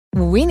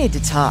We need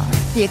to talk.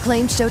 The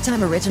acclaimed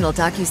Showtime original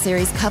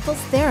docuseries Couples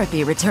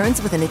Therapy returns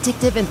with an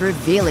addictive and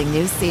revealing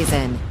new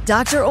season.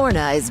 Dr.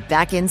 Orna is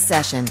back in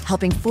session,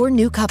 helping 4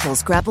 new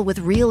couples grapple with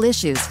real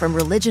issues from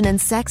religion and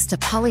sex to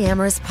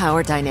polyamorous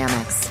power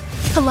dynamics.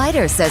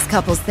 Collider says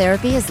couples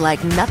therapy is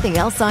like nothing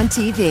else on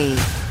TV.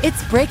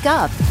 It's break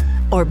up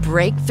or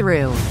break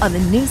through on the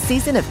new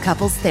season of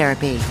Couples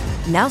Therapy.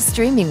 Now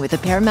streaming with the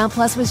Paramount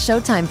Plus with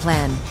Showtime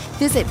plan.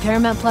 Visit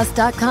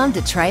ParamountPlus.com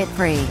to try it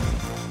free.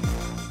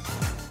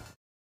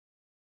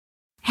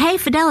 Hey,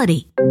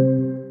 Fidelity.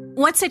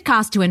 What's it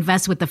cost to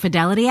invest with the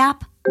Fidelity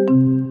app?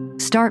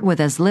 Start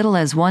with as little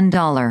as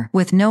 $1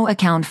 with no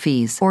account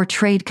fees or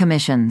trade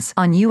commissions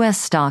on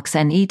U.S. stocks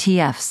and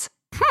ETFs.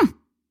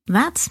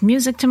 That's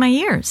music to my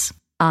ears.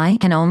 I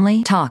can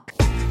only talk.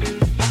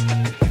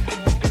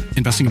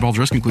 Investing involves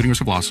risk, including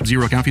risk of loss.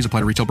 Zero account fees apply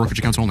to retail brokerage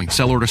accounts only.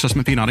 Sell order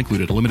assessment fee not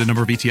included. A limited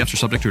number of ETFs are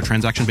subject to a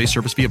transaction-based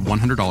service fee of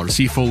 $100.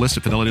 See full list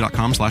at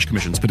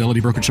fidelity.com/commissions. Fidelity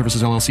Brokerage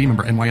Services, LLC,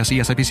 member NYSE,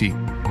 SIPC.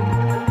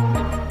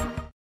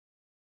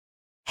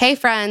 Hey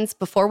friends,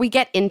 before we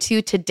get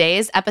into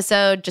today's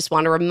episode, just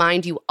want to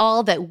remind you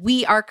all that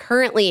we are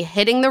currently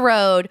hitting the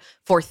road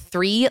for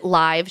 3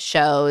 live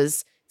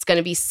shows. It's going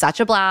to be such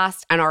a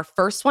blast. And our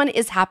first one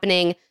is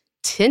happening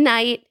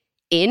tonight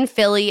in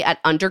Philly at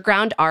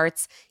Underground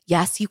Arts.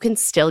 Yes, you can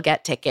still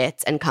get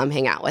tickets and come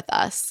hang out with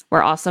us.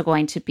 We're also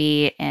going to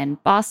be in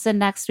Boston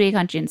next week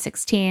on June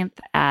 16th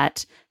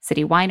at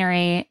City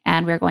Winery.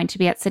 And we're going to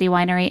be at City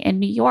Winery in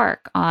New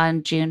York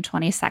on June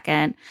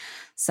 22nd.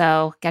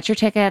 So get your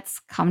tickets,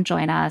 come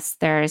join us.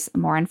 There's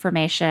more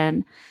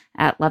information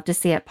at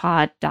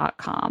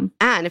lovetoseeitpod.com.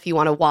 And if you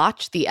want to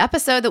watch the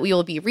episode that we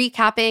will be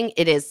recapping,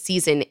 it is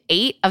season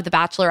 8 of The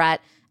Bachelorette,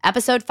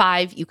 episode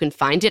 5. You can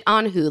find it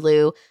on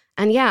Hulu.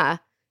 And yeah,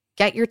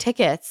 get your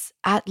tickets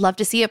at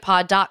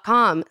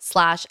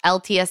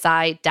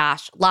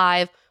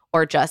lovetoseeitpod.com/LTSI-live,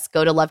 or just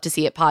go to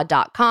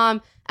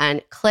lovetoseeitpod.com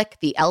and click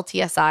the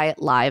LTSI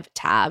live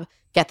tab.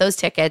 Get those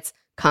tickets.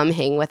 Come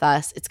hang with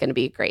us. It's going to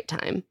be a great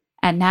time.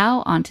 And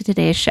now on to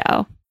today's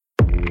show.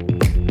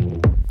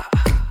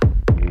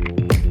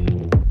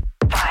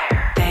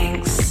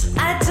 Thanks,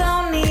 I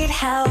don't need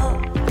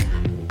help.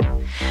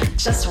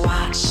 Just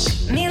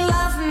watch me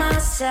love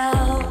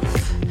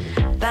myself.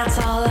 That's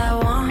all I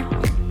want.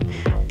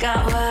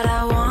 Got what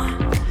I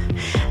want.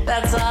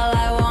 That's all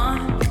I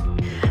want.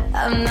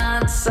 I'm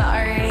not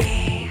sorry.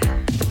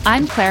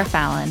 I'm Claire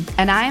Fallon.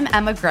 And I'm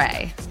Emma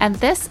Gray. And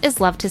this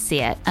is Love to See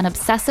It, an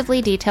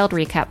obsessively detailed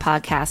recap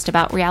podcast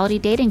about reality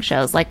dating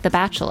shows like The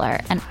Bachelor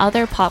and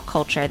other pop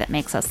culture that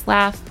makes us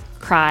laugh,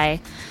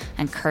 cry,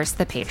 and curse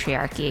the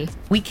patriarchy.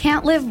 We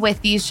can't live with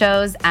these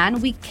shows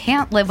and we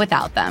can't live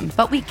without them,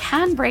 but we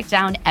can break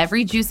down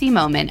every juicy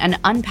moment and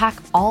unpack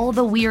all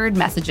the weird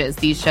messages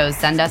these shows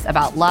send us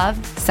about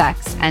love,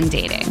 sex, and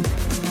dating.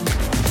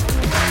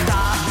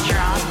 Stop,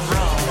 drop,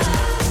 roll.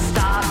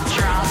 Stop,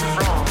 drop,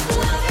 roll.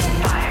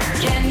 Fire.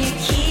 Can you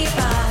keep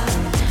up?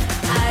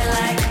 I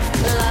like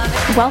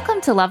love it.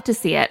 Welcome to Love to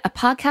See It, a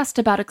podcast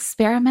about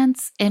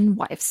experiments in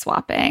wife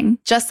swapping.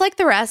 Just like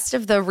the rest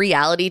of the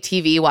reality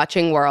TV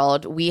watching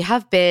world, we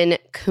have been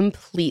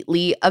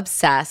completely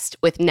obsessed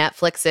with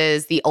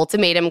Netflix's The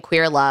Ultimatum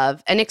Queer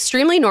Love, an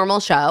extremely normal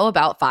show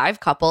about 5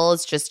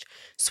 couples just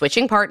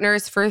switching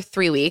partners for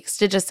 3 weeks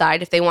to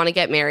decide if they want to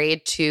get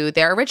married to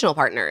their original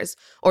partners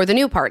or the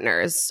new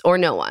partners or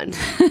no one.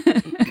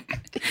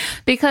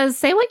 Because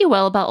say what you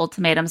will about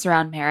ultimatums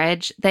around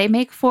marriage, they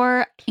make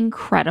for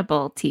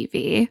incredible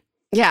TV.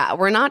 Yeah,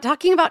 we're not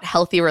talking about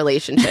healthy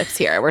relationships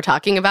here. We're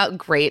talking about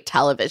great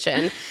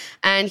television.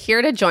 And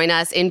here to join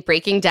us in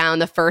breaking down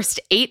the first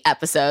 8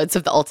 episodes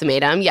of The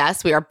Ultimatum,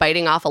 yes, we are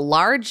biting off a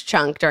large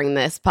chunk during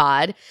this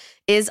pod,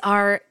 is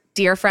our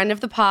dear friend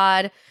of the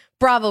pod,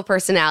 Bravo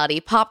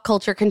personality, pop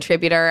culture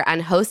contributor,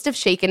 and host of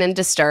Shaken and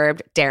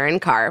Disturbed, Daryn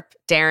Carp.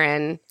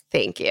 Daryn,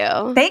 thank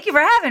you. Thank you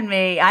for having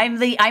me. I'm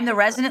the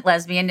resident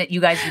lesbian that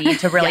you guys need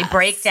to really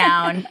break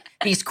down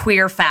these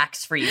queer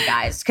facts for you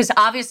guys. Because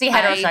obviously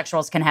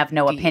heterosexuals can have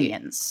no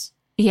opinions.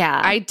 Yeah.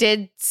 I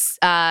did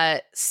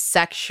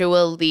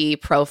sexually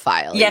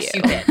profile you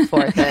did.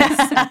 For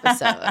this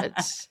episode.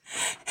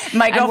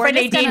 My girlfriend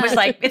Nadine was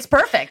like, it's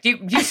perfect.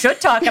 You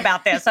should talk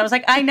about this. I was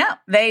like, I know.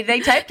 They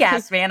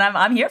typecast me and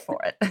I'm here for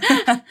it.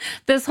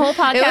 This whole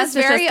podcast is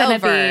just going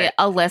to be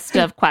a list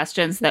of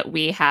questions that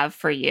we have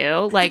for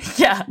you. Like,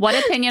 what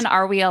opinion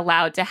are we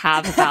allowed to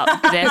have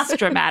about this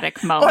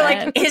dramatic moment? Or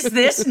like, is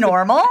this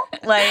normal?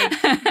 Like,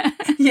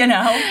 you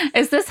know?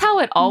 Is this how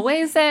it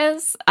always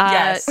is?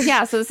 Yes.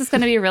 Yeah, so this is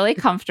going to be really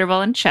comfortable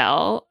and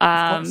chill.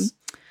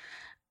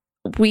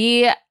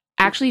 We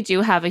actually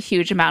do have a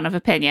huge amount of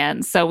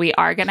opinions, so we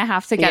are going to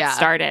have to get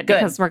started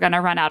because we're going to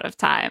run out of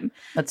time.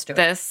 Let's do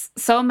it.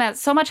 So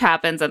much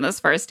happens in this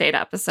first 8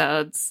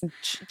 episodes.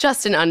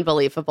 Just an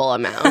unbelievable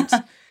amount.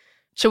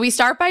 Should we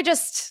start by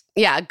just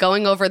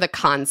going over the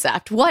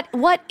concept? What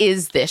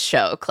is this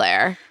show,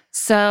 Claire?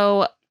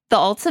 So The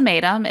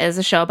Ultimatum is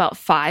a show about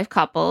 5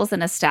 couples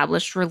in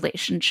established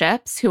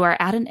relationships who are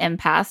at an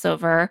impasse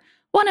over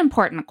one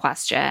important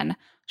question: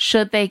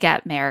 should they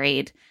get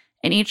married?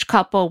 In each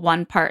couple,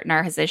 one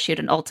partner has issued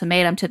an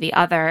ultimatum to the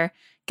other: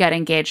 get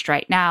engaged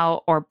right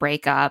now or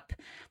break up.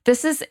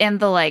 This is in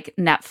the like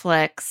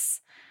Netflix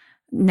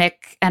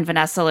Nick and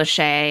Vanessa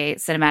Lachey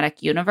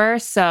cinematic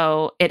universe.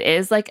 So it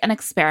is like an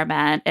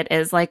experiment. It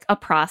is like a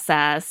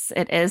process.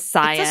 It is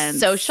science. It's a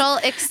social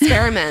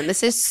experiment.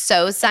 This is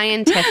so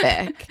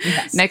scientific.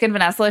 Yes. Nick and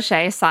Vanessa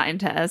Lachey,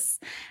 scientists.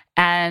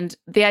 And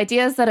the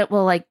idea is that it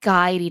will like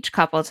guide each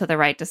couple to the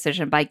right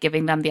decision by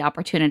giving them the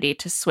opportunity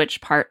to switch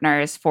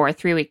partners for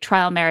 3-week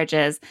trial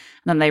marriages. And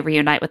then they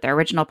reunite with their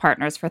original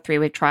partners for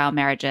 3-week trial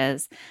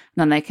marriages.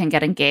 And then they can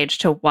get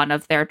engaged to one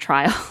of their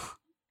trial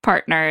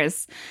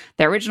partners,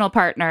 their original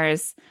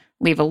partners,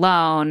 leave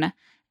alone,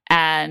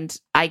 and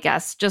I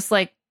guess just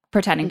like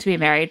pretending to be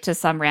married to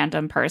some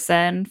random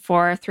person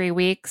for 3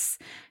 weeks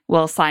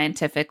will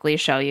scientifically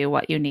show you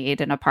what you need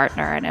in a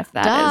partner and if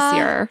that is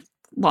your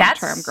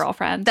long-term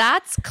girlfriend.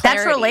 That's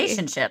clarity. That's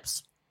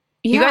relationships.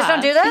 Yeah. You guys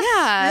don't do this?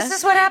 Yeah. This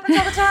is what happens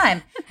all the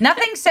time.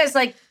 Nothing says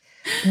like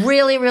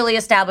really, really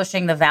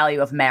establishing the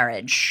value of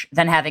marriage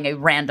than having a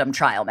random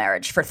trial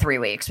marriage for 3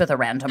 weeks with a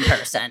random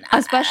person.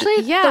 Especially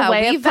the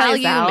way we it plays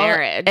value out,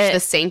 marriage, the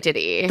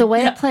sanctity. The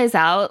way it plays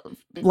out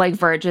like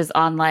verges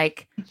on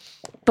like,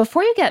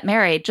 before you get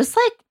married, just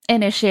like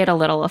initiate a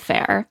little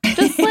affair.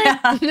 Just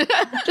like,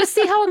 just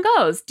see how it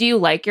goes. Do you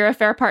like your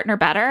affair partner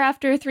better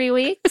after 3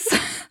 weeks?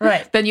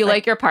 Right. Than you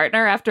like your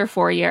partner after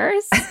 4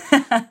 years?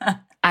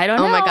 I don't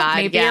know. Oh my God.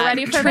 Maybe you're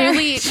ready for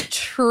marriage.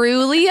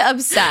 Truly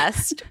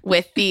obsessed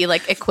with the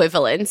like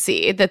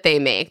equivalency that they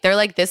make. They're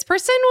like, this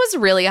person was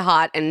really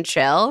hot and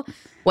chill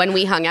when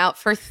we hung out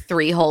for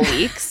 3 whole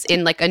weeks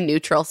in like a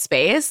neutral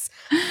space.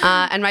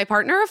 And my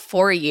partner of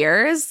 4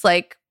 years,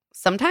 like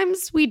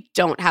sometimes we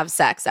don't have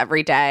sex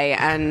every day.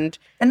 And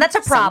that's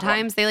a problem.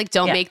 Sometimes they like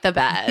don't make the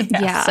bed.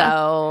 Yeah.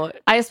 So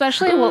I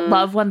especially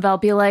love when they'll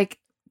be like,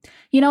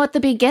 you know, at the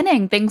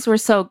beginning, things were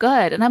so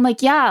good. And I'm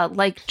like, yeah,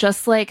 like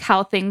just like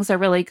how things are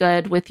really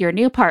good with your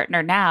new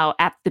partner now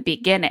at the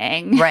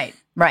beginning. Right,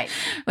 right.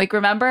 Like,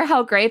 remember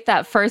how great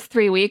that first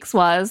 3 weeks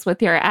was with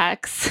your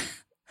ex?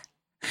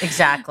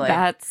 Exactly.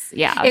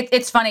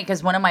 It's funny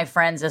because one of my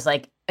friends is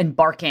like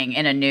embarking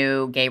in a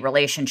new gay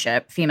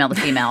relationship, female to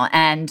female.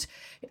 And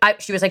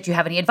she was like, do you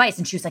have any advice?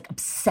 And she was like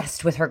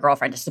obsessed with her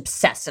girlfriend, just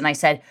obsessed. And I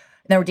said,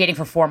 they were dating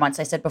for 4 months.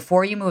 I said,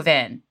 before you move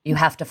in, you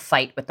have to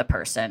fight with the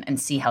person and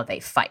see how they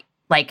fight.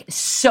 Like,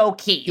 so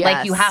key. Yes.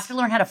 Like, you have to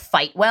learn how to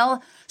fight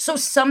well. So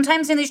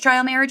sometimes in these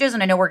trial marriages,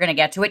 and I know we're going to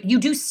get to it, you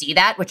do see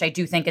that, which I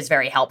do think is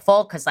very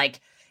helpful because, like,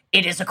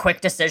 it is a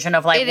quick decision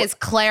of, like... It is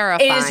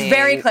clarifying. It is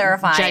very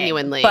clarifying.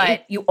 Genuinely.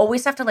 But you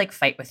always have to, like,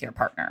 fight with your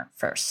partner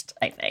first,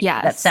 I think.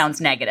 Yes. That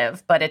sounds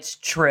negative, but it's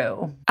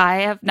true. I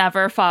have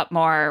never fought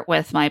more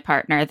with my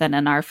partner than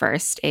in our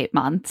first 8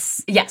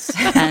 months. Yes.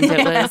 And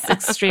it was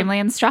extremely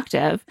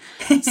instructive.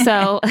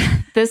 So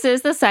this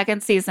is the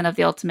second season of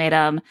The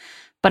Ultimatum,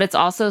 but it's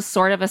also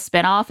sort of a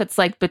spinoff. It's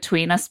like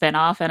between a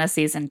spinoff and a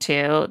season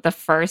 2. The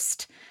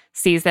first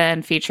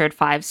season featured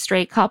 5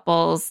 straight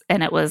couples,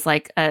 and it was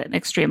like an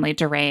extremely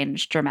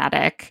deranged,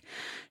 dramatic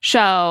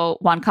show.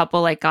 One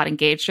couple like got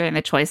engaged during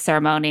the choice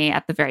ceremony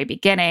at the very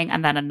beginning,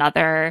 and then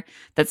another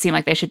that seemed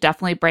like they should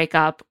definitely break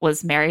up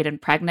was married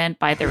and pregnant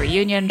by the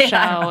reunion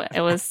show.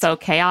 It was so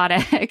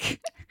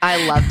chaotic.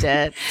 I loved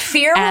it.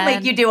 Fear will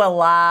make you do a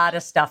lot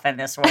of stuff in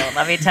this world,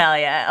 let me tell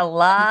you. A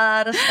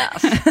lot of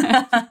stuff.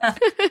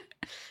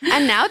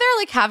 And now they're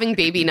like having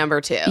baby number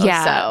 2.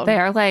 Yeah, so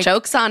they're like,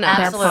 joke's on us,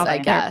 Absolutely. I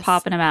guess. They're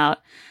popping them out.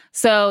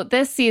 So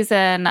this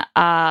season,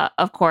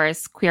 of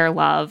course, queer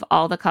love.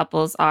 All the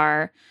couples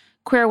are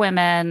queer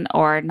women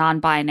or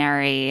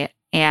non-binary,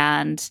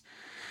 and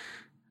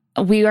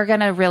we are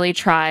going to really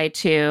try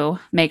to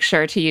make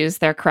sure to use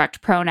their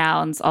correct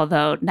pronouns,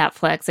 although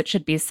Netflix, it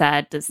should be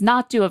said, does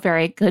not do a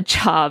very good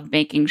job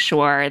making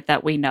sure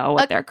that we know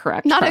what their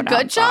correct not pronouns a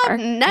good job. are.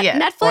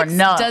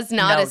 Netflix does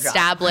not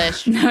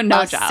establish no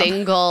a job.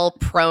 single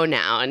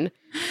pronoun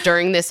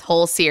during this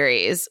whole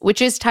series,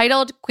 which is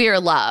titled Queer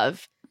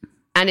Love.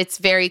 And it's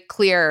very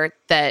clear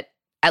that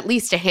at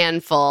least a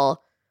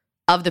handful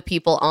of the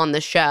people on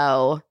the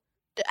show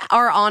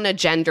are on a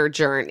gender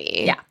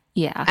journey. Yeah.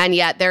 Yeah. And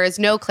yet there is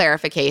no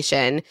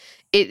clarification.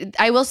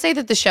 I will say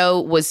that the show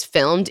was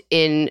filmed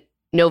in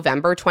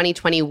November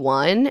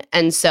 2021.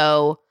 And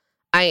so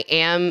I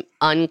am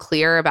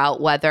unclear about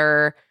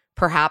whether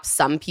perhaps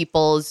some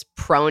people's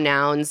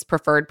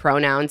preferred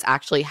pronouns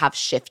actually have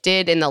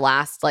shifted in the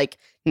last like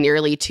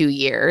nearly 2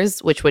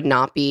 years, which would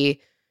not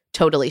be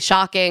totally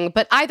shocking.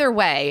 But either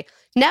way,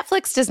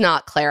 Netflix does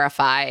not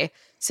clarify.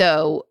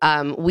 So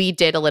we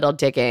did a little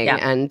digging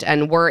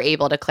and were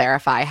able to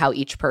clarify how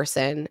each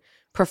person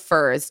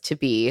prefers to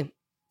be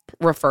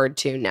referred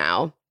to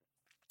now.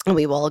 And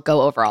we will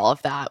go over all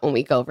of that when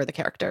we go over the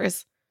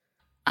characters.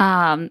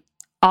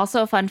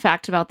 Also, a fun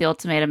fact about The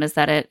Ultimatum is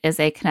that it is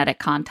a kinetic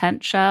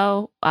content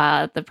show.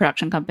 The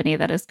production company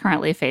that is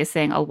currently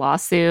facing a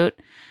lawsuit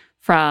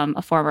from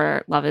a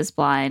former Love is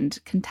Blind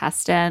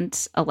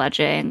contestant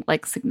alleging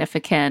like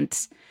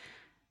significant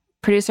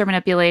producer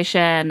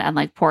manipulation and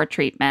like poor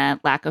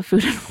treatment, lack of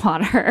food and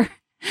water.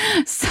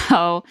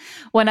 So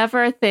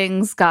whenever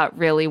things got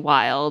really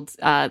wild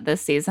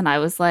this season, I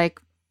was like,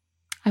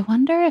 I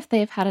wonder if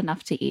they've had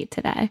enough to eat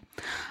today.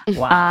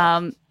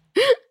 Wow.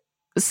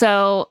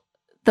 So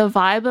the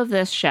vibe of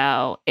this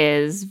show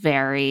is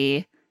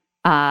very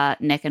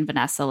Nick and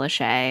Vanessa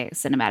Lachey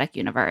cinematic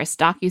universe,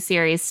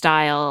 docuseries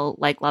style,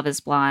 like Love is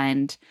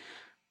Blind,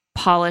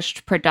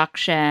 polished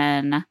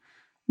production,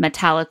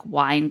 metallic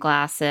wine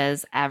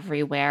glasses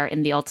everywhere.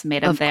 In the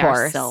Ultimatum, they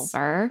are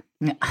silver.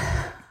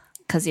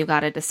 Because you've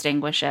got to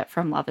distinguish it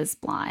from Love is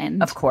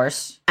Blind. Of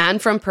course.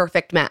 And from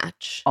Perfect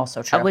Match.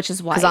 Also true. Which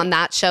is white. Because on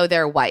that show,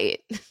 they're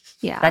white.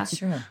 Yeah. That's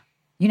true.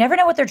 You never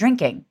know what they're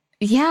drinking.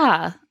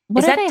 Yeah.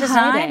 What is are that they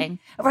design? hiding?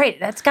 Right.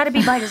 That's got to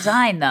be by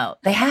design, though.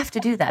 They have to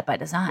do that by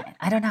design.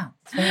 I don't know.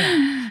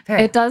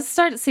 It does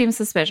start to seem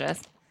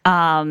suspicious.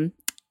 And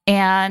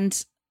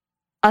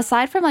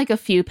aside from like a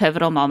few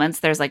pivotal moments,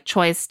 there's like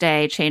choice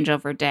day,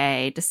 changeover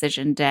day,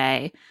 decision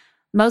day.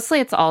 Mostly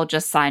it's all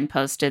just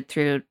signposted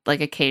through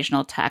like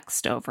occasional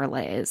text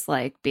overlays,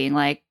 like being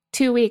like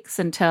 2 weeks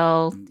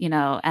until,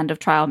 end of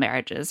trial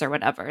marriages or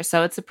whatever.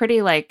 So it's a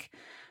pretty like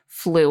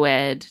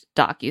fluid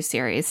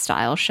docuseries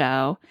style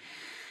show.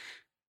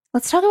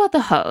 Let's talk about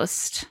the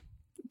host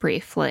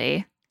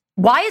briefly.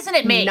 Why isn't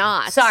it me?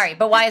 Sorry,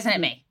 but why isn't it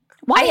me?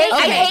 I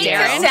hate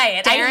to say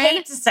it. I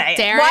hate to say it.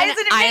 Daryn, why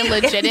isn't it me? I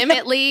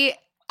legitimately...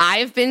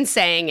 I've been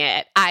saying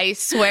it. I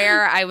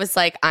swear I was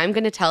like, I'm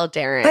going to tell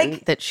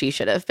Daryn that she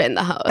should have been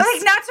the host.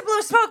 Like, not to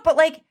blow smoke, but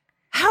like,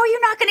 how are you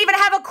not going to even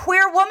have a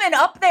queer woman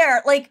up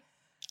there? Like,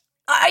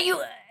 are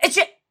you...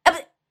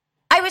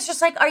 I was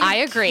just like, are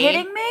you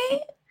kidding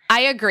me? I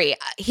agree.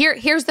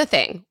 Here's the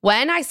thing.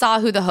 When I saw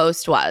who the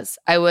host was,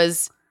 I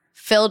was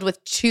filled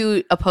with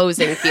two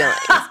opposing feelings.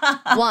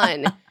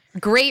 One,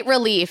 great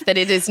relief that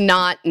it is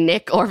not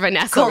Nick or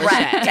Vanessa. Correct.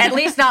 Lachey. At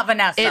least not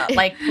Vanessa.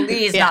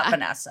 Please not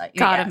Vanessa.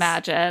 God,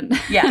 imagine.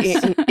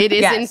 Yes. It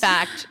is, in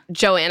fact,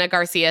 Joanna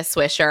Garcia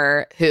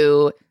Swisher,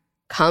 who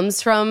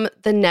comes from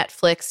the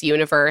Netflix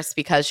universe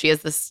because she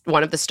is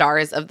one of the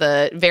stars of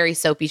the very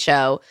soapy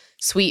show,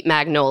 Sweet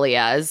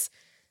Magnolias.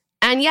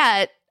 And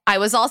yet, I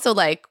was also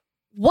like,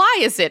 why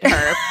is it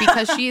her?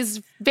 Because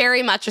she's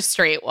very much a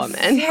straight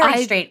woman.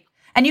 Very straight.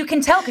 And you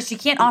can tell because she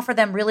can't offer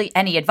them really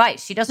any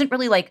advice. She doesn't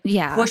really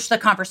push the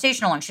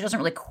conversation along. She doesn't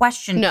really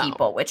question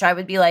people, which I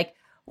would be like,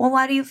 well,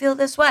 why do you feel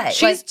this way?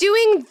 She's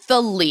doing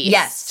the least.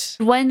 Yes.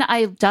 When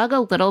I dug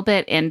a little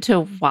bit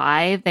into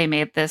why they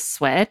made this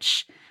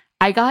switch,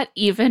 I got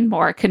even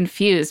more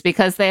confused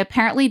because they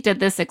apparently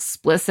did this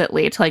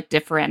explicitly to like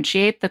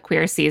differentiate the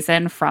queer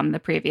season from the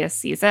previous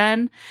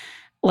season.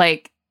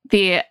 Like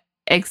the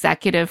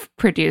executive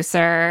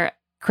producer,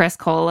 Chris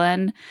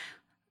Colin,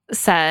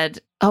 said,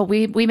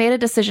 we made a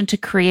decision to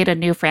create a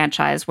new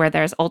franchise where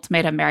there's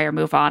Ultimatum Marry or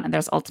Move On and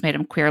there's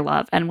Ultimatum Queer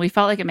Love. And we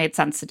felt like it made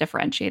sense to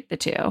differentiate the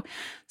two.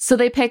 So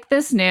they picked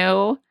this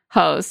new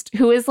host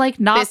who is like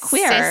not this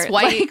queer. Cis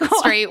white,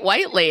 straight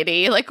white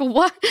lady. Like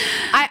what?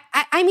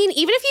 I mean,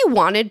 even if you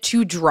wanted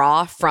to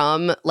draw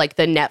from like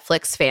the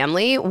Netflix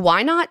family,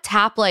 why not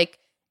tap like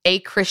a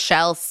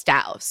Chriselle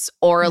Staus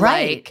or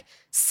like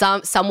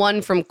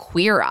someone from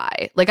Queer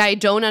Eye? Like, I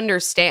don't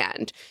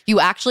understand. You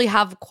actually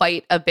have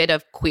quite a bit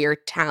of queer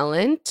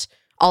talent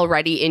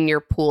already in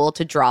your pool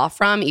to draw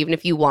from, even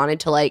if you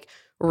wanted to like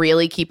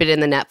really keep it in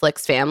the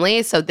Netflix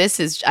family. So this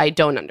is, I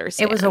don't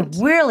understand. It was a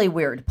really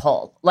weird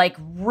pull, like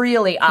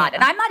really odd.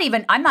 And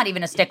I'm not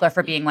even a stickler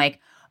for being like,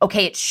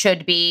 okay, it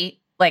should be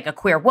like a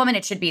queer woman,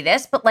 it should be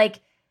this, but like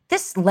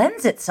this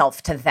lends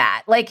itself to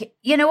that. Like,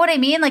 you know what I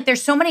mean? Like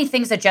there's so many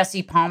things that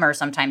Jesse Palmer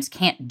sometimes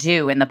can't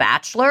do in The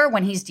Bachelor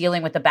when he's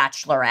dealing with the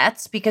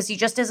bachelorettes because he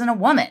just isn't a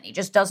woman. He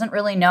just doesn't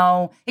really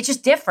know. It's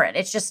just different.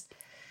 It's just,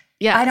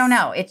 I don't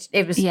know.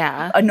 It was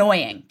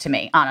annoying to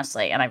me,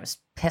 honestly. And I was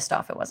pissed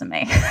off it wasn't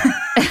me.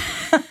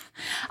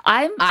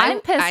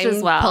 I'm pissed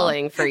as well.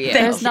 Pulling for you.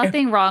 There's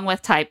nothing wrong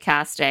with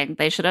typecasting.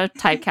 They should have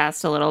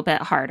typecast a little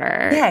bit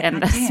harder in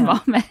this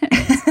moment.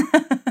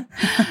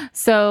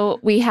 So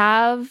we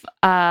have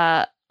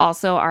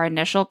also our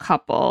initial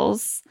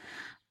couples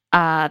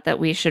that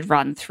we should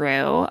run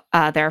through.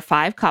 There are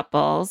 5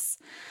 couples.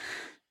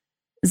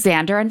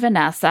 Xander and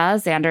Vanessa.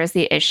 Xander is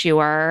the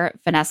issuer.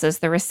 Vanessa's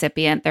the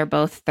recipient. They're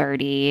both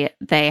 30.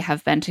 They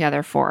have been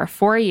together for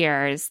 4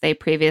 years. They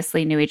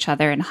previously knew each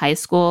other in high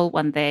school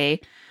when their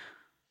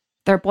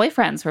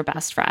boyfriends were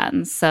best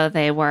friends. So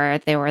they were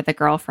the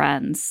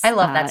girlfriends. I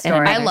love that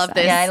story. I love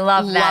this. Yeah, I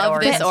love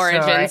this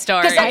origin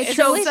story. Because it's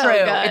so true.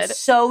 Good. It's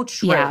so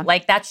true. Yeah.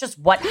 Like that's just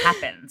what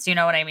happens. You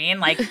know what I mean?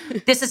 Like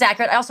this is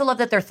accurate. I also love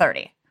that they're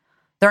 30.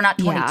 They're not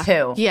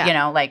 22. Yeah. You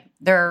know, like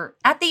they're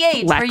at the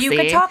age where you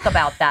could talk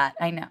about that.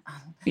 I know.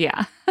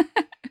 Yeah.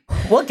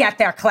 We'll get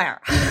there, Claire.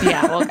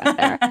 Yeah, we'll get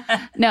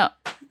there. No.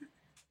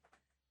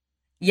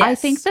 Yes. I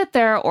think that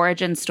their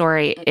origin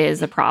story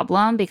is a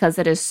problem because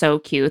it is so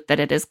cute that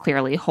it is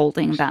clearly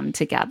holding them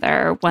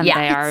together when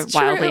they are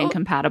wildly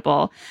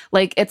incompatible.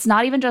 Like it's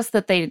not even just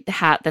that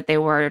they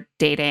were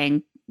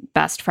dating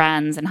best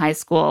friends in high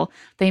school.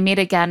 They meet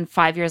again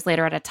 5 years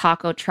later at a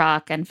taco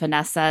truck and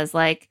Vanessa is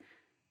like,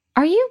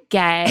 are you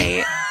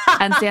gay?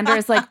 And Xander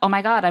is like, oh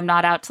my God, I'm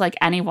not out to like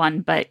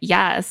anyone but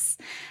yes.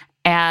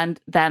 And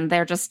then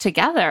they're just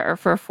together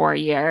for 4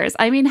 years.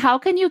 I mean, how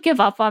can you give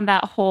up on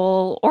that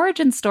whole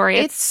origin story?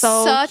 It's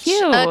so such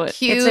cute. A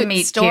cute it's a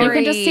meet story. You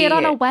can just see it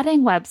on a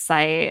wedding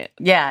website.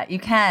 Yeah, you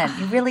can.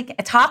 You really can.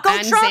 A taco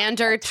and truck?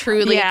 Xander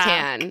truly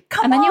can.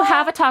 Come and on. then you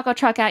have a taco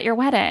truck at your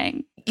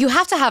wedding. You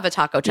have to have a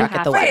taco truck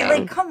at the wedding. Right,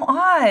 like, come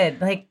on.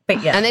 Like,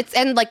 but yeah.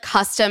 And like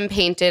custom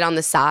painted on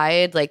the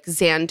side, like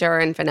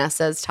Xander and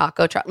Vanessa's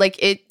taco truck. Like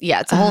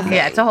it's a whole thing.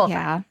 Yeah, it's a whole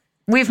Yeah. thing.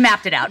 We've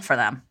mapped it out for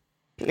them.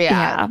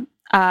 Yeah.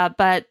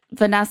 But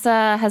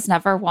Vanessa has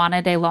never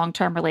wanted a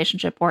long-term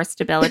relationship or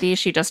stability.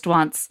 She just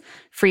wants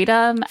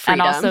freedom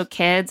and also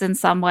kids in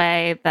some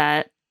way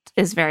that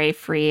is very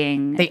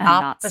freeing The and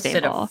not opposite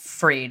stable. of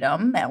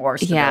freedom or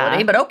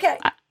stability, but okay.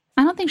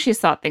 I don't think she's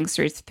thought things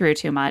through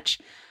too much.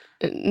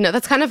 No,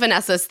 that's kind of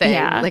Vanessa's thing,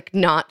 like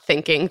not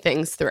thinking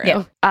things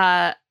through.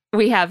 Yeah.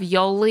 We have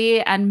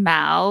Yoli and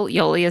Mal.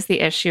 Yoli is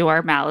the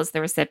issuer. Mal is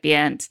the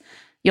recipient.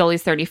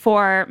 Yoli's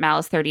 34, Mal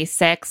is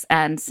 36,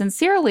 and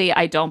sincerely,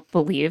 I don't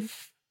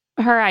believe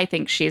her. I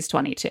think she's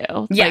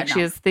 22. Yeah,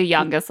 she's the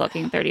youngest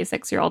looking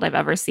 36-year-old I've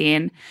ever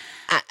seen.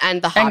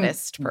 And the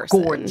hottest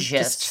person. Gorgeous.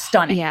 Just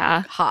stunning.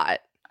 Yeah. hot.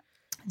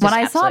 When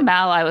I saw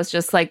Mal, I was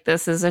just like,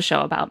 this is a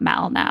show about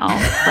Mal now.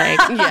 Like,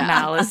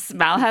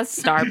 Mal has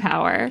star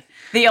power.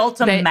 The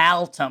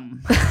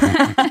ultimatum.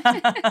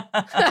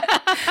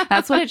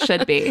 That's what it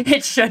should be.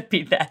 It should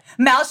be that.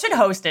 Mal should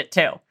host it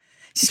too.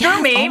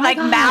 Screw me. Like,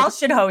 God. Mal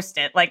should host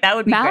it. Like, that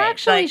would be Mal great.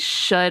 Actually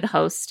should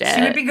host it.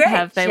 She would be great.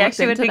 Have they she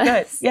actually would be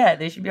this? good. Yeah,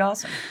 they should be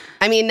awesome.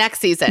 I mean, next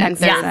season.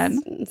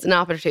 It's an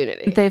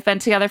opportunity. They've been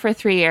together for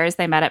 3 years.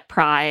 They met at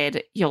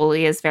Pride.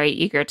 Yoli is very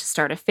eager to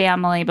start a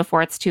family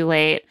before it's too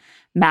late.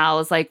 Mal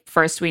is like,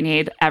 first we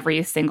need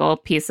every single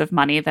piece of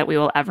money that we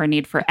will ever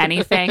need for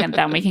anything, and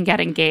then we can get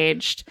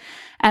engaged.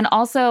 And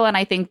also, and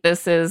I think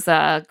this is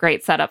a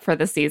great setup for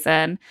the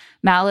season,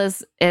 Mal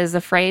is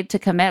afraid to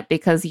commit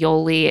because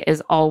Yoli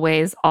is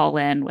always all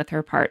in with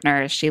her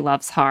partners. She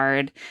loves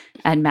hard.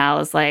 And Mal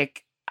is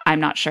like, I'm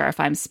not sure if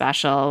I'm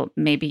special.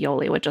 Maybe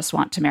Yoli would just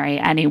want to marry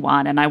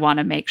anyone, and I want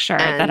to make sure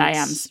that I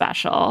am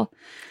special.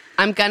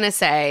 I'm going to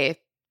say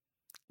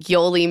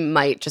Yoli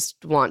might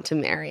just want to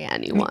marry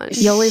anyone.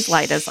 Yoli's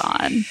light is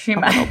on. She a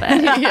might. little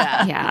bit.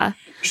 Yeah.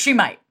 She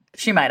might.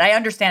 I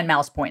understand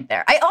Mal's point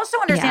there. I also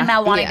understand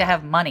Mal wanting to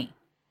have money.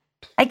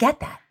 I get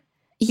that.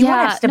 You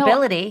want to have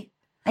stability.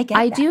 I get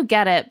that. I do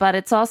get it, but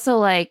it's also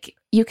like,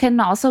 you can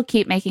also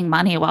keep making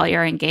money while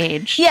you're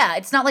engaged. Yeah,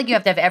 it's not like you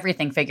have to have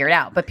everything figured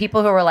out. But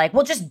people who are like,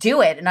 well, just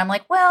do it. And I'm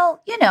like,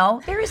 well,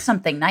 there is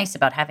something nice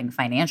about having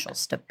financial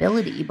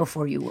stability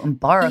before you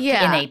embark in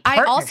a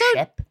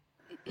partnership.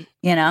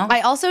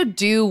 I also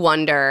do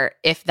wonder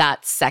if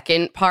that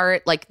second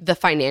part, like the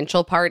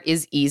financial part,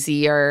 is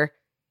easier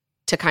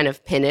to kind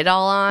of pin it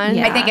all on.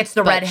 I think it's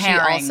the red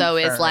herring. She also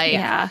is like,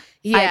 I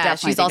definitely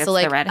she's think also it's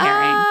like the red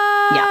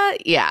herring.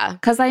 Yeah.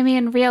 Because I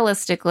mean,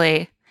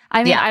 realistically,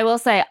 I will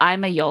say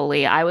I'm a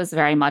Yoli. I was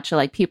very much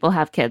like, people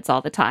have kids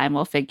all the time,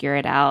 we'll figure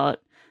it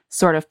out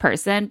sort of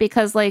person,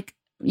 because like,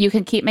 you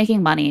can keep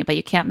making money, but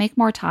you can't make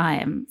more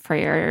time for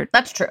your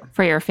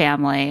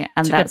family.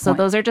 And so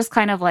those are just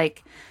kind of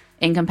like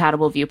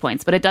incompatible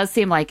viewpoints, but it does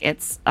seem like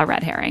it's a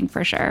red herring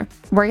for sure.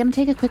 We're going to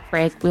take a quick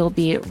break. We'll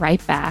be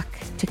right back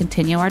to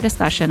continue our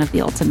discussion of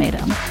the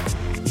ultimatum.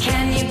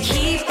 Can you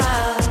keep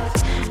up?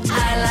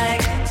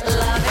 I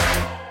love it.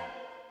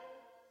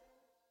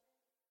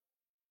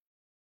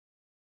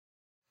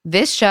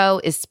 This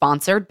show is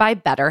sponsored by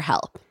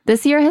BetterHelp.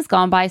 This year has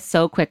gone by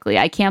so quickly.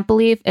 I can't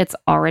believe it's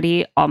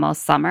already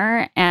almost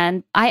summer,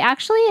 and I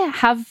actually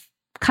have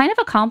kind of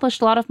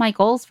accomplished a lot of my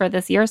goals for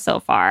this year so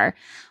far.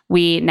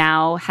 We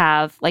now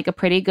have like a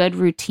pretty good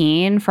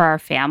routine for our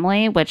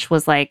family, which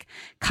was like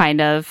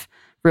kind of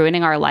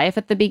ruining our life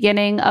at the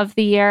beginning of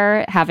the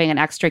year, having an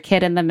extra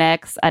kid in the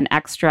mix, an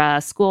extra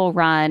school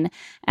run.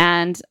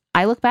 And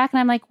I look back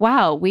and I'm like,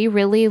 wow, we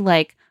really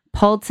like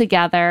pulled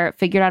together,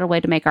 figured out a way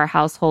to make our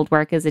household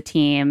work as a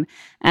team.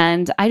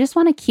 And I just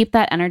want to keep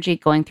that energy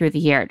going through the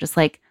year, just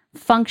like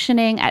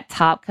functioning at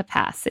top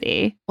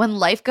capacity. When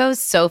life goes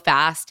so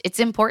fast, it's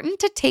important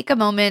to take a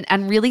moment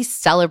and really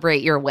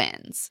celebrate your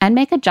wins. And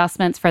make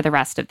adjustments for the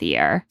rest of the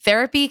year.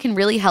 Therapy can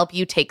really help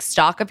you take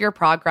stock of your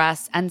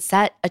progress and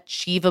set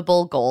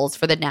achievable goals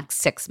for the next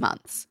 6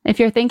 months. If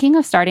you're thinking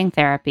of starting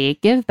therapy,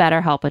 give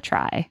BetterHelp a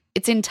try.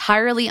 It's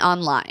entirely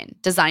online,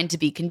 designed to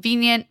be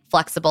convenient,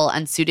 flexible,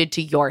 and suited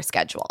to your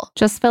schedule.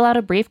 Just fill out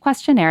a brief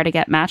questionnaire to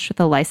get matched with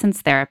a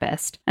licensed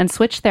therapist and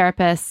switch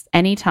therapists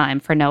anytime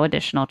for no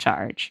additional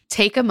charge.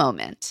 Take a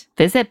moment.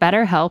 Visit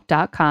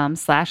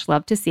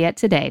betterhelp.com/love-to-see-it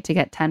today to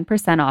get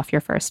 10% off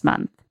your first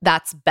month.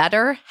 That's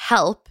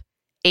BetterHelp,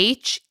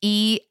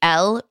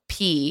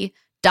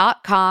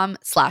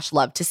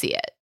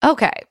 HELP.com/love-to-see-it.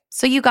 Okay,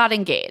 so you got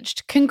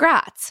engaged.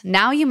 Congrats.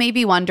 Now you may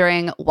be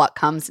wondering what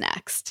comes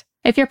next.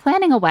 If you're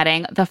planning a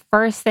wedding, the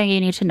first thing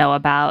you need to know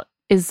about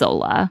is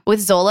Zola. With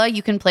Zola,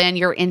 you can plan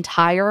your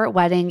entire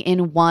wedding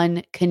in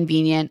one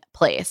convenient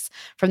place.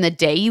 From the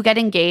day you get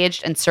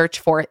engaged and search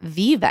for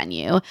the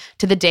venue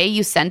to the day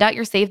you send out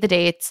your save the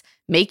dates,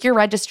 make your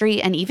registry,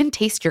 and even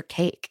taste your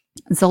cake.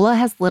 Zola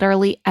has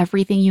literally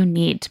everything you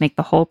need to make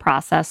the whole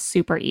process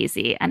super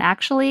easy and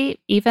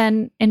actually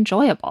even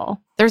enjoyable.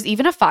 There's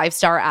even a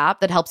 5-star app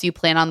that helps you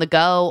plan on the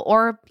go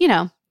or,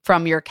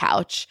 from your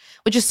couch,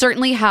 which is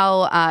certainly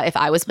how, if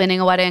I was planning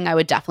a wedding, I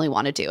would definitely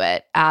want to do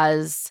it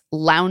as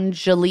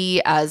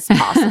loungily as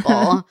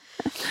possible.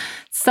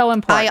 So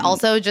important. I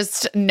also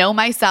just know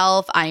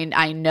myself.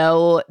 I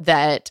know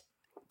that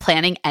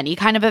planning any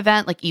kind of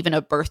event, like even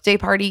a birthday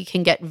party,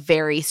 can get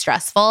very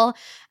stressful.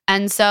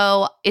 And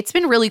so it's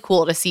been really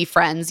cool to see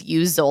friends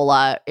use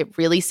Zola. It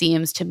really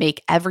seems to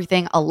make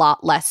everything a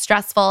lot less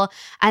stressful.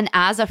 And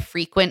as a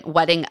frequent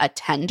wedding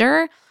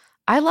attender,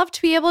 I love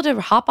to be able to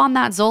hop on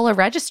that Zola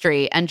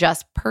registry and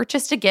just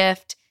purchase a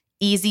gift.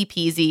 Easy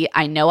peasy.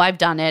 I know I've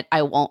done it.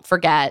 I won't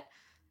forget.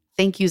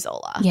 Thank you,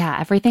 Zola. Yeah,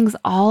 everything's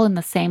all in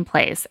the same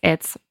place.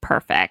 It's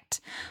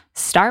perfect.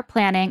 Start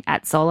planning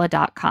at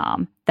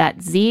Zola.com.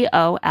 That's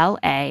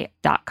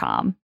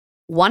ZOLA.com.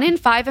 1 in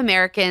 5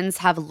 Americans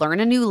have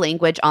learned a new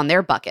language on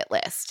their bucket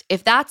list.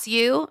 If that's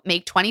you,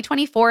 make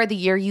 2024 the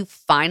year you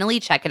finally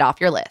check it off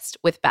your list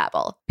with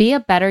Babbel. Be a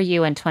better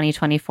you in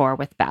 2024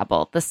 with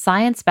Babbel, the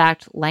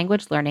science-backed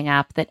language learning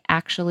app that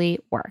actually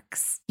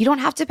works. You don't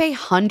have to pay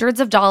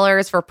hundreds of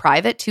dollars for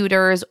private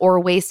tutors or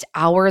waste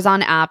hours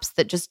on apps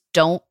that just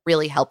don't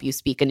really help you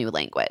speak a new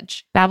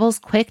language. Babbel's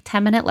quick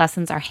 10-minute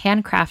lessons are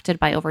handcrafted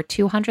by over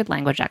 200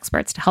 language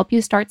experts to help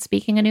you start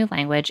speaking a new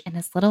language in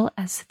as little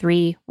as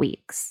 3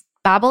 weeks.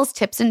 Babbel's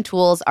tips and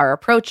tools are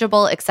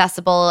approachable,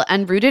 accessible,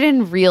 and rooted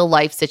in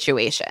real-life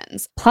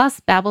situations.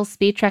 Plus, Babbel's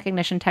speech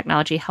recognition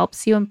technology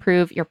helps you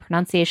improve your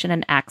pronunciation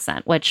and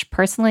accent, which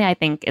personally I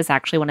think is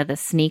actually one of the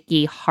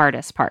sneaky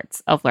hardest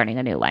parts of learning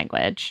a new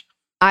language.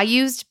 I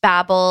used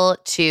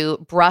Babbel to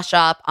brush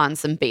up on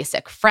some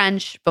basic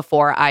French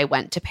before I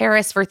went to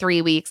Paris for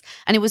 3 weeks,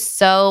 and it was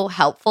so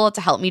helpful to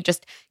help me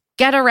just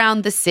get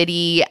around the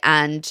city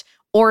and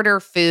order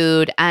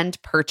food and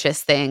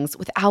purchase things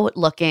without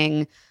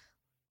looking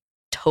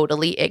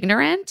totally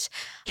ignorant.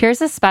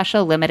 Here's a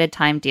special limited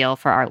time deal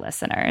for our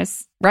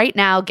listeners. Right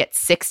now, get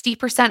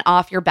 60%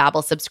 off your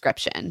Babbel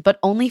subscription, but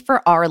only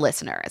for our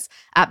listeners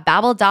at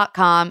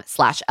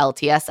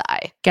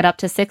babbel.com/LTSI. Get up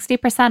to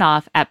 60%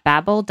 off at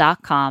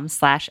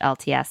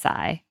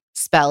babbel.com/LTSI.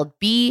 Spelled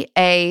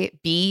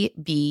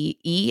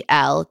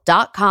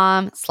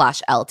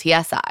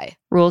BABBEL.com/LTSI.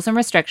 Rules and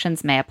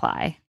restrictions may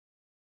apply.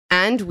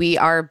 And we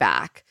are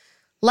back.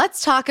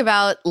 Let's talk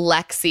about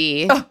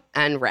Lexi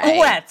and Ray.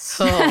 Let's.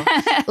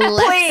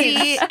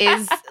 Lexi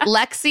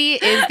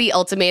is the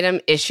ultimatum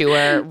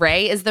issuer.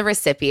 Ray is the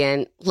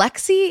recipient.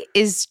 Lexi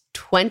is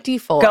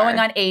 24. Going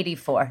on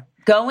 84.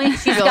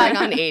 She's going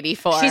on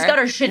 84. She's got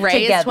her shit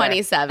Ray together. Is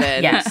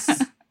 27.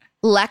 Yes.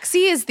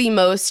 Lexi is the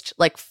most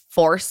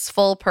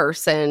forceful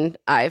person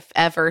I've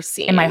ever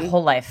seen. In my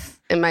whole life.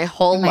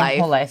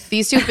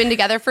 These two have been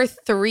together for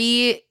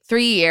three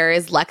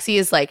years. Lexi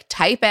is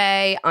type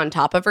A, on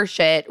top of her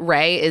shit.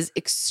 Ray is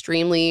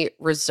extremely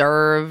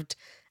reserved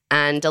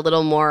and a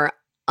little more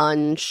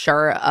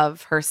unsure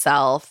of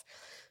herself.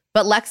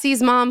 But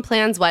Lexi's mom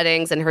plans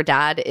weddings and her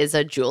dad is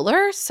a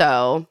jeweler.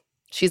 So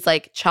she's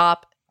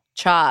chop,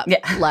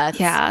 let's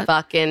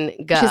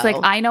fucking go. She's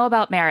I know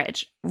about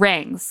marriage,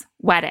 rings,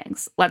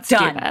 weddings. Let's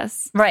Done. do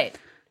this. Right.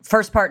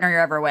 First partner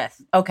you're ever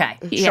with. Okay,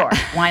 sure.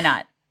 Why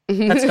not?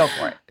 Let's go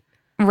for it.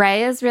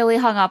 Ray is really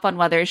hung up on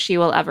whether she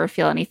will ever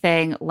feel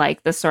anything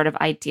like the sort of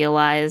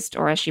idealized,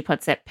 or as she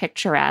puts it,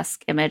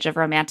 picturesque image of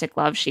romantic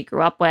love she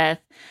grew up with,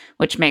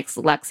 which makes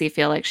Lexi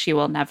feel like she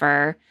will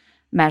never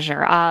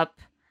measure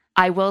up.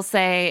 I will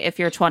say, if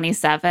you're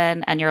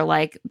 27 and you're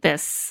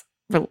this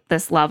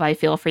love I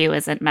feel for you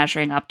isn't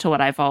measuring up to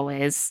what I've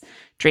always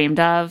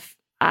dreamed of,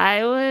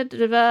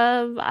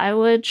 I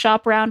would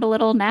shop around a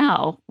little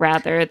now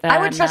rather than. I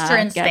would trust your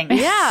instincts.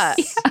 Yeah.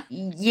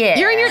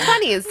 You're in your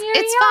 20s.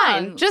 It's young.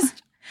 Fine.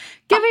 Just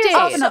give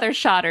yourself another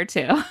shot or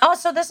two. Oh,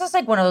 so this is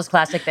one of those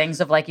classic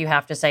things of you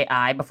have to say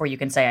I before you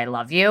can say I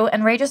love you.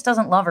 And Ray just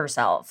doesn't love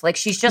herself.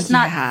 She's just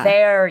not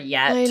there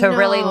yet to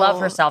really love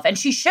herself. And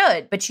she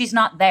should, but she's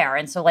not there.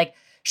 And so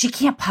she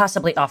can't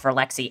possibly offer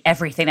Lexi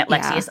everything that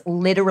Lexi is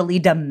literally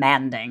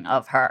demanding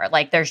of her.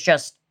 There's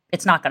just.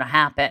 It's not going to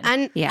happen.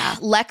 And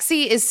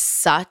Lexi is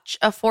such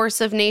a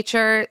force of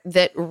nature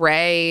that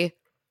Ray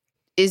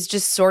is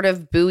just sort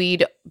of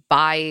buoyed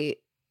by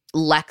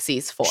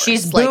Lexi's force.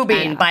 She's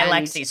boobied by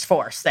Lexi's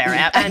force there.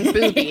 And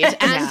boobied.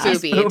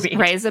 Boobied.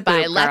 Ray's a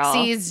by boob girl.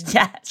 Lexi's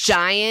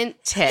giant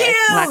tits.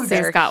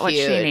 Lexi's got what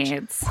she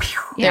needs.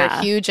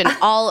 They're huge and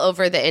all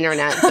over the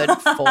internet. Good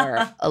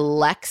for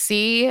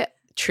Lexi.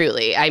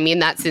 Truly. I mean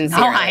that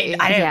sincerely.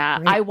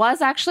 I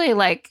was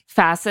actually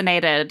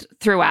fascinated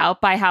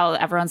throughout by how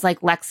everyone's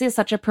Lexi is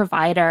such a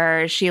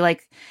provider. She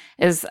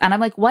and I'm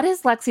like, what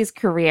is Lexi's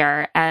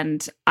career?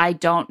 And I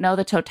don't know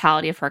the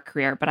totality of her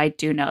career, but I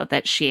do know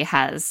that she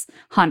has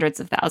hundreds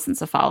of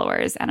thousands of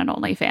followers and an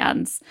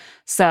OnlyFans.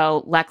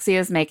 So Lexi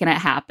is making it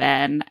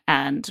happen,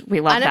 and we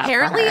love that. And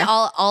apparently for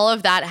her. all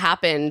of that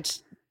happened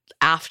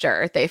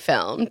after they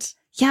filmed.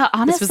 Yeah,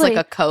 honestly. This was like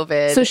a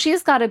COVID. So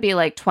she's got to be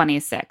like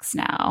 26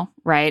 now,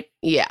 right?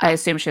 Yeah. I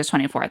assume she was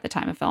 24 at the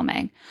time of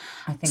filming.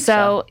 I think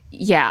so.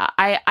 Yeah,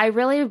 I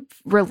really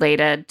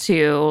related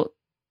to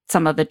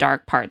some of the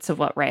dark parts of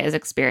what Ray is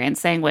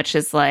experiencing, which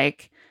is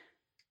like,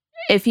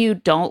 if you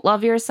don't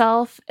love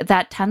yourself,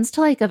 that tends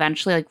to like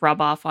eventually like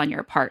rub off on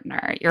your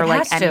partner. You're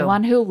like,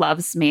 anyone who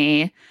loves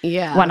me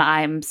when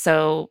I'm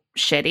so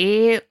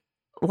shitty,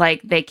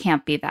 like they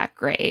can't be that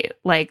great.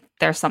 Like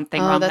there's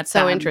something wrong with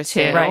them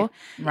too. Right.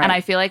 And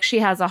I feel like she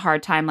has a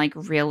hard time like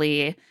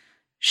really,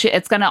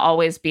 it's going to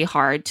always be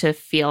hard to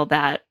feel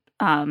that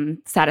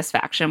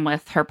satisfaction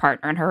with her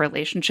partner and her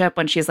relationship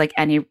when she's like,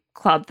 any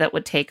club that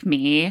would take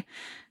me,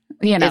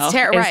 you know, is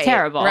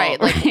terrible.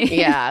 Right. Like,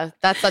 yeah,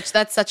 that's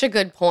such a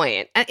good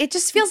point. And it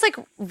just feels like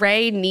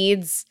Ray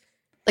needs,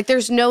 like,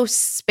 there's no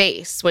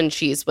space when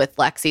she's with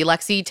Lexi.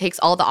 Lexi takes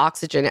all the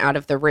oxygen out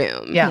of the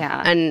room.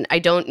 Yeah. And I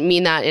don't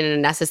mean that in a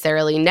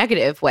necessarily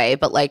negative way,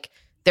 but like,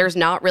 there's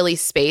not really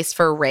space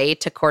for Ray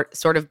to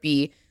sort of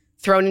be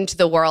thrown into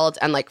the world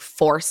and like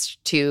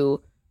forced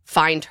to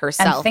find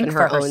herself and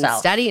her own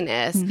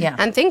steadiness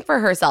and think for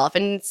herself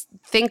and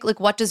think like,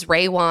 what does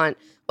Ray want?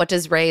 What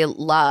does Ray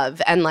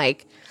love? And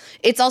like,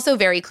 it's also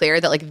very clear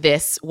that like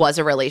this was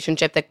a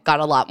relationship that got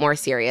a lot more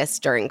serious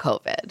during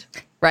COVID,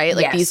 right?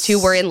 Like these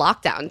two were in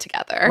lockdown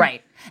together.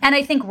 Right. And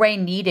I think Ray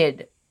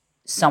needed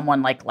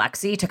someone like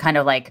Lexi to kind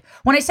of like,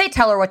 when I say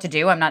tell her what to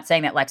do, I'm not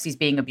saying that Lexi's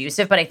being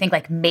abusive, but I think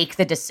like make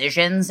the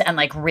decisions and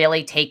like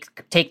really take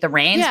the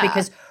reins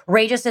because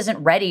Ray just isn't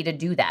ready to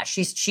do that.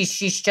 She's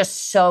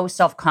just so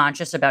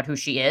self-conscious about who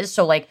she is.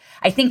 So like,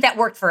 I think that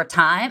worked for a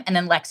time. And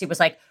then Lexi was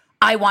like,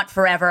 I want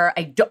forever,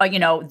 you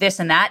know, this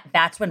and that.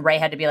 That's when Ray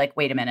had to be like,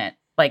 wait a minute.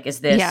 Like, is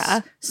this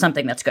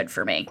something that's good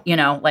for me? You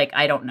know, like,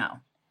 I don't know.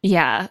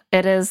 Yeah,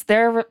 it is.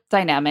 Their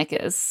dynamic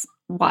is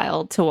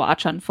wild to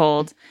watch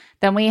unfold.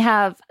 Then we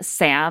have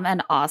Sam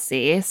and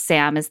Aussie.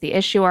 Sam is the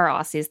issuer.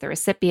 Aussie is the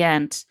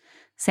recipient.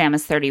 Sam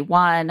is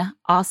 31.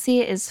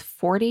 Aussie is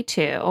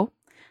 42.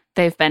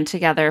 They've been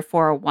together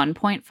for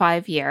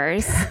 1.5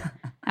 years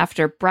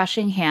after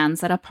brushing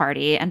hands at a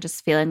party and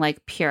just feeling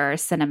like pure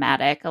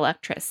cinematic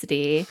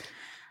electricity.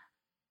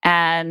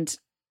 And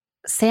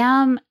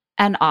Sam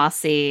and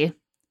Aussie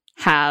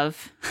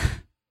have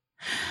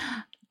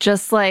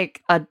just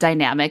like a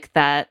dynamic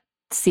that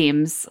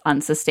seems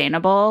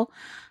unsustainable.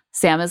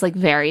 Sam is like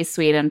very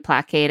sweet and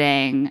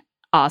placating.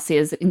 Aussie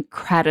is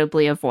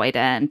incredibly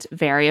avoidant,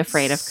 very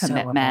afraid of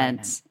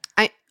commitment.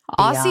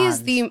 Aussie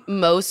is the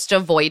most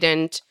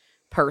avoidant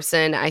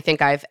person I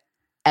think I've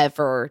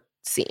ever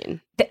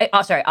seen.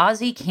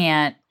 Aussie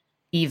can't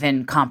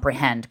even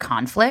comprehend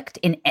conflict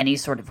in any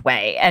sort of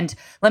way. And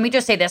let me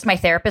just say this, my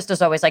therapist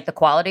is always like, the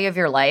quality of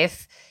your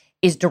life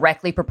is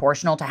directly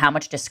proportional to how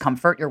much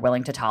discomfort you're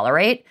willing to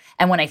tolerate.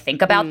 And when I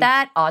think about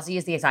that, Aussie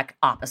is the exact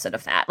opposite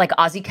of that. Like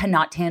Aussie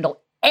cannot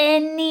handle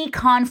any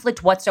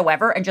conflict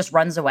whatsoever and just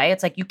runs away.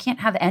 It's like, you can't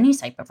have any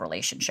type of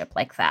relationship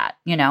like that,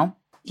 you know?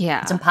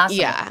 Yeah. It's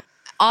impossible. Yeah.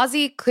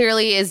 Aussie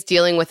clearly is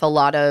dealing with a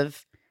lot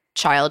of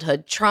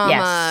childhood trauma.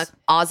 Yes.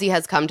 Aussie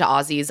has come to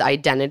Aussie's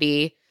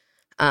identity.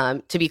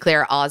 To be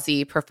clear,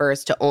 Aussie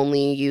prefers to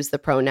only use the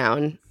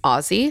pronoun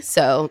Aussie.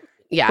 So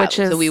yeah,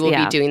 so we will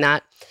be doing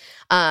that.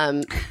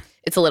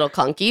 It's a little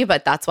clunky,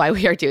 but that's why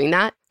we are doing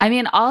that. I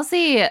mean,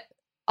 Aussie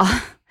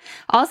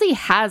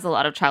has a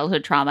lot of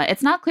childhood trauma.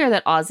 It's not clear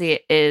that Aussie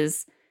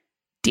is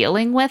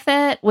dealing with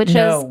it, which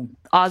is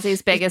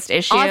Aussie's biggest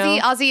issue.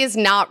 Aussie is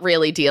not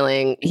really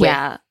dealing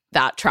with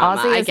that trauma.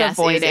 Aussie I guess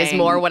is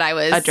more what I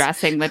was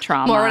addressing the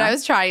trauma. More what I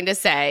was trying to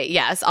say.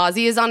 Yes,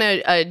 Aussie is on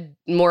a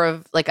more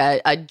of like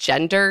a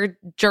gender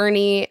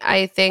journey.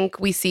 I think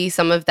we see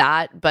some of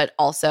that, but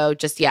also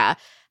just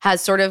has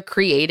sort of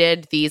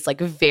created these like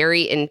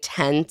very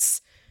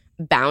intense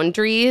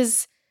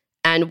boundaries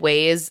and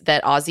ways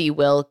that Aussie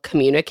will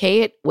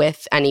communicate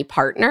with any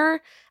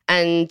partner.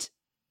 And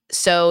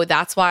so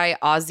that's why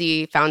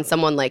Aussie found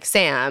someone like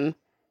Sam,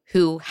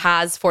 who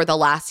has for the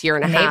last year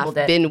and a half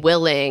been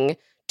willing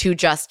to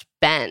just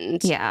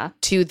bend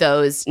to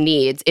those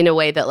needs in a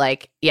way that,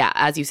 like,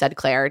 as you said,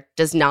 Claire,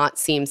 does not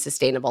seem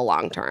sustaable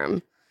long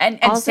term. And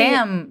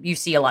Sam, you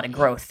see a lot of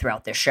growth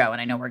throughout this show,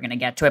 and I know we're going to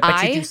get to it,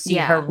 but you do see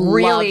her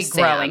really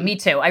growing. Me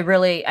too. I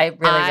really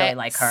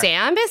like her.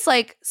 Sam is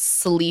like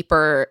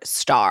sleeper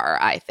star,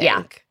 I think.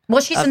 Yeah.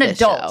 Well, she's an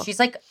adult. Show. She's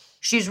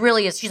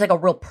like a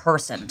real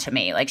person to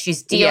me. Like,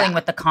 she's dealing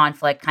with the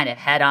conflict kind of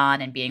head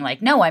on and being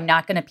like, no, I'm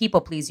not going to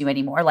people please you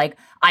anymore. Like,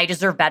 I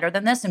deserve better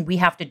than this, and we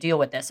have to deal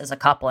with this as a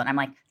couple. And I'm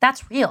like,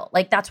 that's real.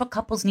 Like, that's what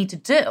couples need to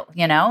do,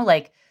 you know?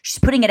 Like, she's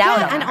putting it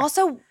out on and her.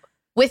 Also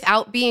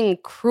without being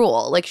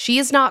cruel. Like, she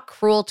is not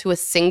cruel to a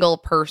single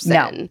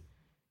person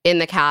in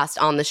the cast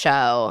on the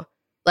show.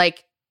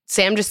 Like,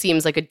 Sam just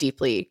seems like a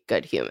deeply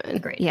good human.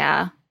 Great.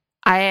 Yeah.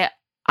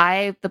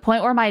 The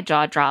point where my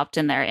jaw dropped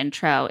in their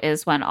intro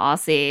is when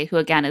Ozzy, who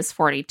again is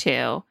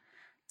 42,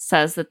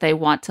 says that they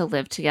want to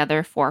live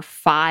together for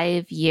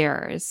 5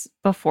 years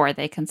before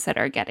they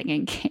consider getting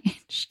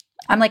engaged.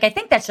 I'm like, I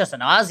think that's just an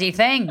Ozzy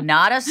thing,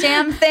 not a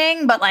Sam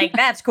thing, but like,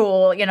 that's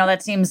cool.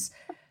 That seems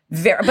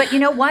very, but you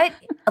know what?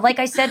 Like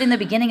I said in the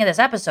beginning of this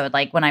episode,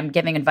 like when I'm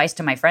giving advice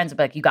to my friends, I'm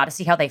like, you got to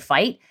see how they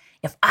fight.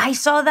 If I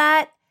saw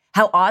that,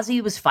 how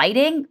Ozzy was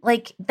fighting,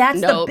 like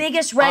that's the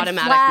biggest red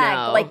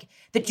flag, like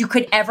that you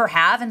could ever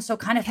have. And so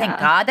kind of thank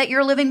God that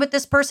you're living with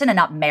this person and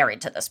not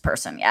married to this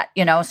person yet,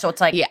 So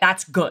it's like,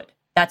 that's good.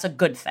 That's a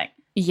good thing.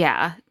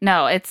 Yeah.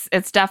 No,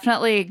 it's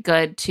definitely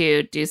good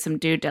to do some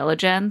due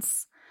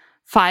diligence.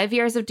 5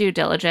 years of due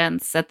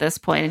diligence at this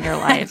point in your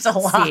life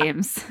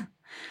seems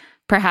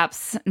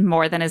perhaps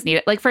more than is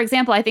needed. Like, for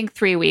example, I think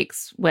 3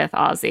 weeks with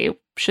Ozzy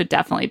should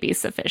definitely be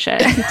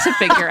sufficient to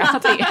figure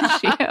out the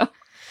issue.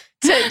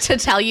 To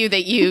tell you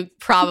that you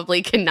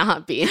probably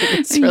cannot be in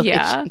this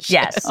relationship.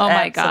 Yes. Oh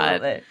my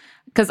God.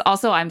 Because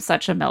also I'm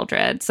such a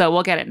Mildred. So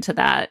we'll get into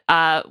that.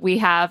 We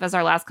have as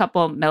our last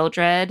couple,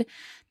 Mildred,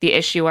 the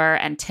issuer,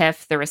 and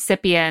Tiff, the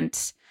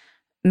recipient.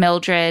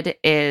 Mildred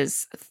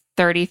is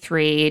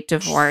 33,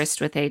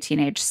 divorced with a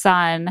teenage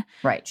son,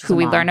 right? Who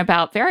we learn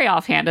about very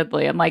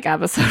offhandedly in like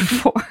episode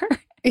 4.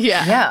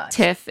 Yeah.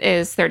 Tiff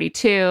is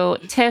 32.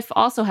 Tiff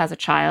also has a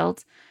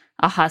child,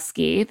 a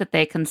husky that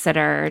they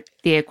consider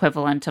the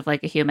equivalent of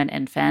like a human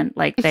infant.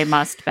 Like they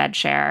must bed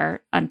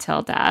share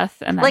until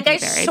death, and then like be I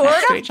buried sort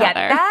next to of each get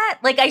other. that.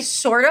 Like I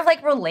sort of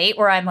like relate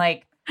where I'm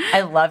like,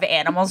 I love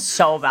animals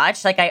so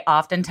much. Like I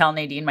often tell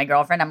Nadine, my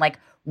girlfriend, I'm like,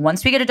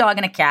 once we get a dog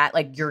and a cat,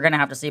 like you're going to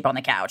have to sleep on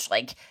the couch.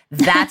 Like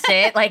that's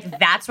it. Like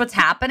that's what's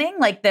happening.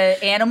 Like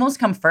the animals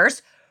come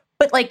first.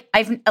 But like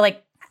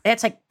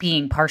that's like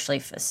being partially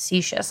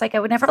facetious. Like I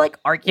would never like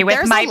argue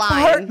with my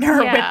partner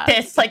with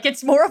this. Like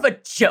it's more of a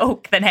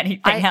joke than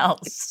anything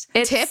else.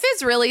 Tiff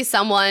is really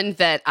someone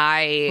that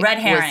I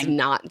was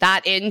not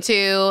that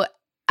into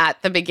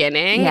at the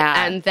beginning.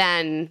 Yeah. And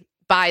then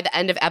by the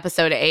end of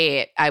episode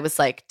 8, I was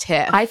like,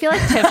 Tiff. I feel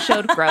like Tiff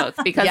showed growth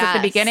because at the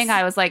beginning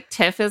I was like,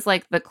 Tiff is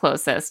like the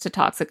closest to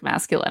toxic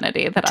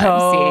masculinity that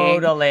I'm seeing.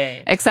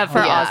 Totally. Except for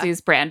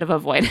Ozzy's brand of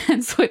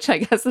avoidance, which I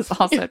guess is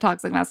also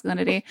toxic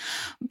masculinity.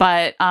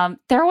 But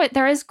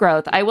there is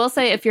growth. I will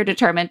say if you're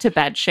determined to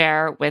bed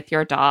share with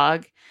your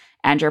dog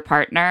and your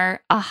partner,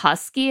 a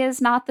husky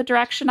is not the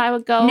direction I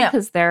would go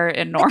because they're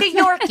enormous. Like a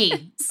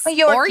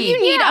Yorkie. Or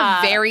you need a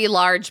very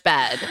large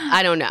bed.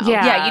 I don't know.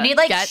 Yeah, you need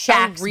like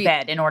Shaq's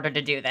bed in order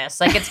to do this.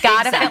 Like it's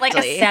got to fit like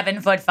a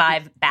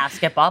 7'5"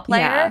 basketball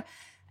player. Yeah.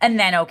 And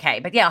then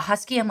okay. But yeah, a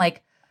husky, I'm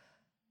like,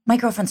 my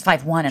girlfriend's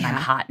 5'1" and I'm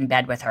hot in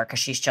bed with her because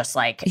she's just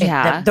like,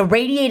 the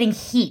radiating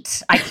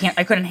heat, I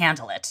couldn't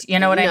handle it. You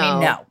know what I mean?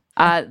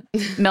 No.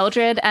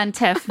 Mildred and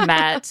Tiff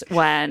met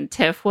when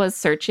Tiff was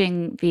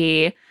searching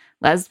the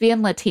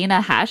lesbian Latina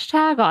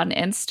hashtag on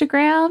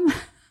Instagram.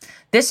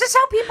 This is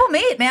how people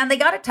meet, man. They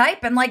got to type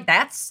and like,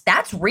 that's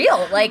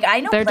real. Like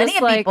I know plenty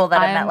of people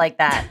that have met like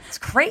that. It's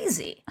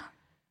crazy.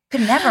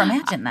 Could never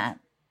imagine that.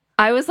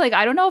 I was like,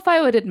 I don't know if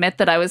I would admit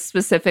that I was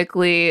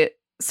specifically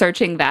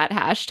searching that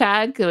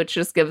hashtag, which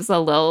just gives a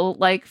little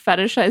like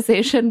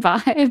fetishization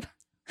vibe.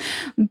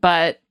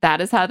 But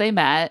that is how they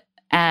met.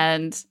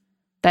 And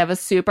they have a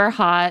super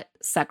hot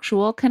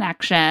sexual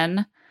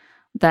connection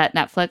that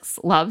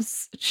Netflix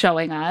loves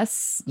showing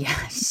us.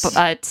 Yes.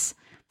 But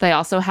they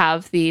also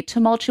have the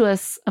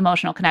tumultuous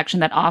emotional connection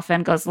that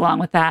often goes along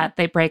with that.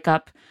 They break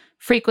up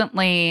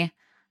frequently.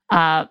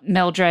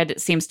 Mildred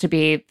seems to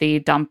be the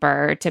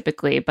dumper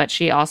typically, but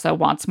she also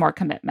wants more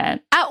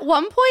commitment. At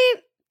one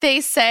point, they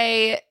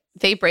say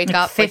they break like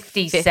up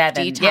 57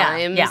 50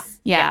 times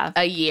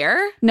a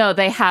year. No,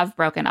 they have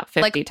broken up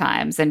 50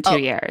 times in 2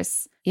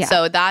 years. Yeah.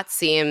 So that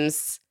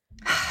seems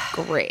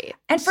great.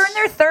 And for in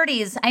their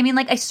 30s, I mean,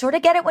 like, I sort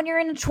of get it when you're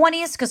in your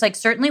 20s, because, like,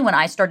 certainly when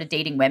I started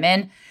dating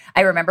women,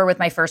 I remember with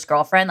my first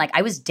girlfriend, like,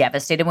 I was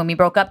devastated when we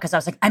broke up because I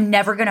was like, I'm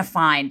never going to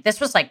find, this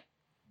was like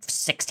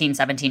 16,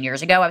 17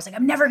 years ago. I was like,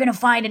 I'm never going to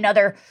find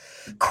another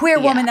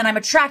queer woman that I'm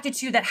attracted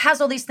to that has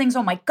all these things.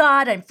 Oh my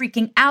God, I'm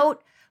freaking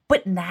out.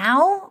 But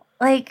now,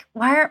 like,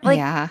 why aren't,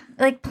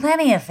 like,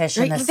 plenty of fish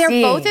in the sea.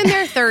 They're both in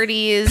their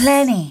 30s.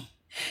 Plenty.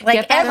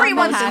 Like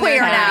everyone's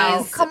queer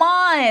now. Come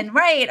on,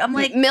 right? I'm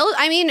like,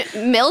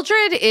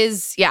 Mildred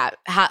is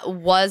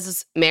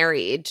was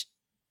married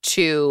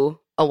to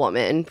a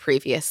woman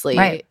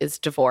previously, is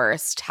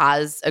divorced,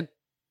 has a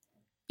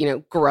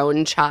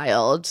grown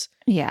child.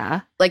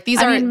 Yeah, like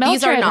these are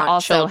not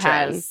also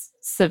children. Has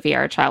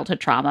severe childhood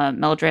trauma.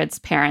 Mildred's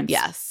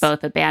parents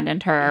both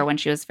abandoned her when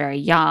she was very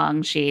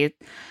young. She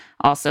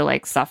also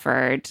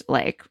suffered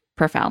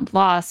profound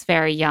loss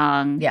very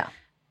young. Yeah.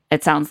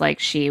 It sounds like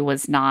she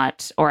was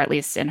not, or at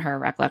least in her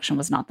recollection,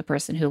 was not the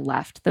person who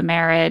left the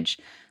marriage.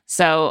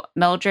 So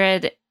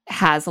Mildred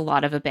has a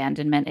lot of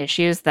abandonment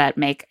issues that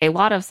make a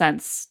lot of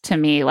sense to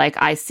me. Like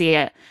I see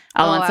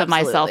elements of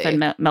myself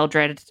in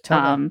Mildred,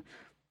 and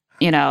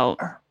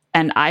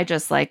I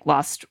just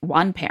lost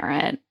one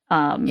parent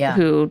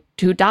who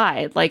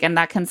died. And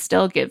that can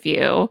still give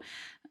you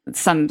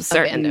some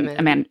certain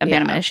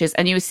abandonment issues.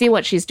 And you see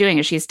what she's doing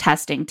is she's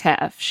testing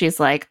Tiff. She's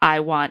like, I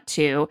want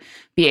to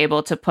be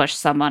able to push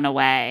someone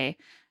away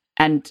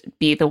and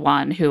be the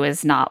one who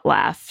is not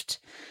left.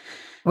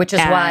 Which is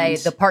why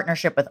the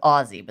partnership with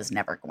Ozzy was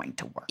never going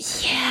to work.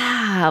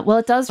 Yeah. Well,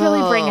 it does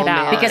really bring it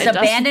out. Because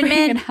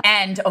abandonment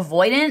and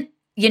avoidant,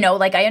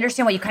 like I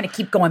understand why you kind of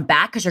keep going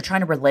back because you're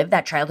trying to relive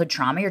that childhood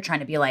trauma. You're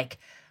trying to be like,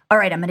 all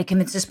right, I'm going to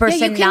convince this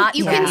person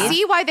you can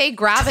see why they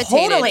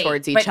gravitated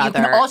towards each other.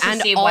 You can also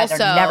see why they're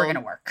never going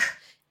to work.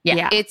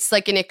 Yeah. It's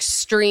like an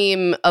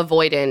extreme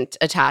avoidant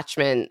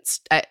attachment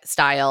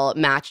style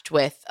matched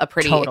with a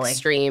pretty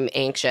extreme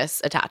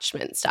anxious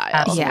attachment style.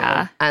 Absolutely.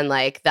 Yeah. And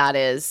like that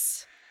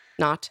is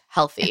not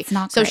healthy. It's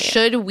not so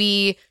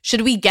great.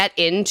 should we get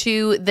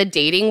into the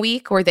dating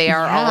week where they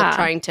are all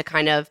trying to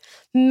kind of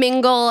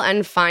mingle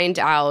and find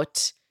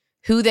out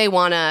who they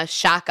want to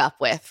shack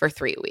up with for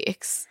 3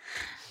 weeks?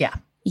 Yeah.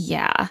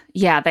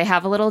 Yeah. They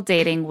have a little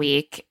dating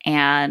week,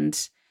 and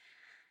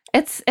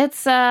it's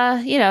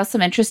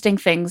some interesting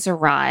things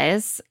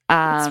arise.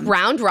 It's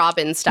round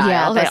robin style.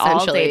 Yeah, they all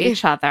essentially date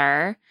each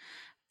other,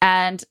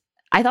 and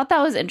I thought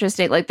that was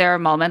interesting. Like there are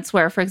moments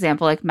where, for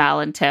example, like Mel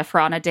and Tiff are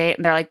on a date,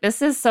 and they're like,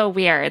 "This is so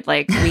weird.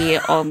 Like we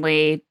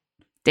only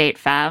date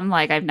femme.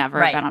 Like I've never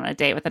been on a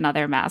date with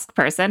another masked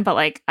person, but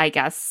like I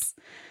guess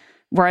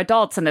we're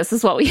adults, and this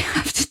is what we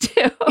have to do."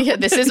 Yeah,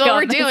 this is what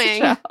we're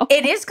doing.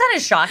 It is kind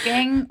of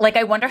shocking. Like,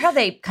 I wonder how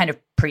they kind of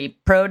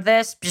pre-pro'd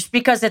this, just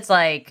because it's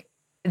like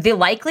the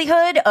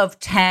likelihood of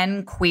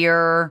 10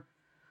 queer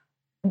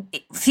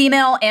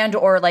female and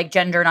or like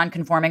gender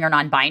non-conforming or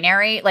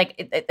non-binary,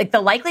 like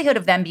the likelihood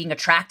of them being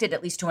attracted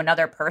at least to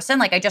another person.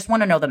 Like, I just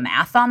want to know the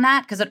math on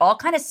that because it all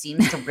kind of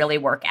seems to really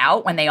work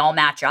out when they all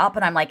match up.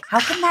 And I'm like, how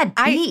can that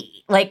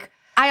be?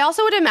 I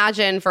also would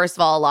imagine, first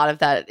of all, a lot of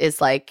that is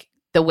like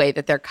the way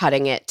that they're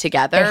cutting it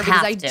together,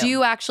 because I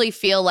do actually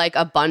feel like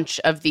a bunch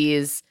of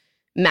these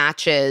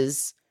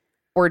matches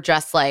were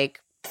just like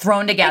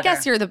thrown together. I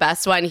guess you're the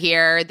best one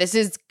here. This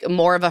is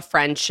more of a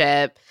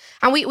friendship.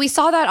 And we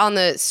saw that on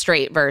the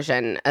straight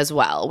version as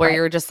well, where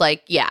you're just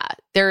like, yeah,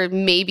 there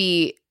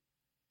maybe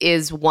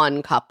is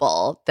one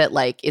couple that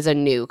like is a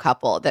new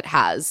couple that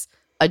has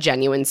a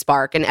genuine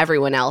spark, and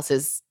everyone else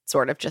is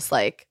sort of just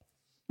like,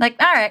 all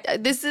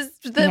right, this is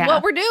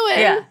what we're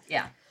doing.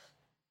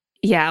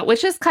 Yeah,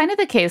 which is kind of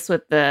the case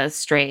with the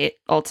straight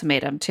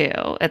ultimatum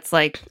too. It's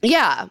like,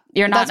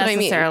 you're not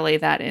necessarily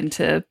that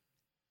into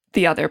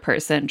the other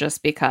person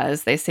just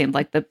because they seem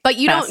like the but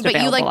you best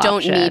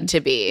don't need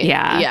to be.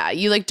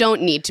 You like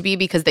don't need to be,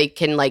 because they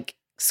can like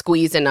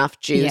squeeze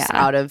enough juice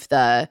out of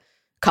the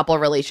couple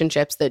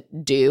relationships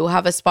that do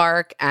have a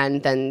spark,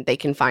 and then they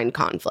can find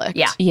conflict.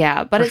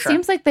 But it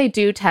seems like they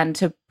do tend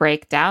to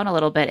break down a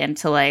little bit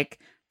into like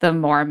the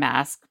more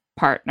masked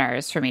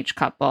partners from each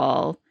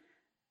couple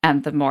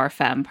and the more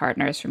femme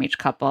partners from each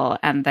couple,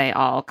 and they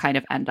all kind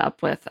of end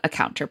up with a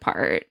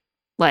counterpart,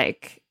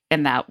 like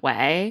in that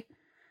way.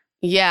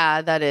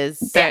 Yeah, that is.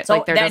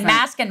 So then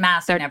mask and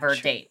mask never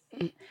date.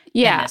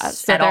 Yeah,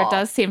 so there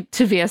does seem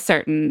to be a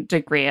certain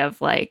degree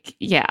of like,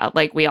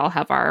 like we all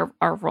have our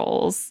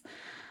roles.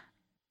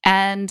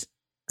 And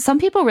some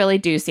people really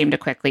do seem to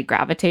quickly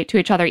gravitate to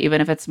each other,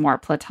 even if it's more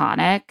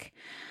platonic.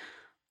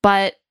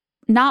 But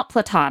not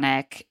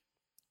platonic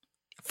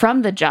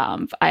from the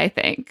jump, I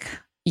think.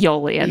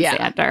 Yoli and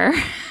Xander.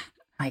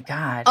 My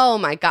God. Oh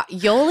my God.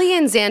 Yoli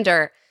and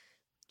Xander,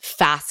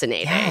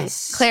 fascinating.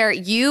 Yes. Claire,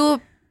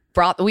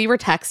 we were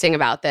texting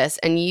about this,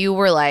 and you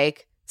were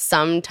like,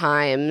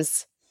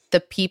 sometimes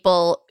the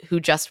people who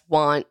just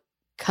want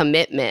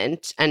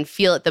commitment and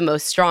feel it the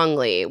most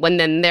strongly, when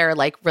then they're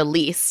like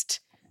released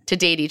to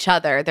date each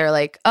other, they're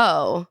like,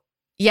 oh,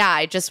 yeah,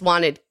 I just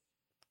wanted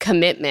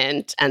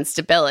commitment and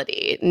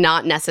stability,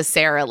 not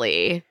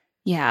necessarily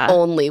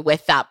only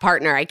with that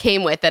partner I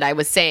came with that I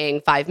was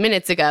saying 5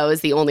 minutes ago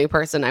is the only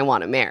person I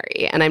want to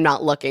marry, and I'm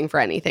not looking for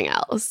anything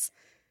else.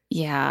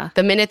 Yeah.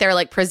 The minute they're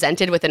like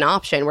presented with an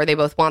option where they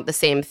both want the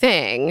same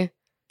thing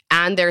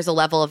and there's a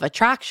level of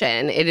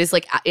attraction, it is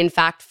like, in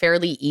fact,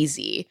 fairly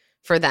easy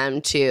for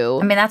them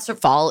to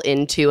fall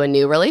into a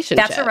new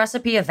relationship. That's a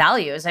recipe of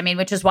values. I mean,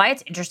 which is why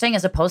it's interesting,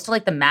 as opposed to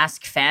like the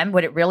masked femme,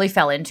 what it really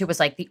fell into was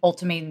like the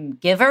ultimatum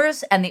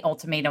givers and the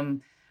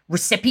ultimatum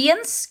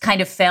recipients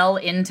kind of fell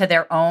into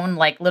their own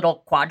like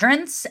little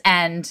quadrants.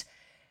 And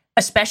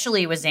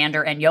especially with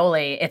Xander and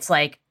Yoli, it's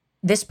like,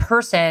 this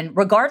person,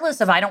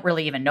 regardless of, I don't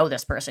really even know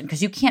this person,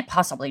 because you can't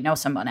possibly know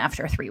someone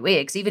after 3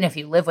 weeks, even if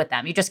you live with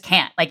them. You just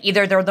can't. Like,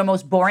 either they're the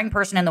most boring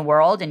person in the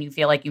world and you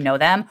feel like you know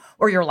them,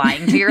 or you're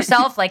lying to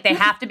yourself. Like, they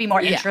have to be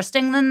more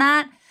interesting than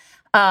that.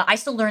 I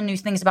still learn new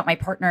things about my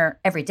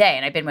partner every day,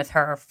 and I've been with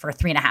her for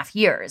 3.5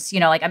 years. You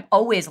know, like, I'm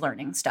always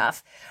learning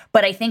stuff.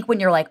 But I think when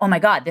you're like, oh my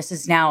God, this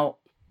is now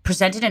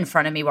presented in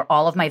front of me where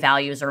all of my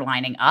values are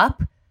lining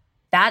up,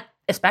 that,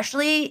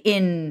 especially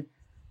in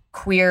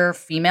queer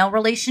female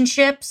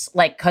relationships,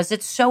 like, because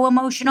it's so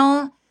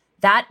emotional,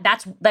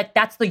 that's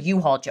the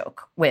U-Haul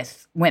joke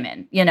with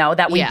women, you know,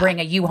 that we bring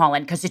a U-Haul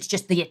in, because it's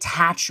just the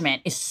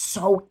attachment is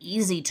so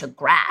easy to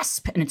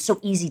grasp and it's so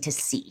easy to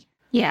see.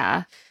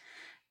 Yeah.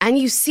 And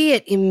you see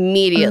it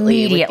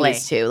immediately with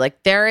these two.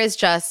 Like, there is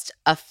just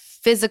a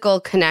physical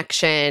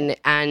connection,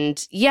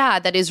 and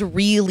that is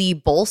really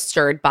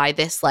bolstered by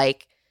this,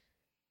 like,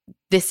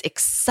 this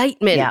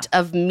excitement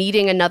of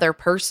meeting another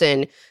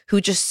person who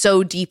just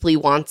so deeply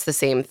wants the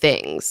same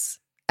things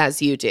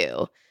as you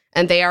do.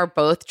 And they are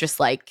both just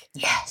like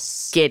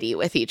giddy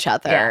with each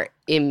other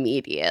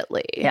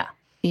immediately. Yeah.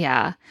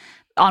 Yeah.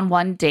 On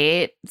one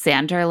date,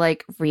 Xander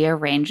like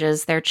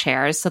rearranges their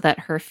chairs so that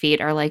her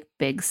feet are like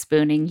big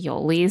spooning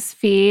Yoli's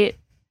feet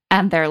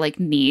and their like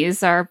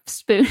knees are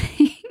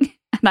spooning.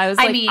 And I was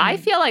I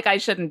feel like I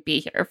shouldn't be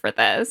here for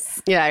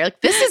this. Yeah, you're like,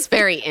 this is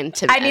very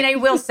intimate. I mean, I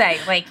will say,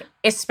 like,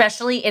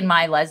 especially in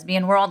my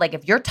lesbian world, like,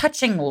 if you're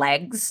touching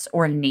legs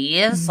or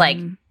knees, like,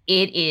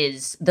 it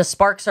is, the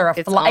sparks are,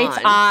 it's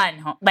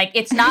on. Like,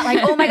 it's not like,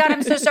 oh my God,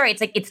 I'm so sorry. It's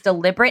like, it's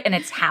deliberate and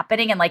it's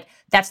happening. And, like,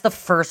 that's the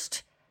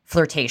first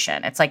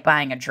flirtation. It's like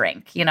buying a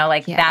drink, you know,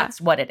 like, that's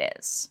what it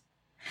is.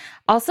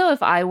 Also,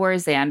 if I were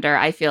Xander,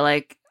 I feel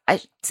like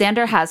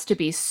Xander has to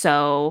be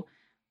so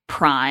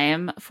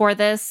prime for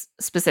this,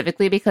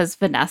 specifically because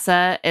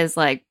Vanessa is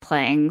like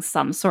playing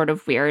some sort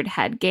of weird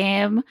head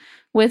game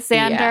with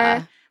Xander.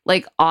 Yeah.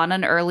 Like on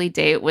an early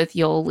date with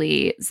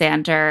Yoli,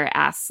 Xander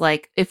asks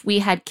like, if we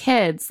had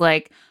kids,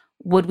 like,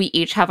 would we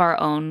each have our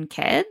own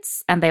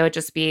kids and they would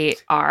just be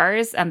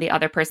ours and the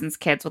other person's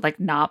kids would like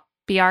not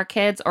be our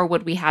kids, or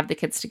would we have the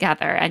kids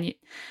together? And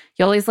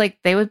Yoli's like,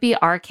 they would be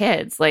our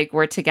kids. Like,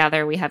 we're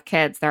together, we have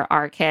kids, they're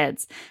our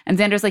kids. And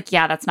Xander's like,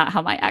 yeah, that's not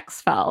how my ex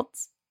felt.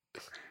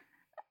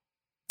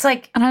 It's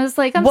like, and I was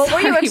like, what were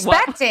you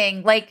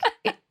expecting? Like,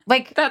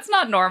 that's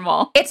not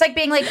normal. It's like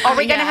being like, are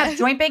we going to have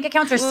joint bank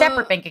accounts or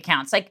separate bank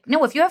accounts? Like,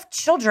 no, if you have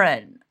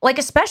children, like,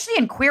 especially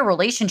in queer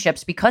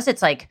relationships, because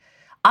it's like,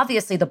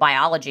 obviously the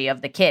biology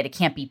of the kid, it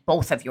can't be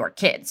both of your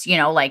kids, you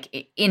know,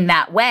 like in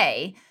that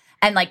way.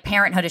 And like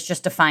parenthood is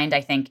just defined,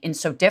 I think, in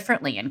so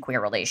differently in queer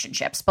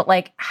relationships. But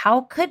like, how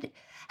could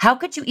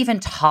you even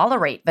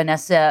tolerate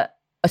Vanessa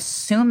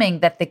assuming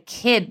that the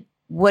kid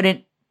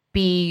wouldn't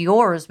be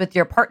yours with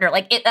your partner?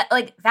 Like it,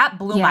 like that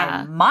blew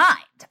my mind.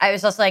 I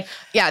was just like,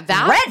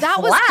 that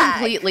was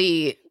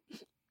completely,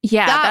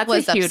 that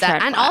was a huge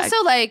upset. And also,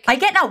 like, I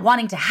get not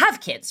wanting to have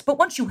kids, but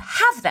once you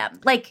have them,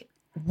 like,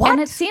 what?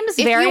 And it seems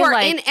very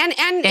like,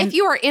 if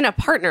you are in a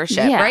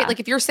partnership, right?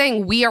 Like if you're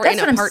saying we are in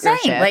a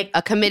partnership, like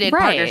a committed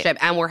partnership,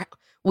 and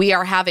we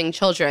are having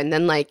children,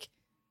 then like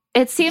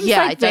it seems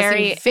like it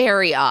very,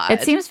 very odd.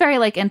 It seems very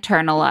like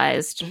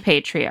internalized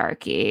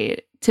patriarchy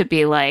to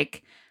be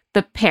like,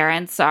 the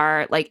parents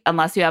are like,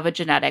 unless you have a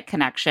genetic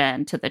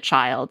connection to the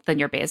child, then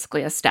you're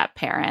basically a step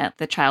parent.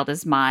 The child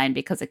is mine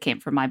because it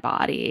came from my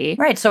body.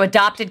 Right. So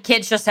adopted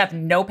kids just have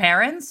no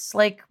parents?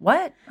 Like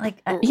what?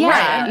 Like,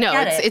 right. No,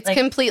 it's like,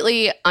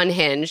 completely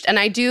unhinged. And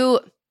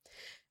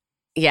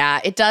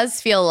it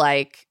does feel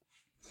like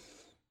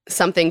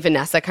something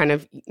Vanessa kind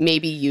of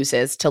maybe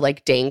uses to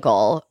like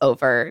dangle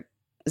over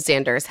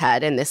Xander's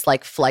head in this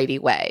like flighty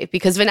way,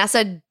 because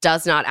Vanessa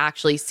does not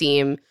actually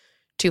seem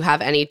to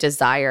have any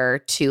desire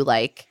to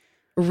like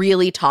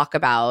really talk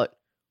about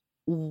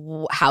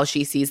how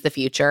she sees the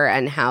future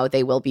and how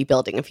they will be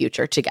building a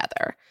future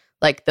together.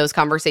 Like those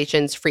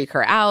conversations freak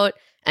her out,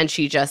 and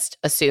she just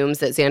assumes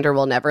that Xander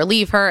will never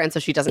leave her, and so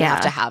she doesn't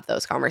have to have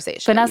those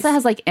conversations. Vanessa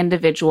has like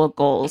individual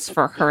goals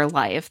for her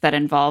life that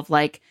involve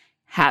like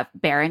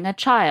bearing a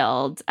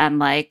child and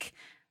like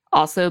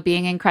also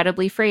being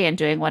incredibly free and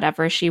doing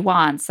whatever she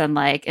wants and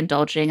like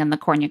indulging in the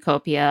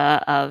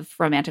cornucopia of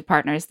romantic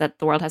partners that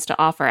the world has to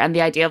offer. And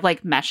the idea of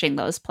like meshing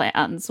those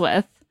plans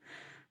with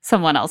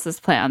someone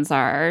else's plans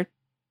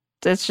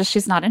it's just,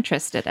 she's not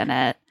interested in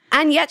it.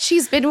 And yet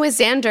she's been with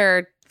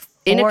Xander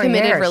in a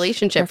committed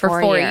relationship for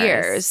 4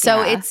 years.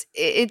 So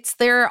it's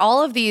there are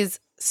all of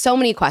these, so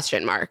many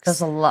question marks.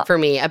 There's a lot for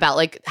me about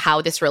like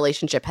how this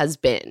relationship has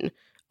been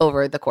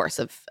over the course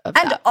of and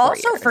that 4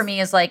 also years. For me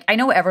is like, I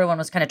know everyone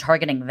was kind of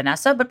targeting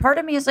Vanessa, but part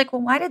of me is like,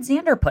 well, why did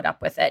Xander put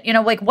up with it? You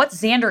know, like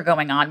what's Xander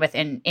going on with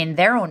in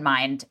their own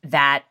mind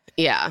that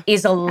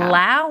is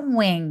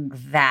allowing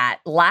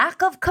that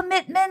lack of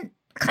commitment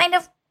kind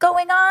of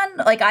going on?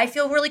 Like, I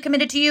feel really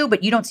committed to you,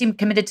 but you don't seem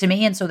committed to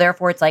me. And so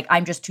therefore it's like,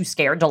 I'm just too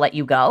scared to let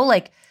you go.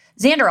 Like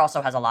Xander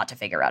also has a lot to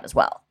figure out as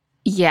well.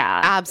 Yeah,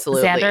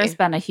 absolutely. Xander's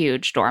been a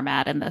huge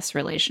doormat in this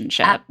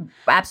relationship.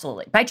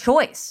 Absolutely. By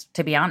choice,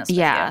 to be honest with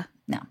you.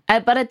 No.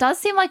 But it does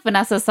seem like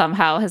Vanessa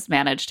somehow has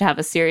managed to have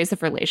a series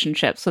of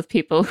relationships with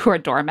people who are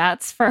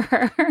doormats for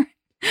her. Well,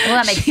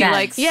 that makes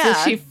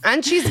sense.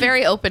 And she's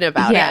very open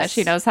about it. Yeah,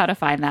 she knows how to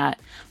find that.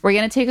 We're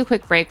going to take a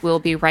quick break. We'll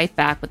be right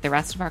back with the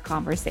rest of our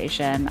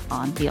conversation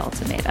on The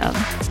Ultimatum.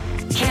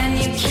 Can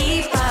you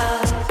keep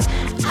up?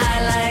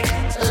 I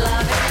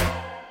love it.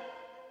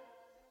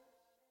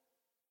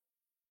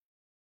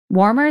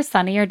 Warmer,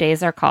 sunnier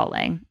days are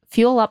calling.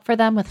 Fuel up for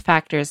them with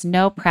Factor's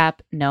no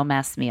prep, no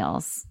mess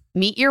meals.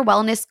 Meet your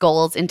wellness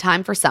goals in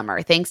time for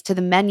summer thanks to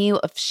the menu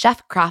of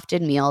chef-crafted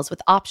meals with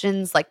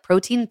options like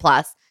Protein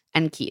Plus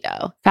and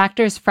Keto.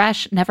 Factor's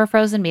fresh, never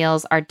frozen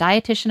meals are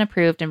dietitian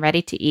approved and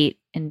ready to eat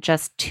in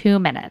just 2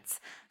 minutes.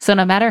 So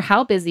no matter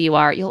how busy you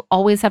are, you'll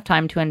always have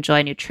time to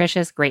enjoy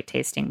nutritious,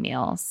 great-tasting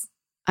meals.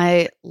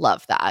 I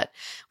love that.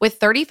 With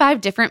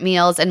 35 different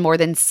meals and more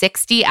than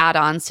 60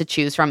 add-ons to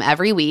choose from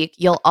every week,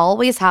 you'll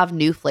always have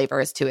new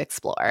flavors to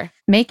explore.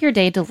 Make your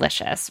day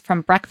delicious.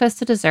 From breakfast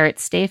to dessert,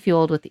 stay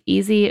fueled with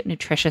easy,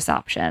 nutritious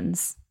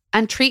options.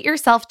 And treat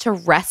yourself to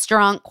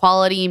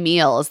restaurant-quality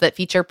meals that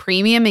feature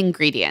premium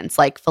ingredients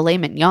like filet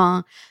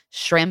mignon,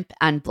 shrimp,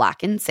 and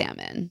blackened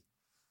salmon.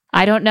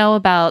 I don't know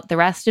about the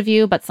rest of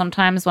you, but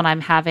sometimes when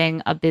I'm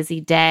having a busy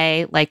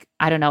day, like,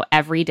 I don't know,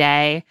 every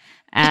day,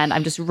 and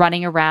I'm just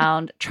running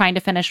around trying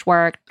to finish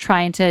work,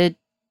 trying to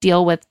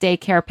deal with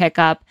daycare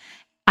pickup,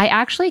 I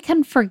actually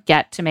can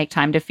forget to make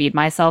time to feed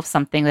myself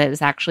something that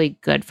is actually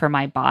good for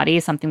my body,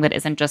 something that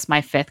isn't just my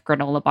 5th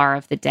granola bar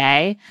of the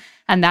day.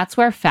 And that's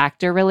where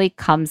Factor really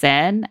comes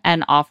in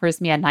and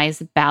offers me a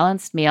nice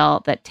balanced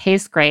meal that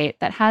tastes great,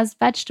 that has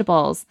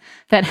vegetables,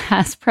 that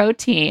has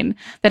protein,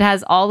 that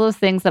has all those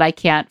things that I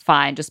can't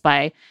find just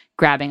by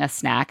grabbing a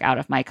snack out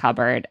of my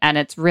cupboard. And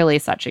it's really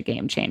such a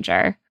game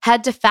changer.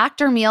 Head to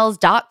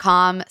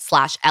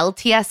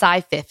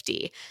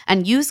factormeals.com/LTSI50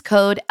 and use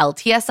code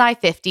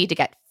LTSI50 to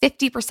get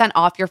 50%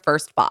 off your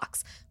first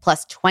box,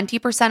 plus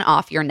 20%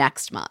 off your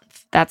next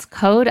month. That's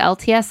code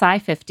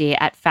LTSI50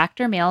 at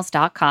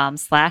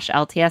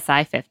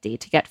factormeals.com/LTSI50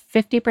 to get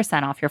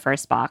 50% off your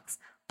first box,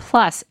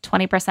 plus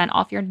 20%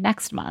 off your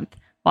next month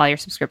while your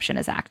subscription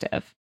is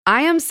active.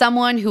 I am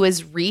someone who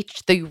has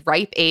reached the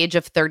ripe age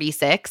of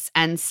 36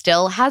 and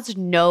still has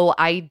no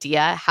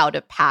idea how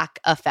to pack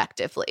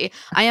effectively.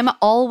 I am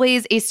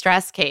always a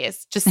stress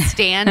case, just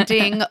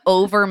standing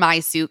over my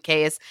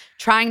suitcase,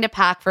 trying to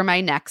pack for my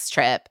next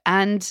trip.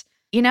 And,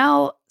 you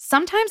know,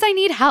 sometimes I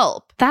need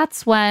help.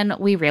 That's when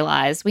we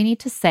realize we need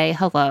to say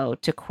hello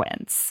to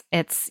Quince.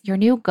 It's your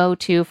new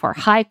go-to for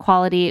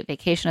high-quality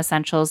vacation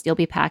essentials you'll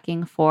be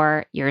packing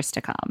for years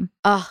to come.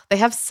 Oh, they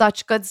have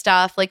such good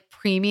stuff, like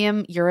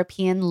premium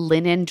European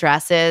linen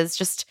dresses.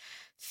 Just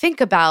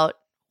think about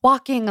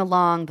walking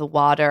along the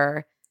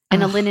water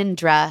in a linen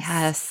dress.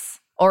 Yes.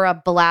 Or a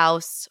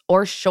blouse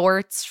or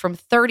shorts from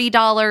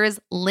 $30.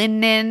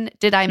 Linen.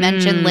 Did I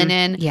mention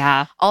linen?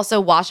 Yeah.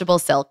 Also washable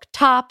silk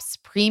tops,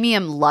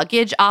 premium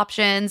luggage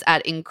options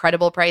at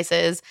incredible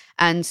prices,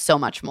 and so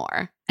much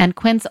more. And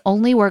Quince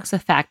only works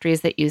with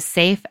factories that use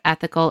safe,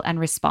 ethical, and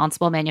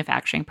responsible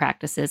manufacturing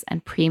practices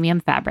and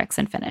premium fabrics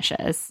and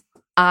finishes.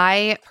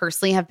 I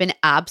personally have been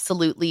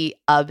absolutely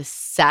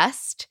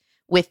obsessed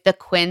with the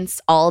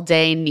Quince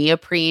all-day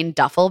neoprene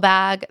duffel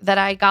bag that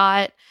I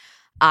got.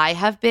 I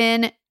have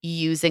been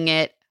using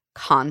it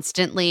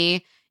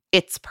constantly.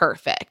 It's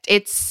perfect.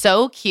 It's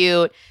so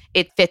cute.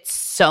 It fits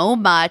so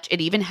much.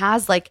 It even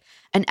has like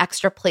an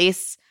extra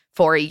place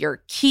for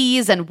your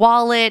keys and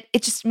wallet.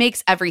 It just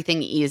makes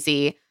everything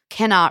easy.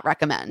 Cannot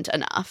recommend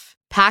enough.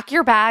 Pack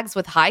your bags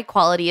with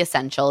high-quality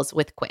essentials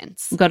with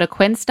Quince. Go to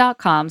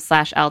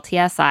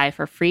quince.com/LTSI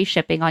for free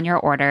shipping on your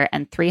order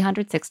and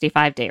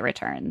 365-day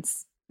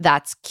returns.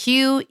 That's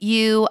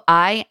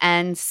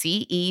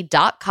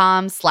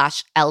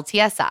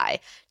QUINCE.com/LTSI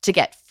to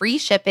get free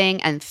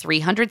shipping and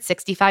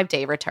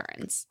 365-day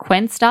returns.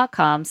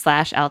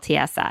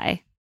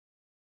 Quince.com/LTSI.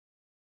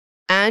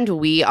 And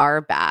we are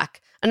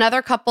back.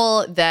 Another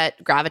couple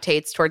that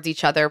gravitates towards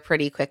each other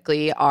pretty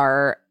quickly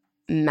are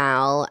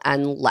Mal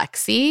and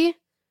Lexi.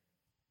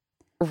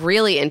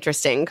 Really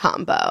interesting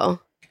combo.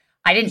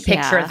 I didn't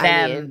picture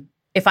them.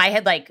 If I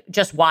had like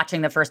just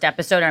watching the first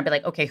episode and I'd be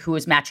like, okay, who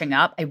is matching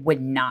up? I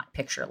would not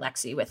picture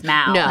Lexi with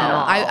Mal. No, at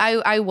all.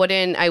 I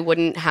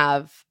wouldn't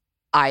have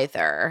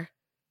either.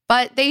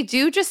 But they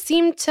do just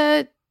seem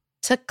to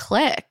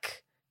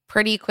click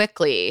pretty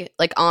quickly,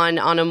 like on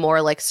a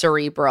more like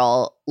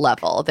cerebral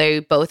level. They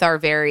both are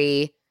they're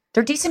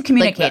decent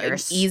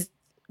communicators.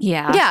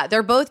 Yeah,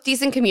 they're both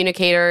decent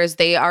communicators.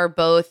 They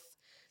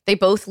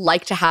both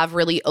like to have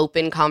really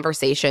open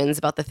conversations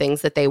about the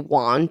things that they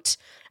want.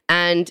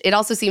 And it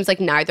also seems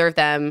like neither of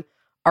them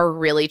are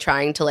really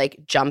trying to like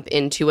jump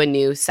into a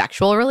new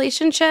sexual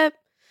relationship,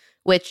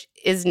 which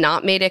is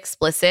not made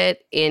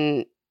explicit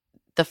in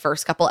the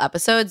first couple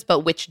episodes,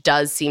 but which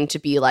does seem to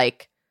be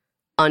like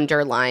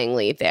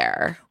underlyingly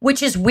there.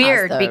 Which is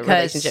weird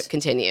because relationship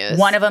continues.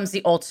 One of them's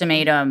the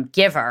ultimatum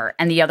giver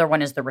and the other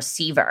one is the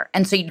receiver.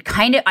 And so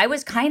I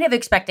was kind of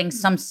expecting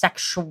some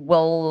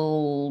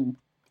sexual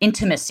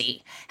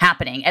intimacy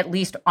happening, at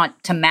least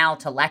to Mal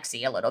to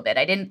Lexi a little bit.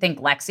 I didn't think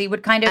Lexi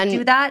would kind of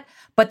do that,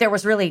 but there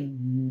was really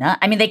not.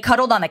 I mean, they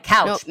cuddled on the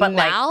couch, but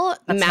Mal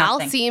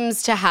nothing.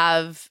 seems to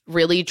have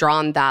really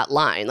drawn that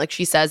line. Like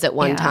she says at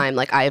one time,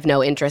 like, I have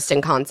no interest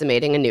in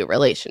consummating a new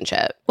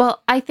relationship.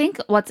 Well, I think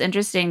what's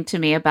interesting to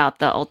me about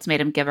the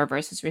ultimatum giver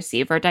versus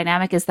receiver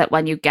dynamic is that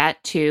when you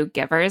get two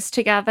givers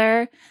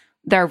together,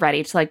 they're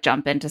ready to like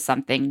jump into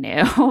something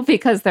new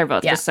because they're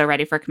both just so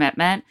ready for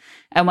commitment.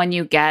 And when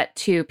you get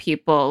two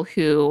people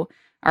who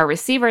are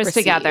receivers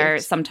together,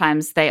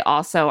 sometimes they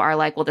also are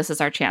like, well, this is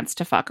our chance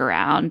to fuck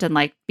around and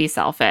like be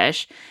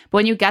selfish. But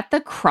when you get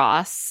the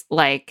cross,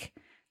 like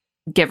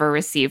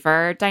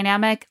giver-receiver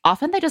dynamic.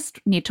 Often they just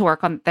need to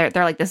work on, they're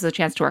like, this is a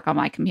chance to work on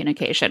my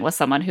communication with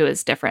someone who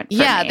is different from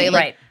me. They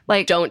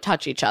like don't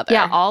touch each other.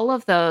 Yeah, all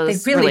of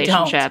those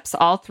relationships,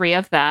 all three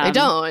of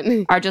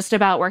them are just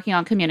about working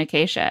on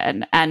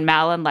communication. And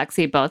Mal and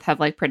Lexi both have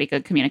like pretty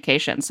good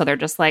communication. So they're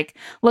just like,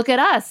 look at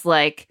us,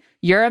 like,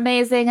 you're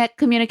amazing at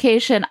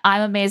communication.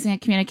 I'm amazing at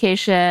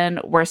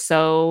communication. We're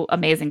so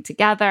amazing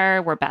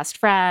together. We're best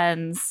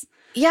friends.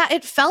 Yeah,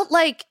 it felt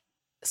like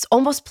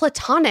almost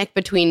platonic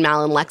between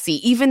Mal and Lexi,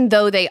 even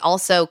though they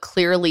also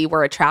clearly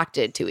were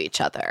attracted to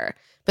each other.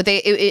 But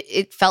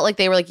it felt like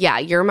they were like, yeah,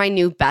 you're my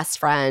new best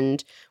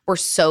friend. We're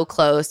so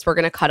close. We're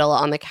going to cuddle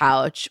on the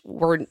couch.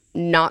 We're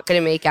not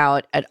going to make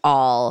out at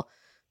all,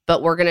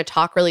 but we're going to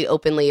talk really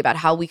openly about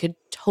how we could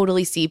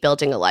totally see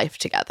building a life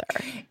together.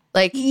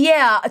 Like,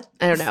 yeah,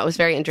 I don't know. It was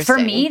very interesting.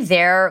 For me,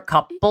 their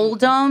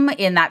coupledom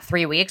in that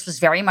 3 weeks was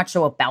very much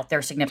so about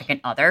their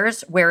significant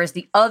others. Whereas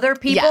the other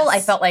people,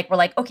 I felt like were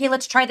like, okay,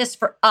 let's try this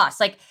for us.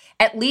 Like,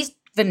 at least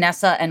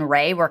Vanessa and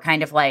Ray were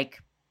kind of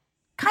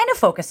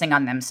focusing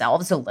on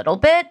themselves a little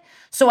bit.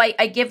 So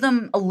I give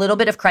them a little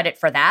bit of credit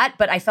for that.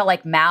 But I felt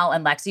like Mal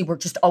and Lexi were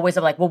just always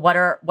like, well, what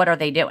are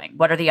they doing?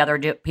 What are the other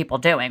people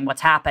doing?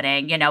 What's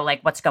happening? You know,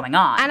 like, what's going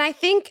on? And I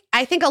think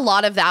a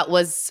lot of that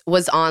was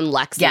on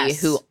Lexi,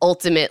 who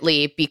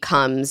ultimately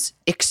becomes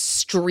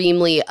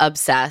extremely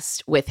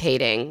obsessed with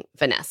hating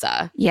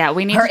Vanessa. Yeah,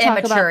 we need Her to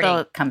talk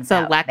about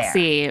the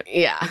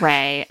Lexi,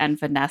 Ray, and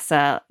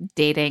Vanessa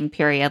dating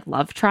period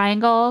love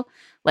triangle.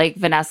 Like,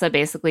 Vanessa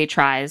basically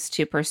tries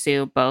to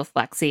pursue both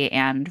Lexi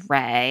and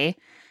Ray,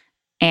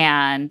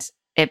 and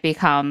it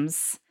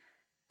becomes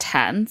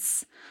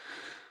tense.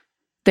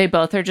 They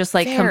both are just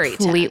like Very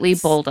completely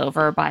tense. bowled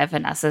over by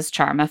Vanessa's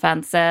charm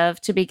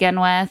offensive to begin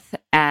with.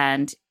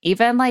 And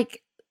even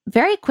like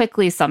very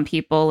quickly, some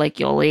people like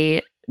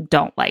Yoli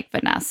don't like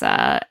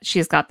Vanessa.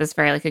 She's got this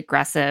very like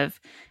aggressive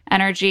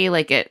energy.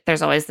 Like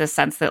there's always this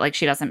sense that like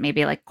she doesn't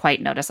maybe like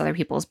quite notice other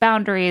people's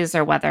boundaries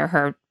or whether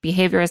her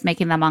behavior is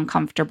making them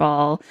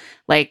uncomfortable.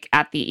 Like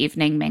at the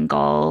evening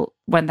mingle,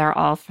 when they're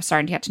all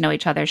starting to get to know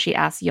each other, she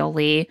asks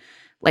Yoli,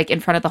 like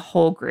in front of the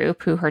whole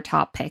group, who her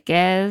top pick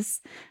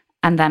is,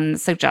 and then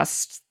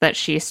suggests that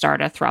she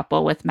start a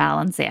throuple with Mal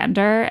and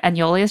Xander. And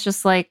Yoli is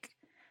just like,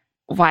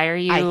 why are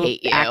you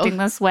acting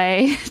this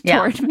way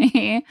toward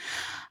me?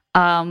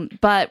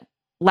 But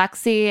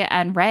Lexi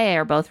and Ray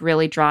are both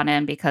really drawn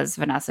in because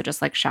Vanessa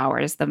just like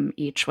showers them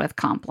each with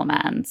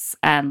compliments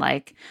and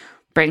like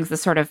brings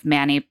this sort of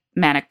manic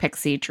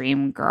pixie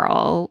dream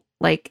girl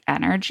like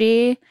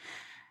energy.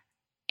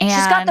 And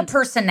she's got the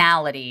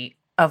personality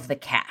of the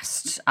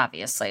cast,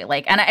 obviously.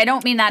 Like, and I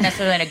don't mean that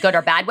necessarily in a good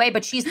or bad way,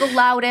 but she's the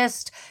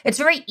loudest. It's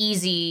very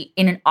easy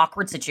in an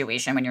awkward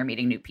situation when you're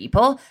meeting new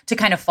people to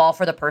kind of fall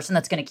for the person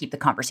that's going to keep the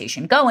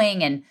conversation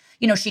going. And,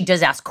 you know, she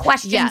does ask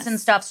questions and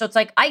stuff. So it's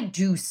like, I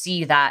do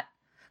see that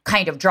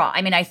kind of draw.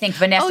 I mean, I think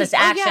Vanessa's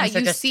actions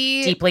are just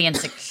deeply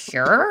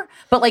insecure,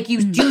 but like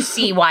you do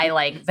see why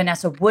like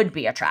Vanessa would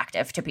be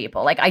attractive to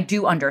people. Like I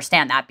do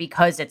understand that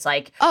because it's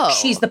like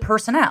she's the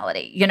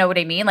personality. You know what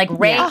I mean? Like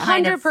Ray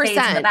kind of stays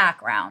in the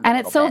background. And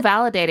it's so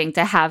validating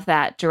to have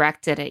that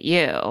directed at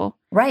you.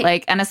 Right.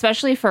 Like, and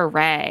especially for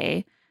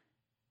Ray,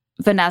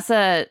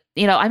 Vanessa,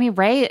 you know, I mean,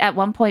 Ray, at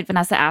one point,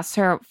 Vanessa asks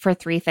her for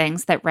 3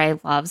 things that Ray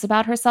loves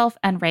about herself,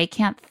 and Ray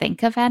can't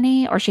think of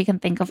any, or she can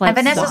think of like And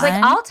Vanessa's one.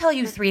 like, I'll tell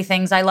you 3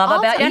 things I love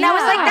about you. And I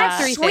was like,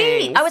 that's sweet.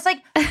 Things. I was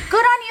like, good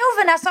on you,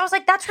 Vanessa. I was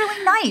like, that's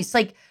really nice.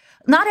 Like,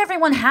 not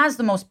everyone has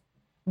the most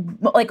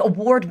like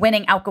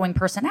award-winning outgoing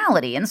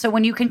personality. And so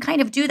when you can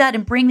kind of do that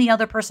and bring the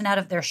other person out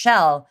of their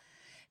shell,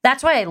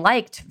 that's why I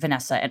liked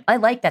Vanessa. And I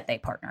like that they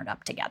partnered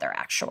up together,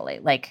 actually.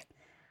 Like,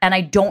 and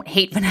I don't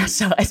hate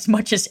Vanessa as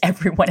much as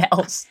everyone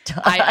else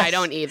does. I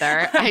don't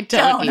either. I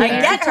don't either. I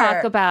need to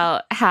talk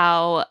about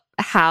how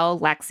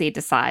Lexi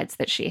decides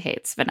that she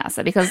hates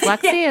Vanessa, because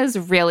Lexi is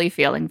really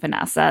feeling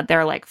Vanessa.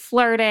 They're like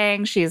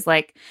flirting. She's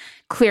like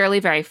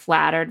clearly very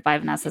flattered by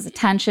Vanessa's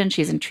attention.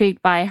 She's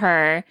intrigued by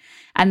her.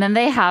 And then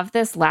they have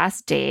this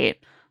last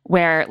date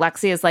where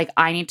Lexi is like,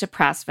 I need to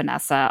press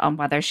Vanessa on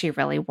whether she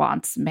really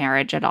wants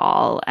marriage at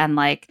all. And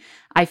like,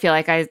 I feel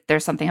like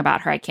there's something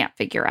about her I can't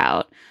figure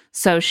out.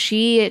 So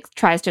she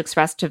tries to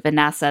express to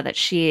Vanessa that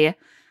she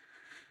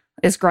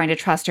is going to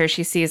trust her.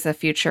 She sees a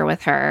future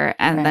with her.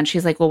 And then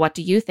she's like, well, what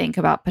do you think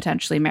about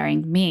potentially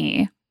marrying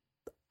me?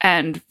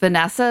 And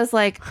Vanessa is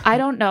like, I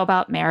don't know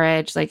about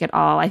marriage like at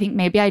all. I think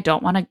maybe I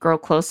don't want to grow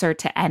closer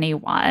to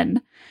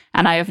anyone.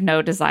 And I have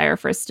no desire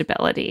for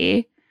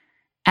stability.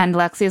 And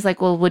Lexi is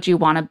like, well, would you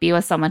want to be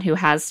with someone who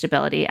has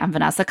stability? And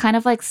Vanessa kind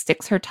of like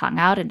sticks her tongue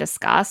out in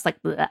disgust,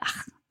 like,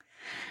 blech.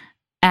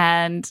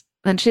 And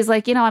then she's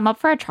like, you know, I'm up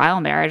for a trial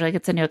marriage. Like,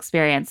 it's a new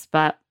experience.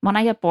 But when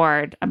I get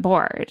bored, I'm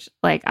bored.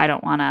 Like, I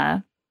don't want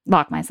to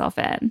lock myself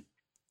in.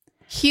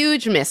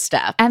 Huge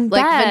misstep. And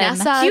like then,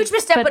 Vanessa, huge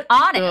misstep, but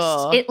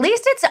honest. At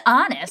least it's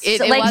honest.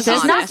 Like,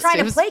 she's not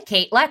trying to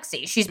placate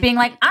Lexi. She's being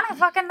like, I don't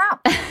fucking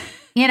know.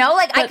 You know,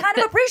 like, I kind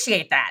of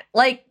appreciate that.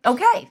 Like,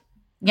 okay.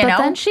 You know?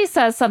 Then she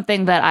says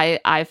something that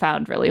I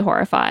found really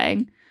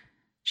horrifying.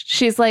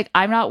 she's like,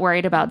 I'm not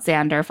worried about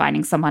Xander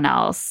finding someone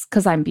else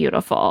because I'm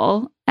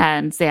beautiful.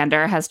 And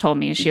Xander has told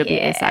me she'll be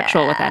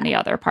asexual with any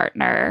other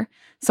partner.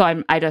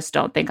 So I just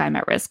don't think I'm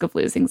at risk of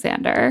losing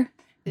Xander.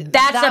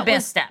 That's a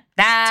misstep.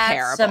 That's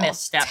terrible. A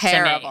misstep.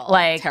 Terrible. To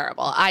me.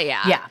 Terrible.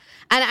 Yeah.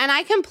 And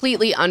I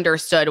completely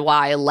understood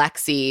why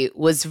Lexi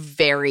was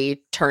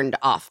very turned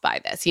off by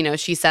this. You know,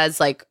 she says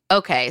like,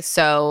 okay,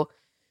 so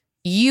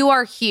you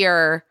are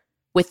here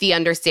with the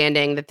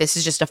understanding that this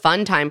is just a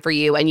fun time for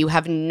you and you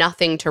have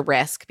nothing to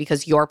risk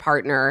because your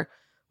partner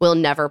will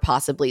never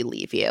possibly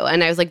leave you.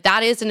 And I was like,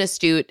 that is an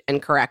astute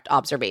and correct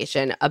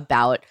observation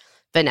about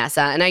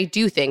Vanessa. And I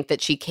do think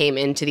that she came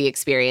into the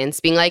experience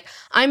being like,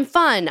 I'm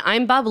fun,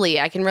 I'm bubbly,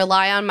 I can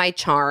rely on my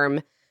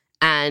charm,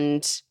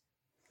 and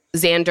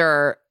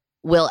Xander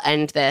will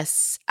end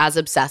this as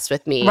obsessed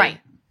with me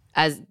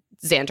as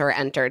Xander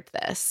entered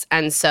this.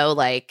 And so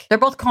like they're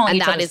both calling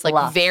each other, other's is like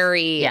bluff.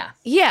 Very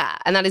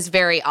and that is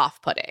very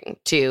off-putting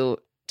to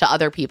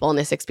other people in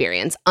this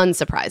experience,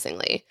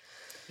 unsurprisingly.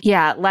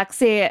 Yeah,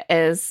 Lexi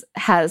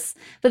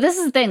but this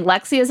is the thing,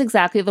 Lexi is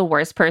exactly the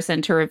worst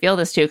person to reveal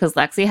this to because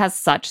Lexi has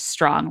such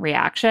strong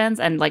reactions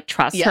and like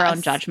trusts her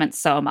own judgment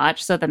so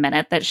much. So the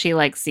minute that she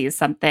like sees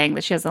something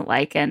that she doesn't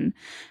like in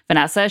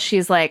Vanessa,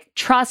 she's like,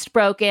 trust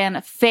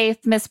broken,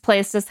 faith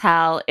misplaced as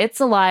hell, it's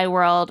a lie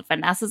world,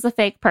 Vanessa's a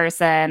fake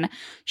person.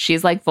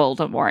 She's like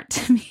Voldemort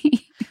to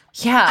me.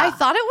 Yeah. I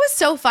thought it was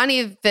so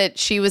funny that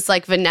she was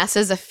like,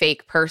 Vanessa's a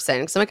fake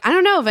person. Because I'm like, I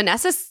don't know,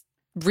 Vanessa's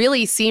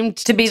really seemed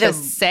to be the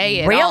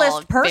say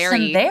realist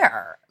person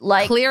there,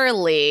 like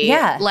clearly,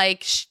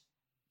 like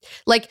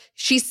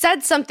she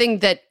said something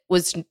that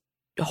was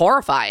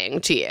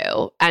horrifying to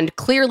you and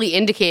clearly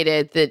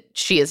indicated that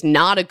she is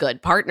not a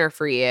good partner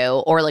for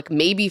you or like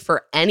maybe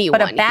for anyone,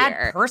 but a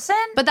bad person.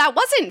 But that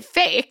wasn't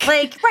fake.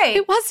 Like, right,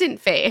 it wasn't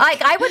fake.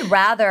 Like, I would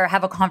rather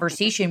have a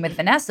conversation with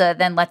Vanessa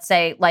than, let's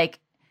say, like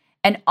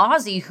an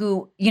Aussie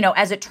who, you know,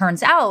 as it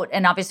turns out,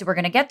 and obviously we're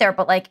going to get there,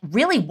 but like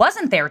really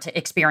wasn't there to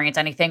experience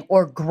anything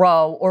or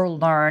grow or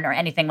learn or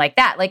anything like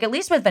that. Like at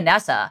least with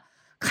Vanessa,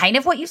 kind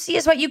of what you see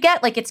is what you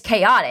get. Like it's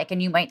chaotic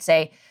and you might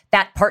say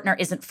that partner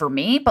isn't for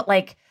me, but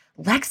like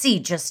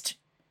Lexi just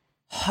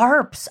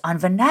harps on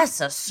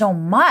Vanessa so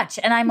much.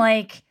 And I'm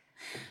like,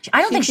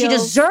 I don't think she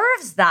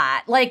deserves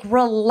that. Like,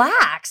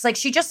 relax. Like,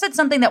 she just said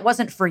something that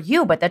wasn't for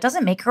you, but that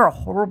doesn't make her a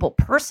horrible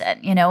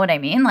person. You know what I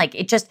mean? Like,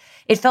 it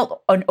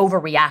felt an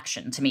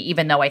overreaction to me,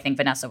 even though I think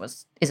Vanessa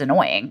is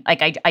annoying.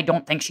 Like, I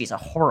don't think she's a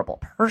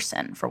horrible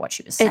person for what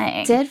she was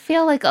saying. It did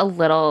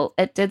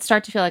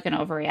start to feel like an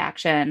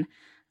overreaction.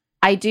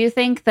 I do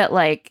think that,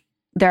 like,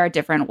 there are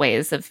different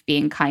ways of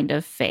being kind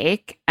of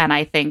fake. And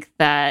I think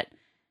that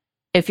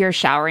if you're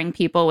showering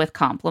people with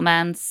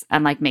compliments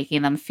and like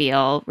making them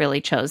feel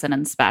really chosen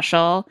and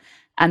special,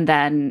 and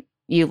then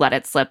you let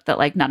it slip that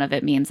like none of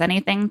it means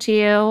anything to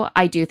you,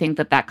 I do think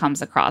that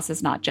comes across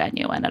as not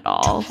genuine at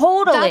all.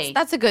 Totally.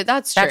 That's true.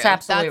 That's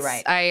absolutely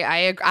right.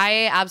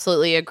 I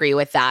absolutely agree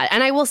with that.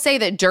 And I will say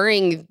that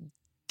during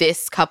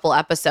this couple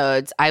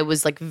episodes, I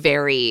was like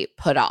very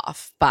put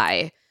off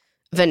by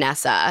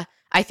Vanessa.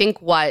 I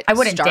think what I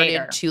wouldn't started date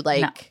her. to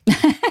like, no.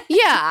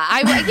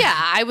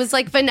 I was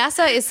like,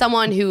 Vanessa is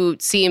someone who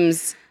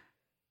seems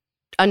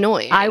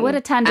annoying. I would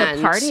attend a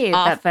party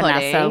that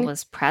Vanessa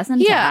was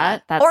present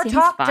at. That or seems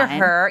talk fine. to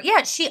her.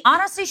 Yeah, she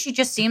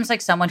just seems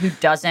like someone who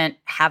doesn't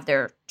have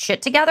their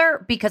shit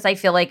together, because I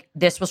feel like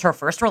this was her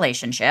first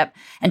relationship.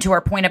 And to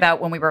our point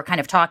about when we were kind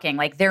of talking,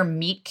 like their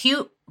meet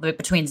cute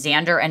between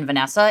Xander and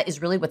Vanessa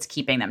is really what's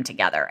keeping them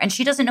together. And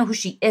she doesn't know who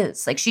she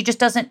is. Like she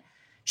doesn't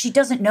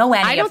know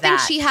any of that. I don't think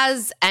she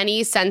has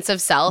any sense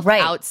of self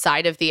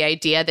outside of the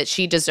idea that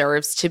she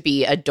deserves to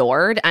be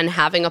adored, and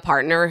having a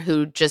partner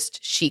who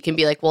she can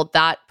be like, well,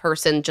 that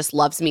person just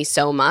loves me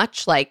so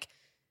much. Like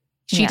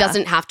she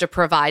doesn't have to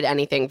provide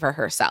anything for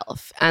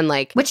herself. And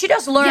like, which she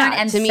does learn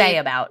and say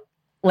about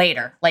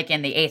later, like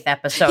in the 8th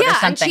episode or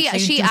something. And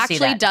she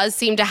actually does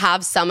seem to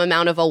have some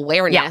amount of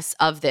awareness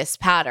of this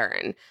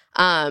pattern.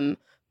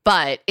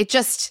 But it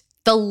just,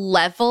 the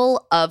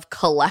level of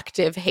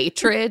collective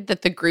hatred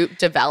that the group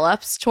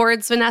develops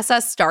towards Vanessa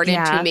started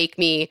to make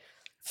me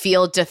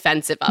feel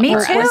defensive of her. Too.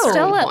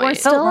 We're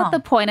still at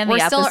the point in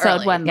the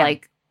episode when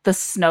like the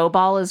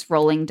snowball is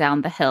rolling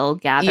down the hill,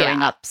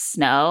 gathering up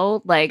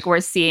snow. Like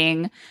we're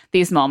seeing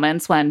these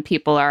moments when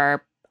people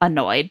are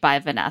annoyed by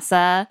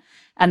Vanessa.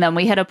 And then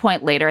we hit a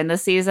point later in the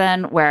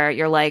season where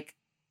you're like,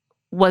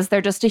 was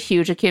there just a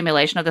huge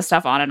accumulation of the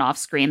stuff on and off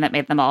screen that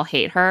made them all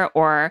hate her?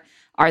 Or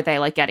are they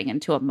like getting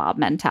into a mob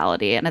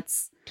mentality? And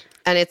it's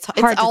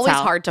always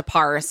hard to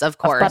parse, of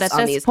course. But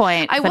at this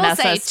point, I will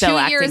say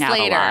 2 years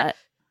later,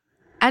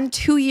 and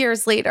 2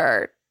 years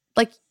later,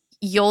 like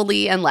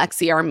Yoli and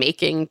Lexi are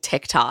making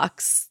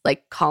TikToks,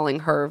 like calling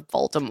her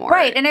Voldemort,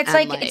 right? And it's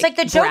like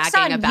the joke's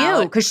on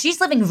you because she's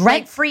living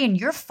rent free in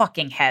your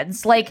fucking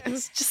heads. Like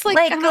it's just like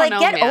I don't know,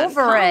 get man.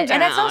 over Calm it.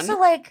 down. And it's also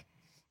like,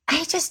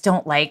 I just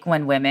don't like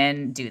when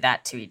women do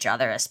that to each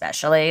other,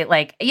 especially.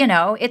 Like, you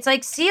know, it's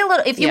like, see a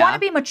little, if you want to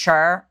be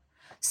mature,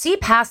 see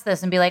past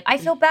this and be like, I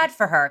feel bad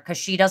for her because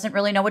she doesn't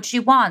really know what she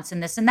wants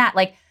and this and that.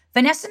 Like,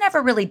 Vanessa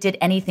never really did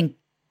anything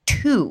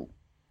to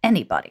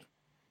anybody.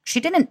 She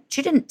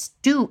didn't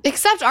do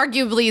except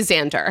arguably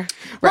Xander.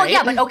 Right? Well,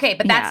 yeah,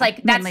 but that's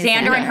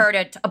Xander and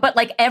her but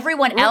like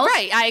everyone else.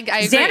 Right, I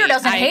agree. Xander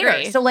doesn't hate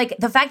her. So like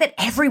the fact that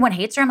everyone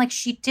hates her, I'm like,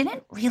 she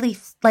didn't really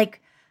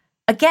like.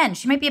 Again,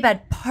 she might be a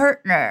bad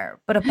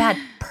partner, but a bad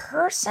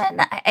person.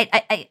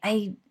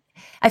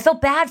 I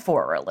felt bad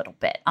for her a little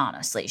bit.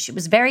 Honestly, she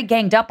was very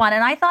ganged up on it,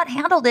 and I thought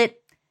handled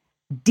it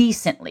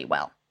decently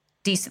well.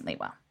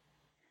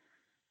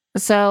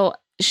 So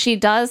she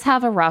does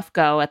have a rough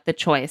go at the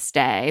choice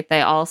day.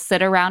 They all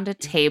sit around a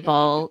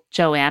table.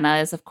 Joanna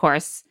is, of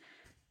course,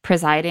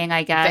 presiding,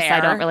 I guess. There.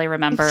 I don't really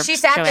remember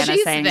She's Joanna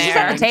she's saying there. She's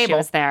at the table. She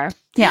was there.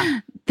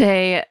 Yeah.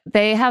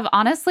 They have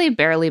honestly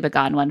barely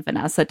begun when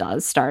Vanessa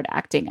does start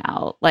acting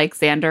out. Like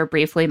Xander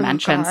briefly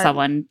mentioned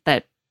someone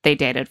that they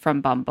dated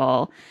from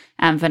Bumble,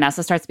 and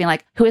Vanessa starts being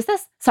like, "Who is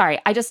this? Sorry,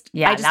 I just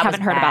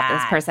haven't heard about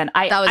this person.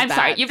 I'm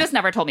sorry, you've just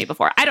never told me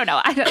before. I don't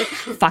know.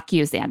 Fuck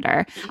you,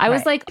 Xander." I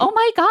was like, "Oh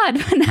my god,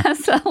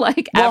 Vanessa!"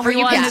 Like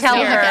everyone you can tell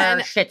her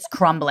again, shit's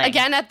crumbling.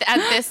 Again,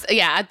 at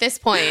this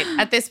point,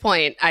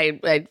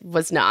 I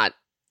was not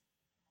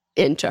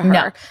into her,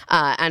 No.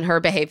 and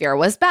her behavior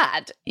was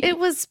bad. It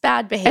was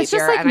bad behavior. It's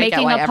just like and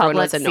making I get why a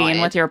public was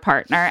scene with your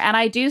partner, and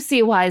I do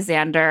see why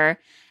Xander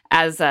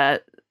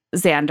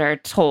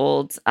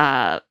told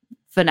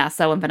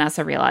Vanessa when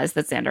Vanessa realized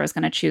that Xander was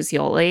going to choose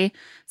Yoli.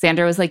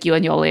 Xander was like, "You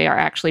and Yoli are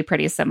actually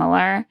pretty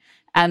similar."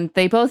 And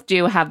they both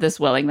do have this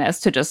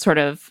willingness to just sort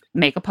of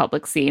make a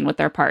public scene with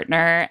their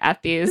partner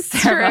at these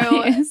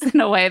ceremonies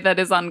in a way that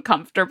is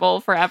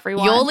uncomfortable for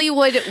everyone. Yoli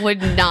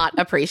would not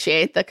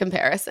appreciate the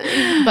comparison,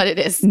 but it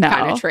is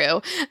kind of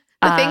true.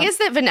 The thing is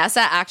that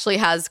Vanessa actually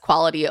has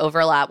quality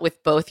overlap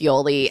with both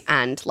Yoli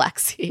and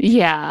Lexi.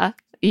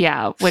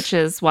 Yeah, which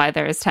is why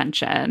there is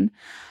tension.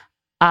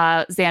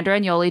 Xander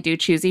and Yoli do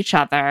choose each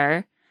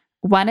other.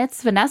 When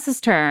it's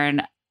Vanessa's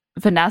turn,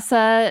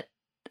 Vanessa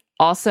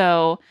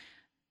also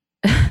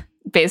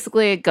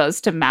basically goes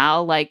to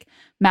Mal, like,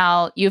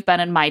 "Mal, you've been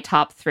in my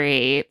top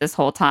 3 this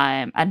whole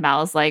time." And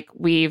Mal's like,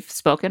 "We've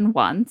spoken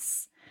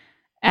once,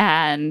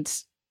 and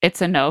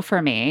it's a no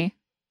for me.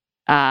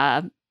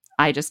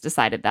 I just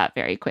decided that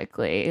very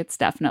quickly. It's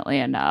definitely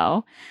a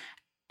no."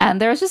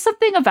 And there was just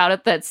something about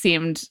it that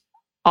seemed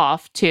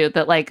off, too,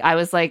 that, like, I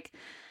was like,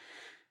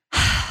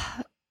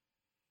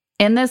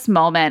 in this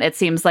moment, it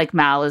seems like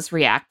Mal is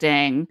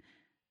reacting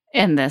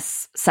in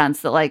this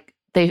sense that, like,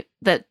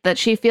 that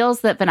she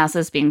feels that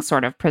Vanessa's being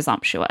sort of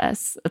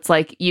presumptuous. It's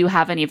like, you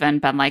haven't even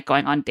been like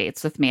going on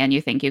dates with me, and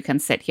you think you can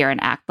sit here and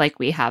act like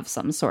we have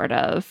some sort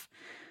of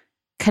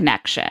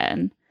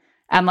connection.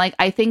 And like,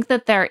 I think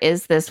that there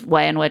is this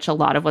way in which a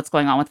lot of what's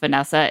going on with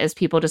Vanessa is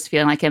people just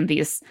feeling like in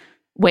these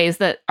ways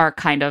that are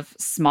kind of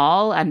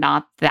small and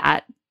not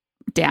that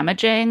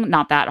damaging,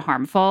 not that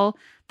harmful,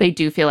 they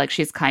do feel like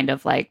she's kind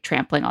of like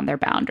trampling on their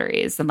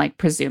boundaries and like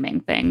presuming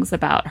things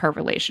about her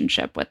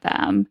relationship with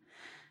them.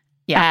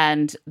 Yeah.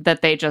 And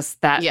that they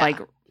just, like,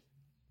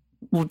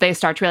 they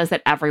start to realize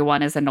that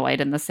everyone is annoyed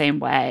in the same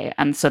way.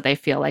 And so they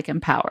feel like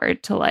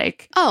empowered to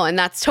like. Oh, and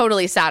that's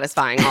totally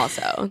satisfying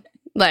also.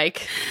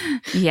 Like,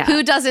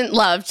 who doesn't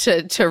love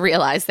to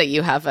realize that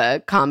you have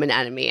a common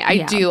enemy?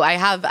 I do. I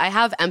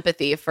have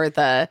empathy for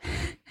the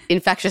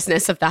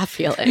infectiousness of that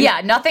feeling.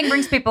 Yeah, nothing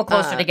brings people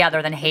closer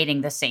together than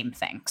hating the same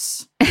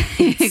things.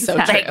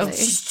 Exactly.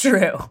 It's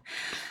true.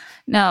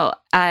 No,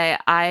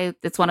 I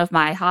it's one of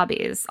my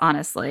hobbies,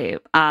 honestly.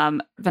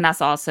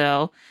 Vanessa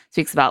also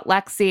speaks about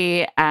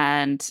Lexi,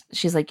 and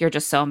she's like, "You're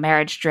just so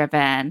marriage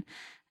driven."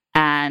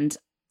 And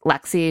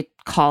Lexi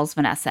calls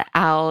Vanessa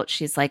out.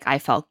 She's like, "I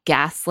felt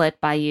gaslit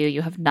by you.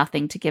 You have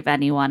nothing to give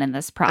anyone in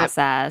this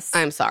process."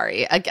 I'm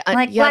sorry. Yet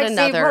Lexi,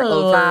 another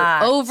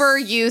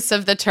overuse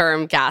of the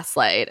term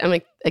gaslight. I'm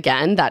like,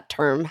 again, that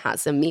term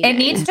has a meaning. It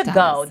needs to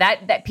go.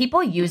 That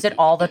people use it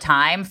all the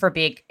time for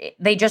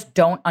they just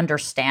don't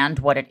understand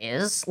what it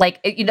is.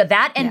 Like,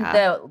 that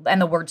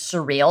and the word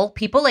surreal,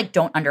 people like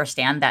don't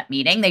understand that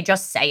meaning. They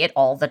just say it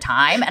all the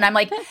time. And I'm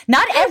like,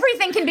 not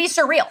everything can be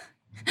surreal.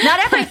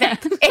 Not everything.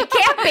 It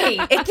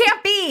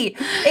can't be.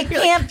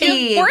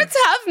 Words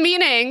have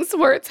meanings.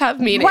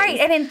 Right.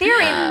 And in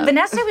theory,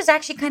 Vanessa was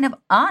actually kind of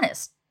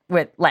honest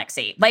with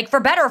Lexi. Like,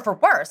 for better or for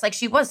worse. Like,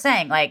 she was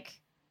saying,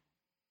 like,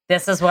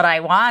 this is what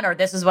I want or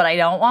this is what I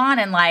don't want.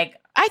 And like,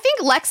 I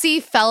think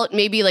Lexi felt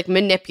maybe like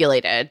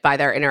manipulated by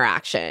their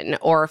interaction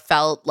or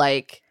felt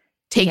like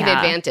taken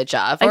advantage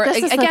of. Or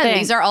again,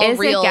 these are all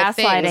real things. Is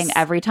it gaslighting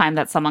every time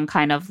that someone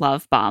kind of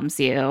love bombs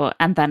you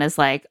and then is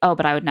like, "Oh,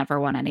 but I would never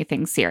want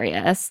anything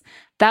serious"?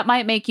 That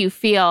might make you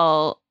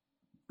feel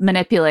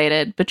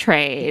manipulated,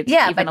 betrayed,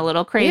 even a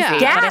little crazy.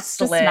 Yeah. But it's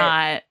just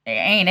not.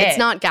 It's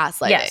not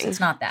gaslighting. Yes, it's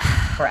not that.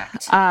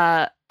 Correct.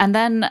 And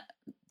then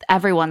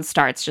everyone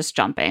starts just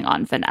jumping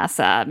on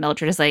Vanessa.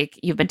 Mildred is like,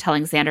 "You've been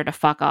telling Xander to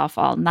fuck off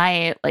all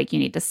night. Like, you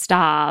need to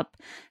stop."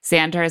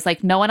 Xander is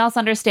like, "No one else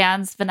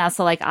understands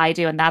Vanessa like I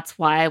do, and that's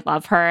why I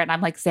love her." And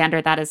I'm like,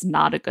 "Xander, that is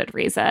not a good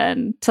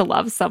reason to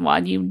love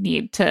someone. You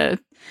need to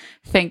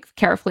think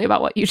carefully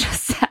about what you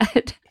just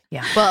said."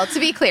 Yeah. Well, to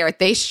be clear,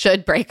 they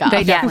should break up.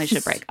 They definitely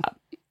should break up.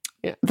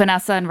 Yeah.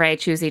 Vanessa and Ray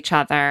choose each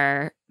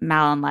other.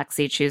 Mal and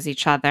Lexi choose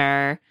each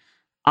other.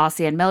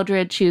 Aussie and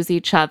Mildred choose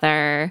each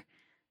other.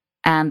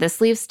 And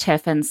this leaves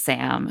Tiff and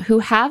Sam, who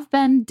have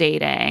been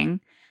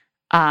dating.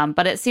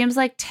 But it seems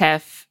like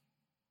Tiff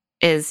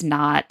is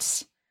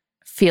not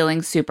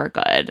feeling super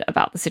good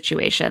about the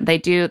situation. They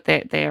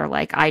are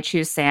like, I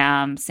choose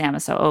Sam. Sam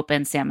is so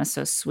open. Sam is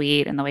so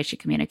sweet in the way she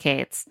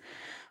communicates.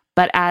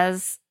 But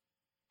as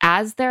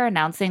they're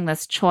announcing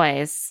this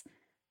choice,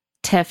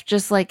 Tiff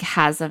just like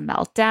has a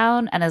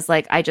meltdown and is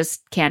like, I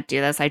just can't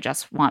do this. I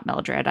just want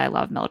Mildred. I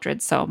love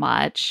Mildred so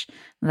much.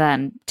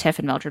 Then Tiff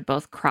and Mildred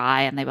both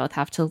cry and they both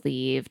have to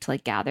leave to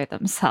like gather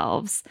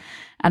themselves.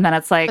 And then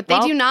it's like, but they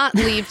do not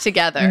leave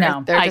together.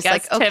 No, they're just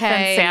like, Tiff okay,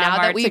 and Sam now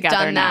that we've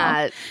done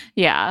that.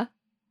 Yeah.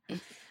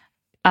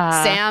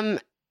 Sam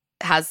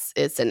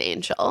is an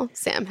angel.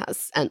 Sam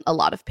has a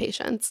lot of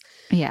patience.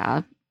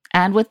 Yeah.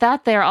 And with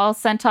that, they're all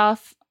sent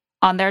off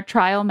on their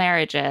trial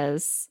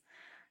marriages.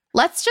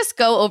 Let's just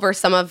go over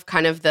some of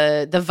kind of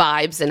the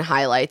vibes and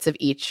highlights of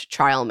each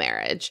trial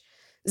marriage.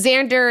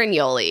 Xander and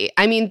Yoli.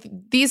 I mean,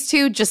 these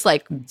two just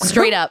like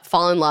straight up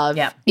fall in love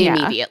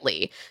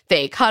immediately. Yeah.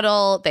 They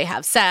cuddle, they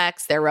have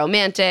sex, they're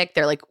romantic,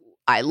 they're like,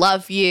 I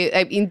love you.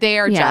 I mean, they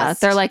are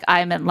just... They're like,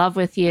 I'm in love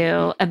with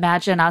you.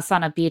 Imagine us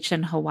on a beach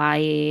in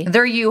Hawaii.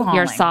 They're you-hauling.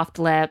 Your soft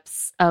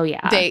lips. Oh,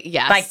 yeah. They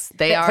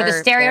are. For the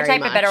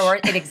stereotype of better word,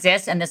 it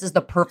exists. And this is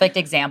the perfect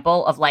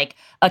example of like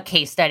a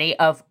case study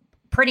of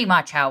pretty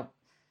much how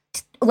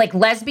like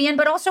lesbian,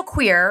 but also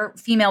queer,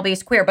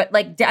 female-based queer, but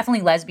like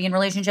definitely lesbian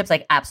relationships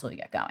like absolutely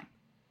get going.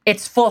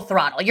 It's full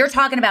throttle. You're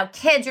talking about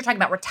kids. You're talking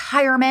about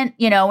retirement,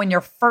 you know, in your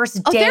first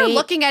date. Oh, they're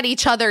looking at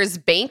each other's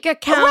bank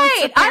accounts.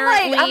 Right.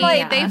 Apparently. I'm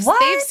like,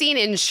 they've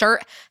seen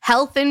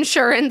health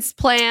insurance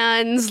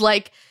plans.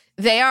 Like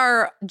they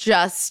are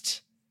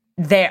just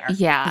there.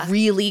 Yeah.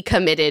 Really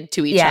committed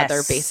to each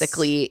other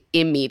basically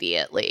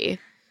immediately.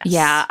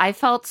 Yeah, I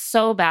felt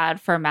so bad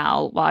for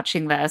Mal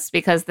watching this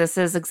because this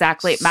is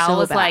exactly Mal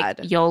was like,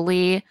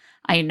 Yoli,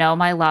 I know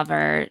my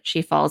lover.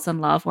 She falls in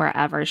love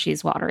wherever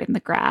she's watering the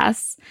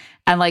grass.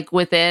 And like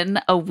within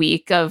a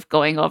week of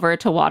going over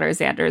to water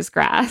Xander's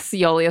grass,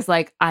 Yoli is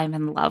like, I'm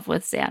in love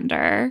with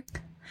Xander.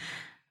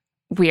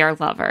 We are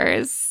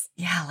lovers.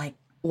 Yeah, like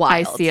wild.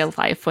 I see a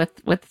life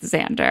with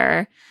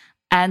Xander.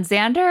 And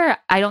Xander,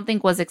 I don't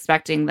think was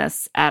expecting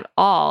this at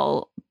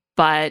all,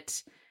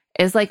 but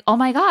is like, oh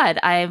my God,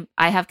 I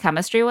have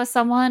chemistry with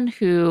someone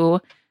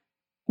who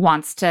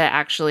wants to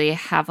actually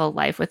have a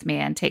life with me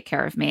and take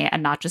care of me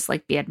and not just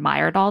like be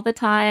admired all the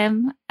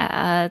time.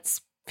 It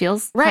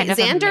feels right. Kind of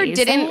Xander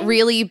amazing. Didn't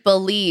really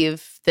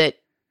believe that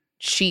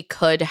she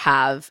could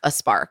have a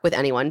spark with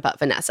anyone but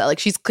Vanessa. Like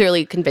she's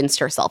clearly convinced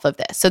herself of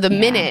this. So the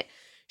minute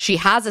she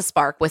has a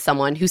spark with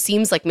someone who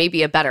seems like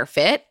maybe a better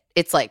fit,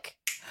 it's like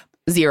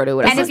 0 to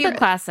 100. And it's the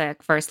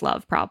classic first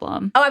love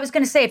problem. Oh, I was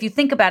going to say, if you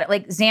think about it,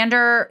 like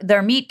Xander,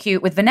 their meet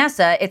cute with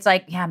Vanessa, it's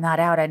like, yeah, I'm not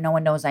out. No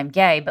one knows I'm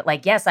gay. But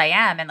like, yes, I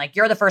am. And like,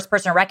 you're the first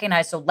person to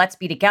recognize, so let's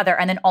be together.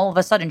 And then all of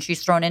a sudden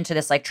she's thrown into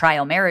this like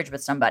trial marriage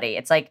with somebody.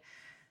 It's like,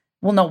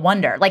 well, no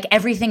wonder. Like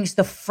everything's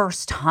the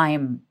first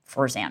time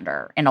for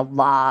Xander in a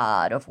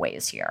lot of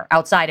ways here,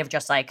 outside of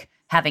just like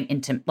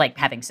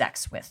having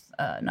sex with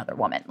another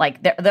woman.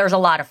 Like there's a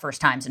lot of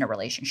first times in a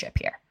relationship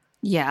here.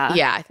 Yeah.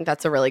 Yeah, I think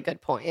that's a really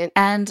good point.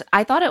 And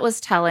I thought it was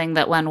telling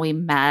that when we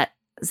met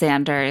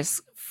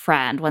Xander's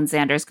friend, when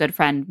Xander's good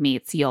friend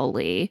meets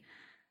Yoli,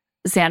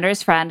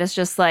 Xander's friend is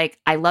just like,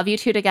 I love you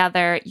two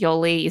together.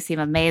 Yoli, you seem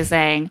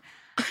amazing.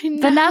 I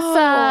know.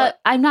 Vanessa,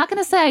 I'm not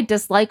going to say I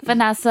dislike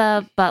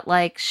Vanessa, but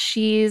like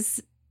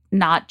she's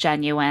not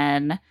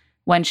genuine.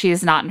 When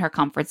she's not in her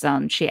comfort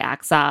zone, she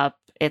acts up.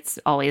 It's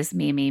always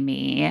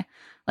me.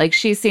 Like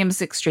she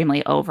seems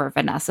extremely over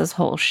Vanessa's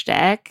whole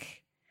shtick.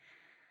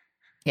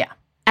 Yeah.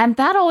 And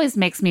that always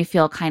makes me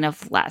feel kind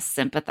of less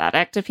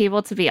sympathetic to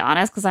people, to be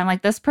honest, because I'm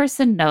like, this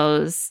person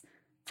knows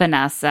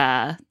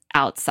Vanessa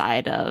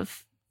outside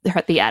of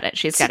the edit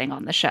she's getting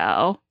on the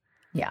show.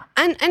 Yeah.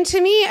 And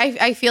to me,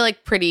 I feel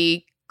like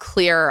pretty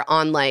clear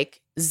on like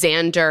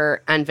Xander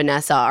and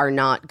Vanessa are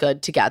not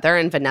good together,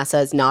 and Vanessa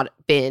has not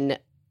been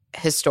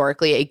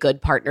historically a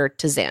good partner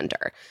to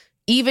Xander,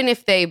 even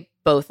if they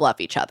both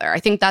love each other. I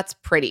think that's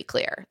pretty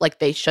clear. Like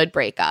they should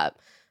break up.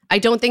 I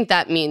don't think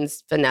that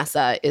means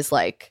Vanessa is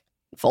like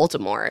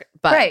Voldemort,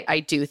 but right. I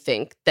do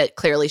think that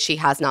clearly she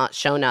has not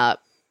shown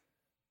up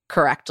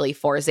correctly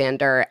for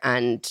Xander,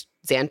 and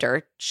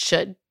Xander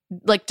should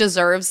like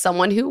deserves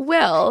someone who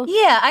will.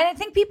 Yeah, I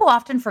think people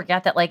often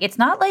forget that like it's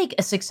not like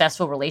a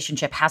successful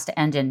relationship has to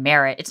end in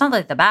marriage. It's not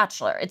like The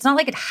Bachelor. It's not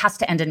like it has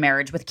to end in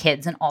marriage with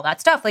kids and all that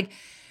stuff. Like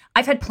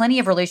I've had plenty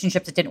of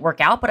relationships that didn't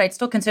work out, but I'd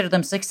still consider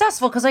them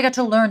successful because I got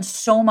to learn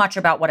so much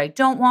about what I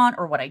don't want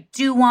or what I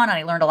do want. And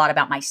I learned a lot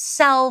about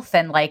myself.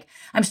 And like,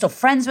 I'm still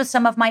friends with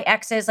some of my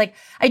exes. Like,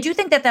 I do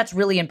think that that's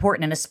really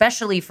important. And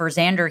especially for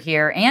Xander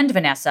here and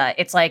Vanessa,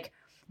 it's like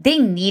they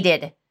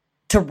needed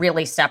to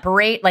really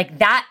separate. Like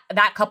that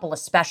couple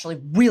especially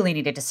really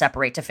needed to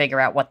separate to figure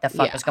out what the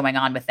fuck was going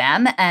on with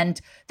them.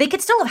 And they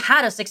could still have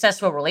had a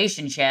successful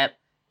relationship.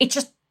 It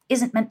just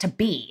isn't meant to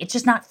be. It's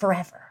just not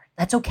forever.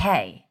 That's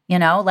okay. You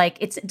know, like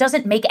it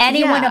doesn't make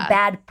anyone a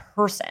bad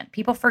person.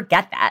 People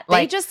forget that.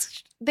 Like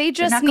they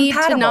just need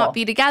to not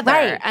be together.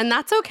 Right. And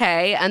that's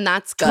okay. And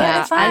that's good.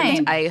 Yeah, fine.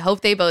 And I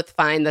hope they both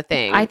find the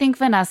thing. I think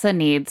Vanessa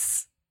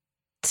needs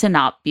to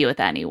not be with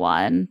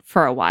anyone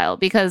for a while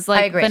because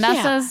like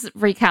Vanessa's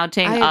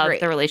recounting of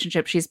the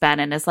relationship she's been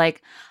in is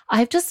like,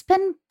 I've just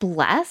been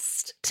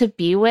blessed to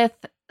be with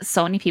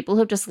so many people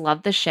who've just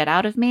loved the shit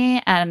out of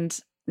me and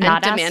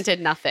not demanded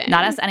nothing.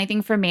 Not asked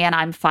anything from me, and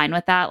I'm fine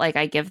with that. Like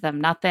I give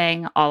them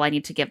nothing. All I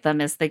need to give them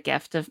is the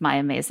gift of my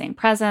amazing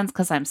presence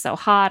because I'm so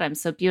hot, I'm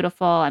so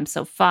beautiful, I'm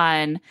so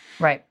fun.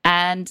 Right.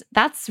 And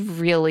that's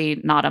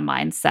really not a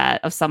mindset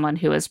of someone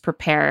who is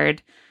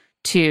prepared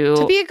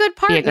to be a good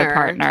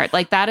partner.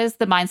 Like that is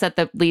the mindset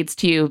that leads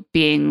to you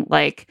being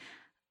like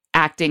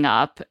acting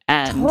up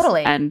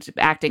and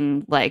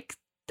acting like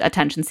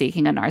attention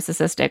seeking and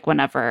narcissistic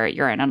whenever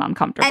you're in an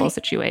uncomfortable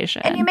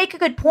situation. And you make a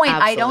good point.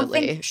 Absolutely. I don't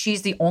think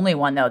she's the only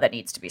one though that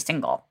needs to be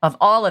single. Of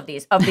all of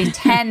these 10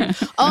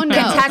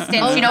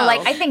 contestants,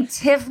 like I think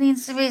Tiff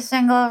needs to be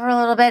single for a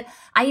little bit.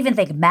 I even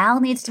think Mal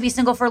needs to be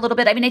single for a little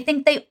bit. I mean, I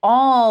think they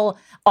all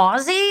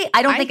Aussie,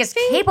 I don't think is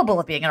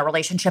capable of being in a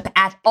relationship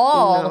at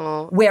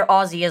all where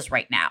Aussie is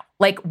right now.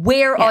 Like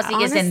where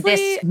Aussie is in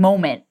this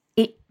moment.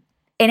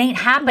 It ain't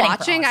happening.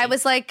 Watching, I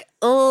was like,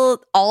 oh,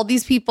 all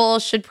these people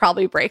should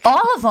probably break up.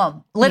 All of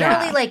them.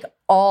 Literally, like,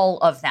 all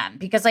of them.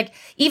 Because, like,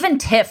 even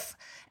Tiff,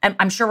 and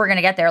I'm sure we're going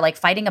to get there, like,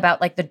 fighting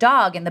about, like, the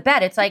dog in the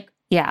bed. It's like,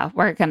 yeah,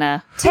 we're going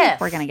to get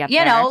there.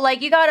 You know,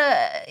 like, you got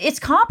to, it's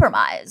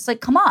compromise.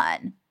 Like, come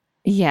on.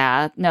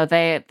 Yeah. No,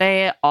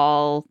 they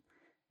all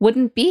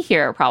wouldn't be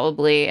here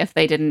probably if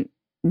they didn't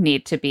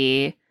need to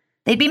be.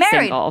 They'd be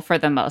married. Single for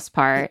the most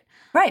part.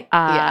 Right.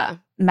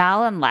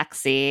 Mal and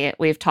Lexi,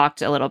 we've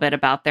talked a little bit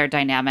about their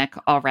dynamic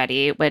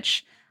already,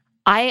 which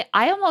I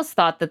almost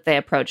thought that they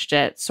approached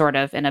it sort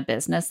of in a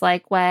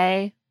business-like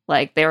way.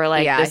 Like they were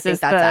like,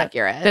 that's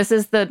accurate. This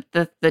is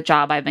the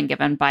job I've been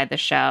given by the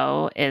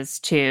show is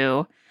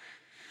to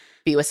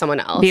be with someone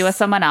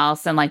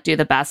else and like do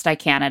the best I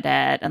can at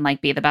it and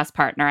like be the best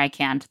partner I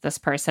can to this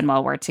person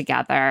while we're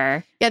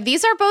together. Yeah,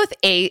 these are both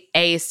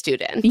A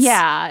students.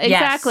 Yeah,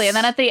 exactly. Yes. And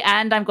then at the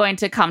end, I'm going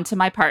to come to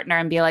my partner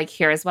and be like,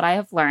 here's what I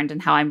have learned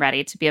and how I'm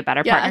ready to be a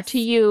better partner to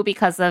you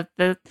because of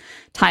the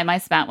time I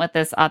spent with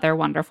this other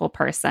wonderful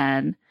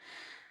person.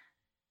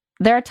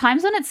 There are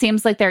times when it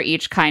seems like they're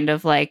each kind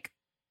of like,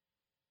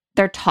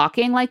 they're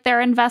talking like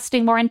they're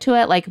investing more into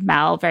it. Like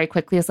Mal very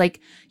quickly is like,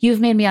 you've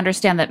made me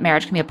understand that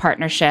marriage can be a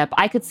partnership.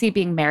 I could see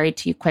being married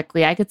to you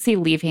quickly. I could see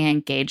leaving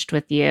engaged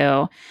with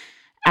you.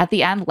 At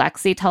the end,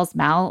 Lexi tells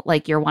Mal,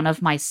 like, you're one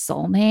of my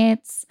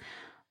soulmates.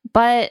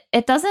 But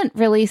it doesn't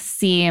really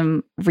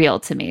seem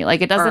real to me.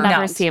 Like, it doesn't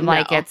ever seem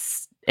like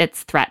it's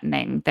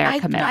threatening their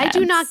commitment. I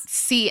do not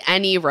see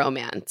any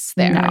romance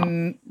there.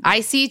 No.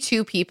 I see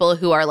two people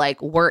who are like,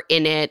 we're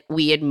in it.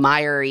 We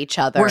admire each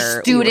other.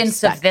 We're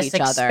students of this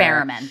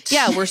experiment.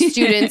 Yeah, we're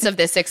students of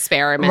this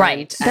experiment.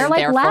 Right. They're like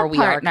therefore lab we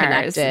partners. Are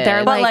connected.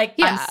 They're like,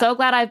 I'm so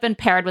glad I've been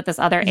paired with this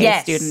other A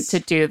student to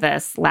do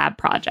this lab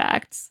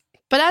project.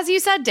 But as you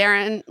said,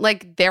 Daryn,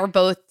 like they're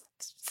both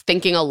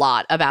thinking a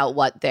lot about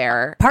what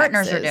their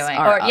partners are doing,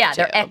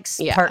 their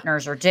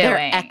ex-partners are doing, their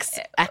ex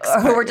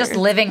who are just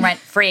living rent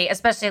free,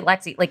 especially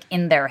Lexi, like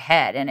in their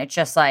head, and it's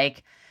just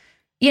like,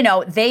 you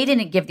know, they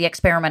didn't give the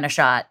experiment a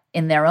shot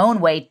in their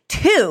own way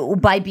too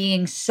by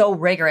being so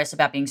rigorous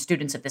about being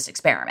students of this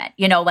experiment.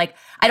 You know, like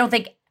I don't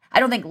think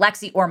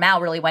Lexi or Mal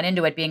really went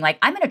into it being like,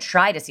 I'm going to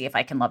try to see if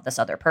I can love this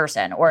other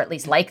person or at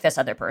least like this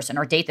other person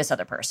or date this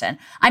other person.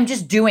 I'm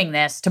just doing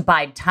this to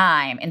bide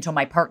time until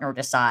my partner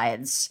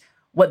decides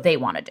what they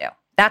want to do.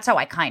 That's how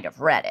I kind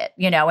of read it,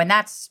 you know, and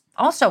that's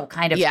also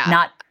kind of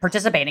not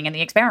participating in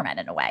the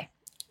experiment in a way.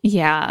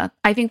 Yeah.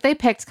 I think they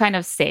picked kind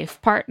of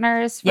safe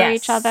partners for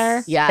each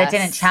other. Yes. That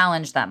didn't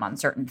challenge them on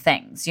certain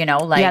things, you know,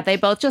 like. Yeah, they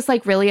both just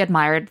like really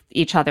admired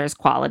each other's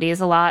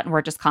qualities a lot and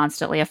were just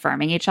constantly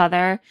affirming each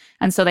other.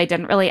 And so they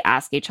didn't really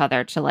ask each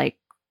other to like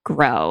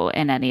grow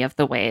in any of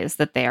the ways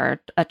that they are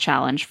a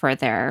challenge for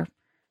their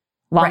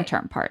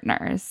long-term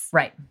partners.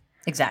 Right.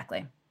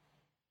 Exactly.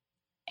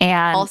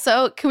 And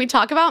also, can we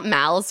talk about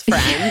Mal's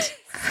friend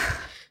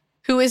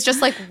who is just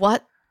like,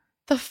 what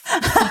the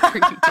fuck are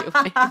you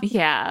doing?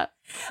 Yeah.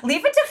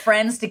 Leave it to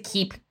friends to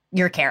keep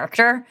your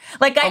character.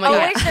 Like, I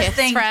always just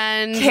think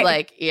friends,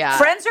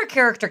 friends are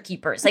character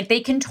keepers. Like,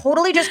 they can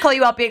totally just call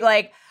you out being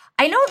like,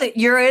 I know that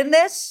you're in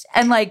this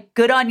and like,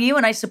 good on you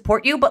and I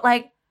support you, but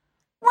like,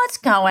 what's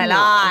going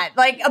on?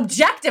 Like,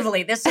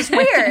 objectively, this is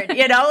weird,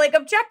 you know? Like,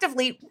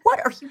 objectively, what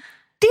are you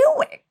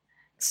doing?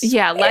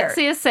 Yeah,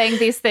 Lexi is saying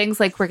these things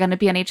like we're going to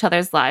be in each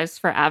other's lives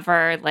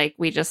forever. Like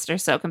we just are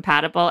so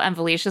compatible. And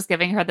Felicia's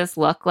giving her this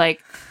look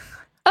like,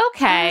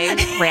 Okay,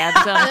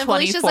 random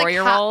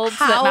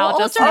 24-year-olds like, that now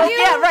just are you?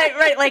 Yeah,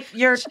 right. Like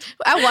you're.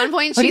 At one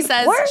point, she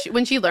says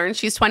when she learns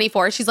she's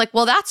 24, she's like,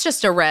 "Well, that's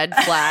just a red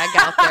flag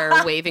out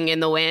there waving in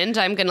the wind.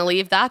 I'm going to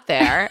leave that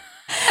there."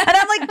 And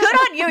I'm like, good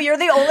on you. You're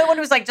the only one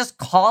who's like just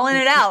calling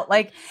it out.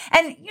 Like,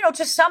 and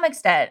to some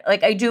extent,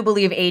 like I do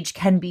believe age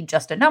can be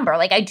just a number.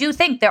 Like I do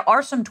think there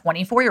are some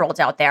 24-year-olds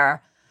out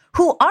there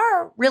who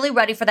are really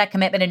ready for that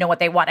commitment and know what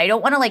they want. I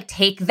don't want to like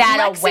take that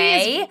Lexi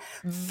away. Is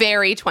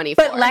very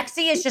 24. But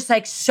Lexi is just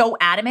like so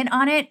adamant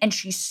on it. And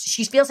she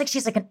feels like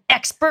she's like an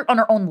expert on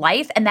her own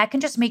life. And that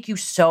can just make you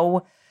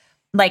so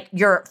like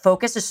your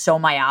focus is so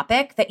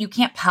myopic that you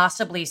can't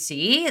possibly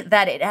see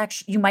that it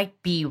actually, you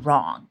might be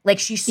wrong. Like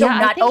she's so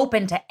not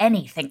open to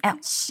anything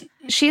else.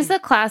 She's the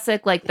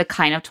classic, like the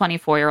kind of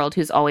 24-year-old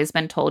who's always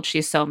been told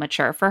she's so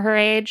mature for her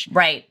age.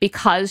 Right.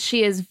 Because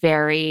she is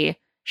very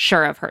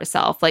sure of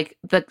herself. Like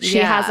she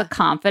has a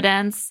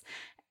confidence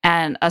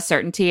and a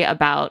certainty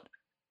about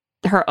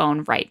her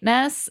own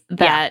rightness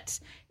that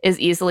is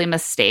easily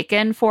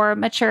mistaken for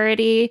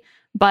maturity,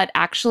 but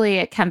actually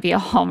it can be a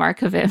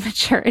hallmark of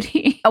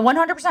immaturity.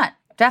 100%.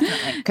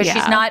 Definitely.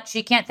 Because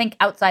she can't think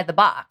outside the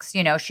box.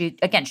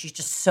 She's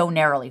just so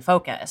narrowly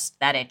focused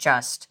that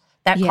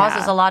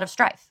causes a lot of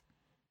strife.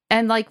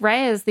 And like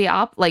Ray is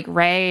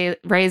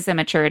Ray's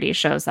immaturity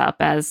shows up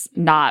as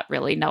not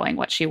really knowing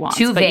what she wants.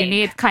 Too but vague. You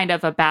need kind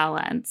of a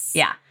balance.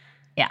 Yeah.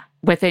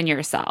 Within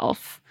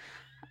yourself.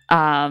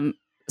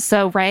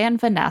 So Ray and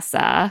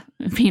Vanessa,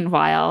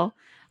 meanwhile,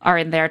 are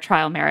in their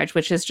trial marriage,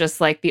 which is just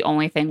like the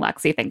only thing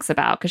Lexi thinks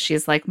about because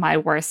she's like, my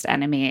worst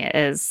enemy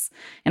is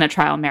in a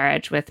trial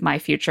marriage with my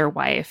future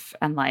wife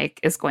and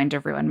like is going to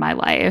ruin my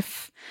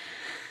life.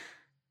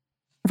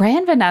 Ray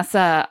and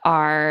Vanessa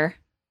are...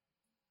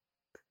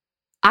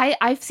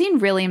 I've seen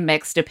really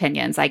mixed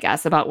opinions, I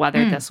guess, about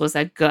whether this was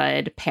a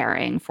good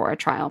pairing for a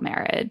trial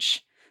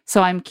marriage.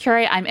 So I'm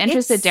curious. I'm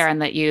interested, Daryn,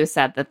 that you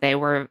said that they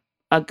were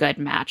a good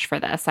match for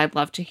this. I'd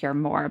love to hear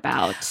more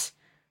about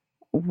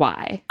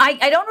why.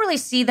 I don't really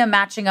see them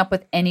matching up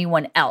with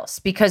anyone else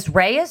because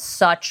Ray is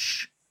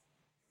such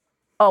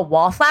a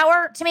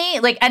wallflower to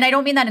me. Like, and I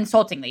don't mean that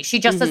insultingly. She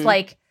just is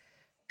like,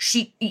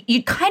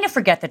 you kind of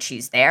forget that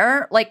she's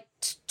there. Like,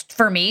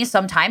 for me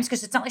sometimes,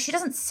 because it's not like she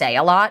doesn't say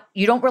a lot.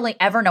 You don't really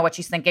ever know what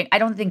she's thinking. I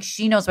don't think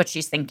she knows what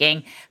she's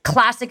thinking.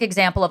 Classic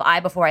example of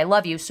I before I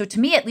love you. So to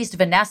me, at least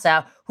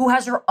Vanessa, who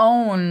has her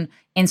own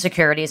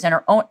insecurities and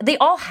they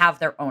all have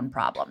their own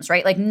problems,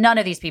 right? Like none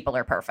of these people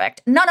are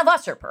perfect. None of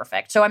us are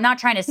perfect. So I'm not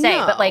trying to say,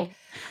 but like,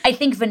 I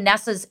think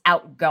Vanessa's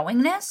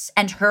outgoingness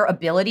and her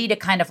ability to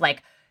kind of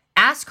like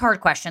ask hard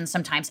questions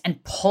sometimes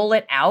and pull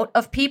it out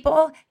of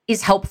people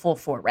is helpful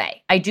for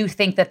Ray. I do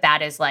think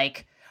that is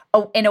like,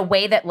 in a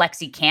way that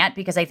Lexi can't,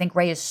 because I think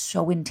Ray is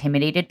so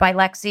intimidated by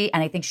Lexi,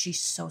 and I think she's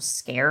so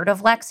scared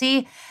of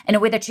Lexi in a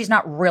way that she's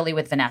not really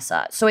with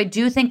Vanessa. So I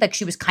do think that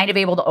she was kind of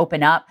able to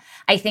open up.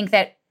 I think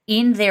that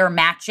in their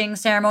matching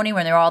ceremony,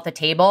 when they're all at the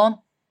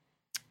table,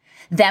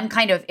 them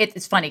kind of,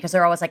 it's funny because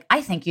they're always like,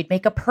 I think you'd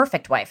make a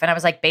perfect wife. And I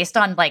was like, based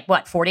on like,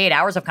 48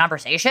 hours of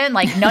conversation?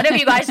 Like none of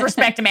you guys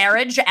respect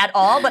marriage at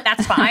all, but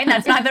that's fine.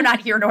 That's neither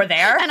not here nor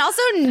there. And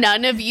also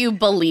none of you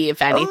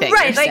believe anything.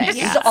 Right. Like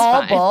this is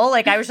all bull.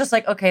 Like I was just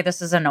like, okay,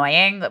 this is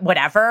annoying,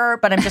 whatever.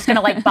 But I'm just going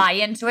to like buy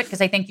into it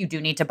because I think you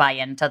do need to buy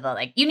into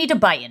you need to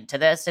buy into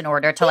this in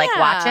order to like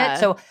watch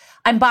it. So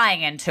I'm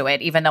buying into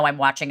it, even though I'm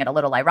watching it a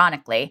little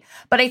ironically.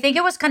 But I think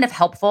it was kind of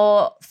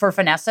helpful for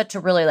Vanessa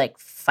to really like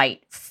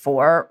fight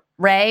for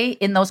Ray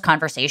in those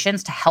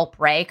conversations to help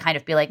Ray kind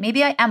of be like,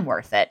 maybe I am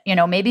worth it.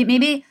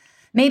 Maybe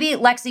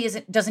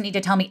Lexi doesn't need to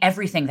tell me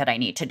everything that I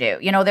need to do.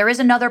 There is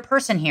another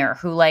person here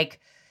who like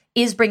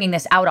is bringing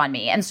this out on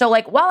me. And so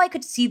like, while I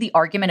could see the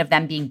argument of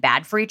them being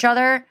bad for each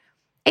other,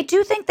 I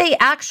do think they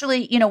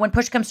actually, when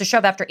push comes to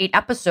shove after 8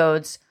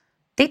 episodes,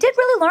 they did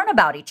really learn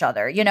about each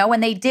other,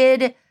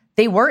 and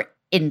they were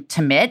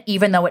intimate,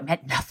 even though it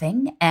meant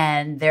nothing,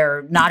 and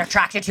they're not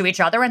attracted to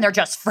each other, and they're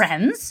just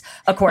friends,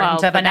 according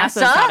to Vanessa.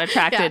 Vanessa's not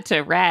attracted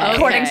to Ray.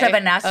 According to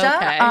Vanessa.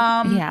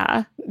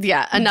 Okay.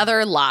 Yeah,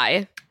 another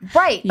lie.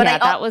 Right. But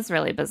that was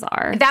really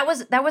bizarre. That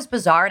was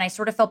bizarre, and I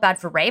sort of felt bad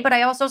for Ray, but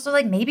I also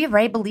like, maybe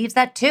Ray believes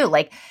that too.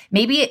 Like,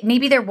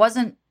 maybe there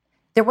wasn't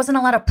a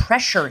lot of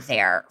pressure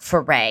there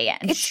for Ray.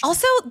 And it's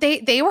also,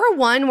 they were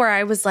one where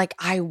I was like,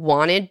 I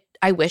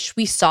wish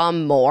we saw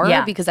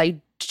more because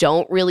I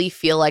don't really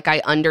feel like I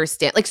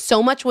understand. Like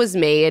so much was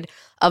made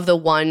of the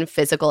one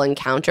physical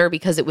encounter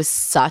because it was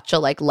such a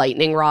like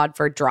lightning rod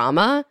for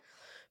drama,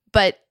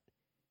 but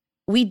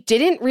we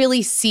didn't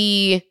really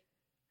see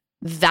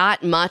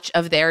that much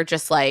of their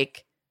just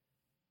like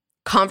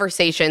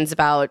conversations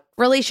about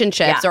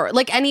relationships or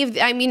like any of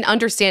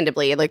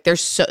understandably, like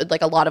there's so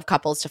like a lot of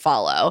couples to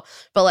follow,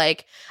 but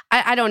like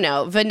I don't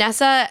know.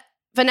 Vanessa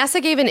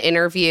gave an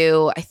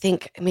interview, I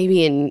think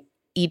maybe in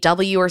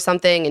EW or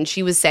something, and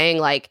she was saying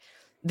like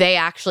they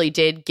actually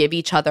did give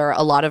each other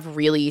a lot of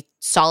really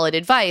solid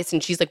advice.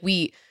 And she's like,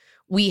 we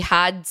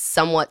had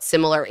somewhat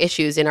similar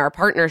issues in our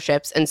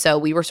partnerships. And so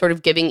we were sort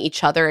of giving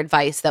each other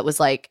advice that was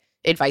like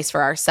advice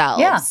for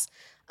ourselves.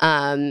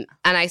 And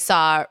I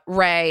saw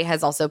Ray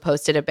has also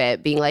posted a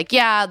bit being like,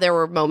 yeah, there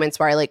were moments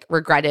where I like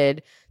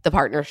regretted the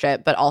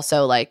partnership, but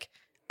also like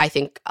I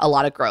think a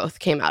lot of growth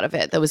came out of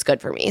it that was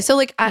good for me. So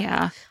like,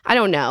 I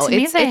don't know.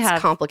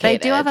 It's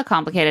complicated. They do have a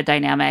complicated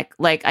dynamic.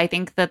 Like, I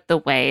think that the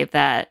way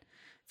that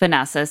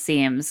Vanessa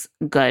seems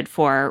good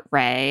for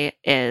Ray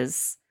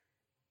is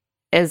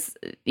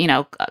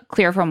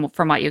clear from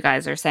what you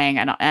guys are saying,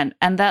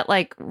 and that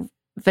like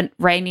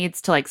Ray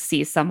needs to like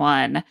see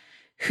someone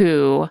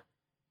who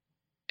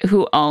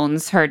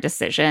owns her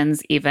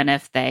decisions, even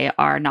if they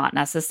are not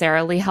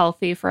necessarily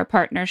healthy for a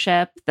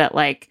partnership. That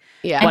like,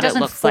 and what doesn't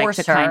it looks force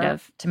like to her kind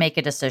of to make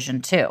a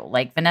decision too.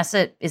 Like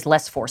Vanessa is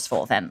less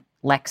forceful than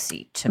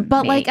Lexi to me.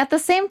 But like at the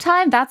same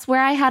time, that's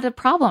where I had a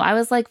problem. I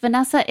was like,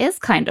 Vanessa is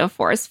kind of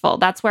forceful.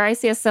 That's where I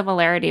see a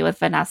similarity with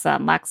Vanessa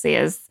and Lexi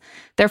is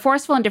they're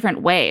forceful in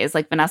different ways.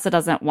 Like Vanessa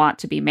doesn't want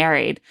to be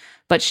married,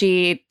 but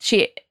she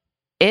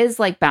is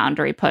like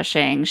boundary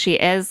pushing. She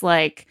is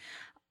like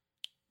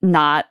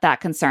not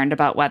that concerned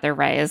about whether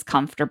Ray is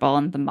comfortable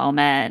in the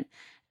moment.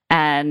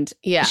 And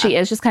she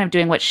is just kind of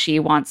doing what she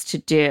wants to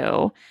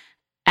do.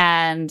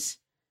 And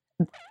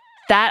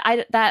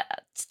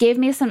that gave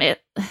me some...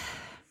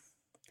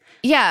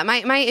 Yeah,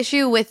 my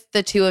issue with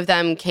the two of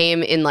them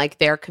came in like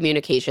their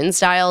communication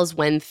styles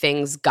when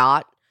things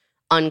got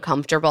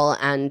uncomfortable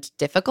and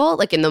difficult.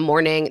 Like in the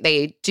morning,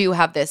 they do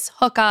have this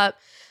hookup.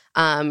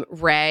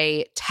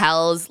 Ray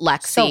tells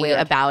Lexi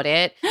about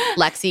it.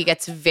 Lexi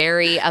gets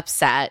very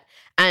upset.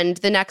 And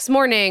the next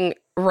morning,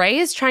 Ray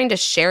is trying to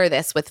share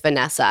this with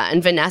Vanessa.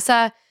 And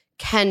Vanessa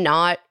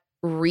cannot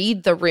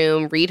read the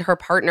room, read her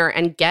partner,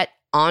 and get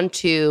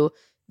onto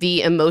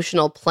the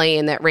emotional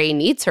plane that Ray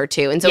needs her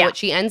to. And so what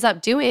she ends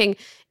up doing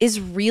is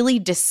really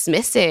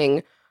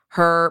dismissing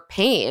her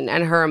pain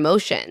and her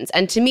emotions.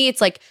 And to me,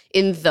 it's like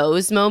in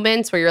those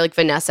moments where you're like,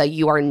 Vanessa,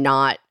 you are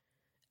not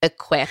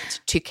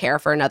equipped to care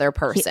for another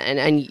person.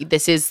 And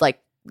this is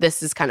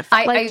kind of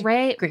fun. Like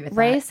Ray agree with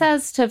Ray that.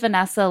 Says to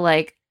Vanessa,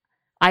 like,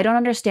 I don't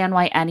understand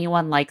why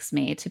anyone likes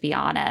me, to be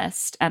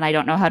honest. And I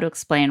don't know how to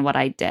explain what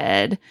I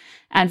did.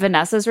 And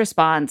Vanessa's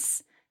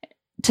response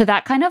to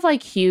that kind of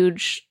like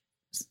huge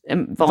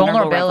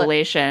vulnerable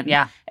revelation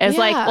is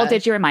like, well,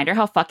 did you remind her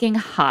how fucking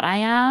hot I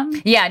am?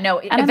 Yeah, no,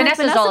 and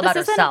Vanessa's all about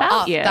herself.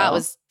 About you. That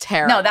was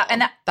terrible.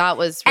 No, that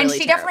was really and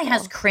she terrible. Definitely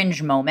has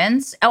cringe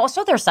moments.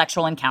 Also, their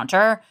sexual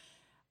encounter.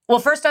 Well,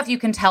 first off, you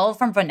can tell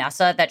from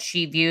Vanessa that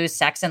she views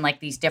sex in like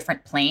these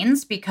different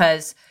planes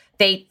because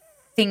she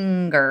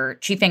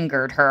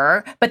fingered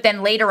her. But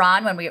then later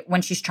on,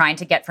 when she's trying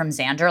to get from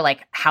Xander,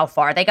 like how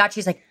far they got,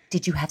 she's like,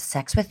 did you have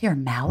sex with your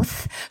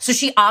mouth? So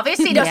she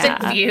obviously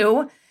doesn't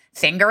view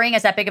fingering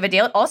as that big of a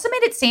deal. It also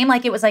made it seem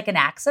like it was like an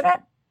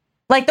accident.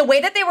 Like the way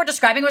that they were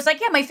describing it was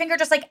like, yeah, my finger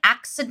just like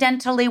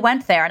accidentally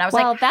went there. And I was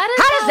like, that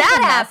is how does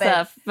that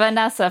happen?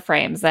 Vanessa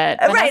frames it.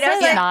 Vanessa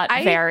is not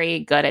very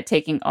good at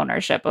taking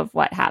ownership of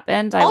what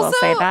happened. I will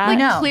say that.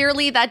 Like,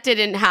 clearly that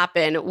didn't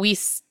happen.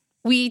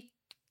 We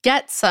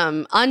get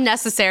some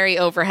unnecessary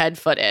overhead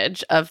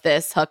footage of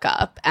this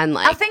hookup, and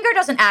like a finger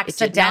doesn't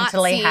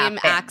accidentally happen.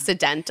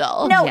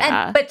 Accidental. No,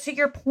 but to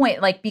your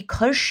point, like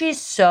because she's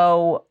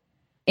so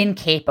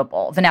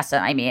incapable, Vanessa,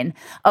 I mean,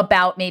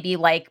 about maybe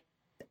like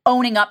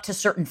owning up to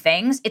certain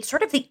things, it's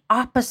sort of the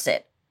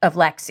opposite of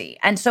Lexi.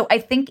 And so I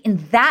think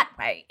in that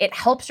way, it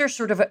helps her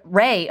sort of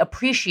Ray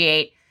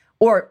appreciate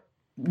or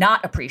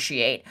not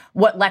appreciate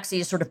what Lexi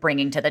is sort of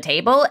bringing to the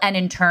table, and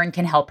in turn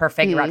can help her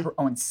figure out her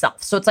own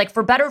self. So it's like,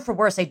 for better or for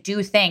worse, I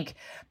do think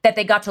that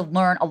they got to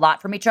learn a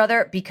lot from each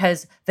other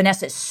because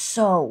Vanessa is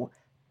so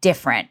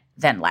different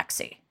than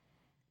Lexi.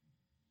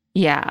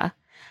 Yeah.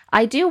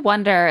 I do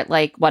wonder,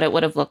 like, what it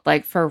would have looked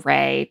like for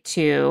Ray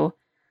to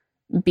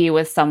be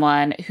with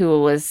someone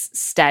who was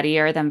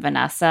steadier than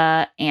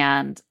Vanessa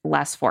and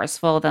less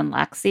forceful than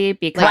Lexi.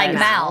 Because, like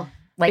Mal.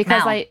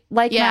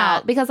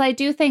 Mal. Because I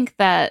do think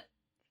that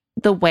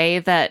the way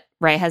that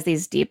Ray has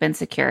these deep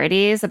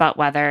insecurities about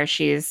whether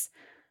she's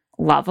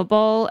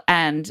lovable,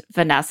 and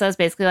Vanessa is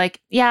basically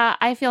like, yeah,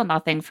 I feel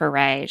nothing for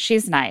Ray.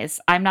 She's nice.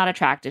 I'm not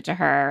attracted to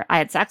her. I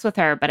had sex with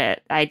her,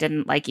 but I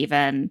didn't like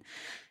even...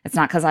 It's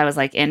not because I was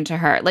like into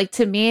her. Like,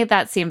 to me,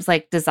 that seems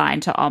like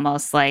designed to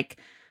almost like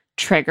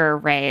trigger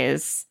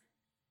Ray's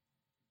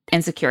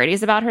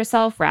insecurities about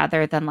herself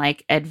rather than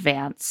like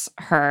advance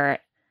her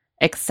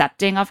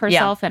accepting of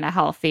herself in a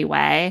healthy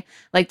way.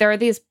 Like, there are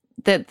these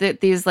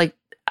like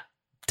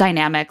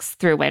dynamics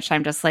through which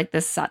I'm just like,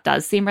 this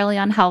does seem really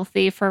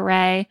unhealthy for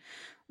Ray.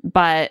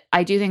 But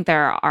I do think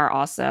there are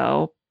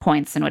also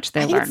points in which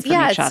they learn from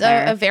each other.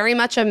 Yeah, it's a very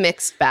much a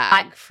mixed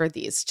bag for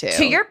these two.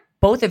 To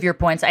both of your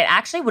points, I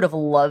actually would have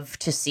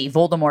loved to see,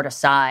 Voldemort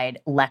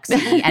aside,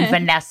 Lexi and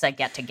Vanessa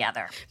get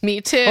together.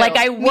 Me too. Like,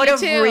 I would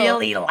have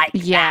really liked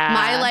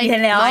that.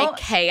 My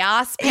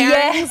chaos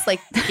parents,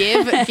 like,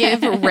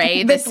 give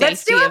Ray the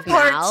safety of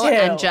Mal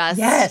and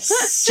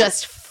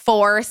just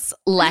force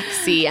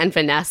Lexi and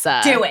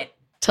Vanessa do it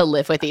to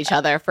live with each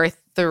other for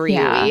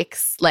 3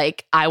 weeks.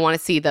 Like, I want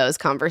to see those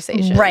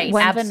conversations. Right.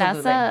 When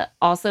Absolutely. Vanessa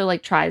also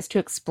like tries to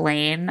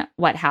explain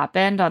what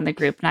happened on the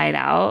group night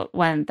out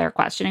when they're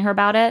questioning her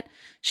about it,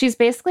 she's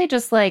basically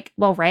just like,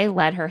 well, Ray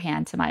led her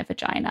hand to my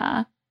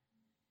vagina.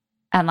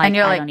 And like,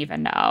 I don't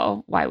even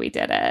know why we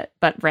did it,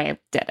 but Ray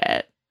did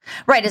it.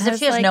 Right, as if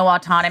she has no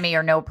autonomy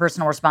or no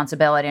personal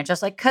responsibility. And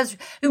just like, because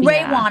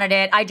Ray wanted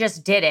it, I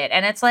just did it.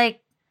 And it's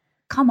like,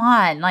 come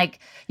on. Like,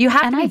 you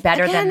have to be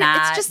better than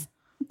that. It's just,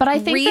 but I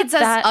think reads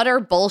as utter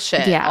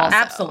bullshit. Yeah, also.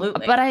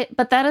 Absolutely.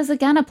 But that is,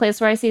 again, a place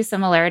where I see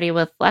similarity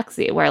with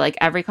Lexi, where like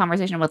every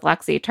conversation with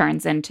Lexi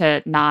turns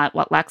into not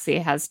what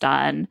Lexi has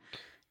done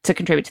to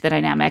contribute to the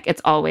dynamic.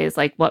 It's always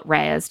like what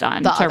Ray has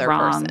done to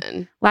wrong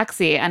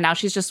Lexi. And now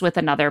she's just with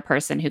another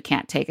person who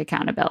can't take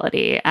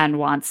accountability and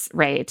wants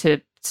Ray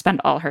to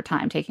spend all her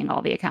time taking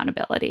all the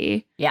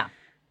accountability. Yeah.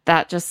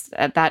 That just,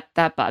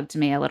 that bugged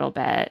me a little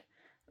bit.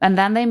 And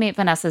then they meet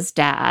Vanessa's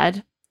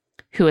dad,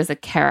 who is a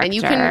character.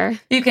 And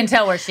you can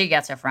tell where she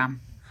gets it from.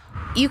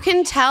 You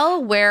can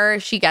tell where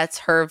she gets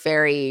her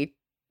very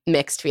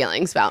mixed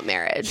feelings about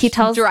marriage. He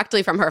tells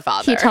directly from her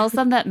father. He tells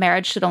them that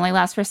marriage should only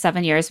last for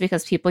 7 years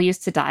because people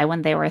used to die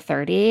when they were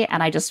 30.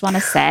 And I just want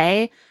to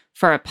say,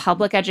 for a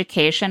public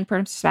education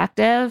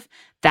perspective,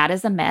 that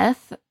is a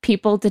myth.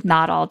 People did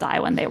not all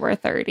die when they were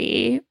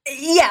 30.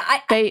 Yeah.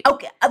 They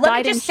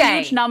died in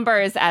huge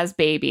numbers as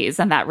babies,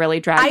 and that really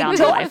dragged down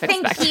the life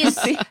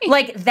expectancy.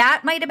 Like,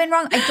 that might have been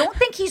wrong. I don't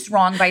think he's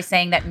wrong by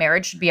saying that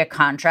marriage should be a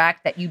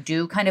contract that you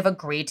do kind of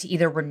agree to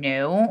either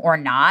renew or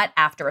not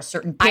after a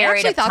certain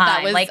period of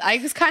time. I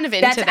was kind of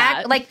into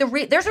that.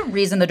 There's a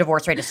reason the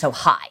divorce rate is so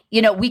high.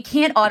 You know, we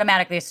can't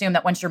automatically assume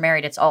that once you're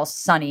married, it's all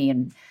sunny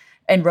and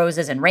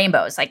roses and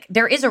rainbows. Like,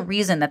 there is a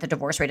reason that the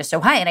divorce rate is so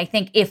high. And I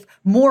think if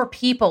more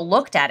people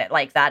looked at it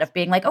like that, of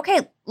being like, okay,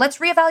 let's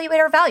reevaluate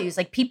our values.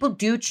 Like, people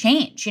do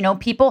change. You know,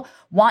 people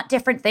want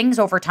different things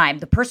over time.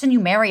 The person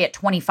you marry at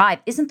 25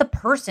 isn't the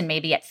person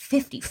maybe at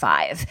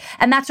 55.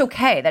 And that's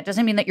okay. That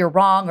doesn't mean that you're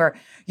wrong or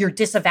you're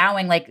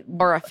disavowing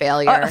or a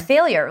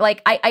failure.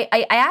 Like,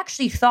 I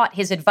actually thought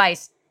his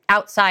advice,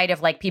 outside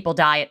of like people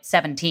die at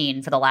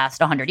 17 for the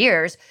last 100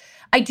 years,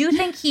 I do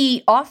think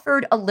he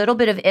offered a little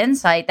bit of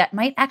insight that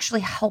might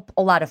actually help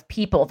a lot of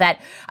people. That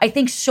I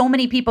think so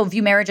many people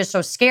view marriage as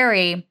so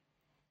scary,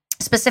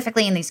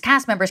 specifically in these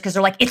cast members, because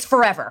they're like, it's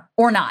forever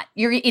or not.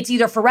 It's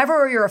either forever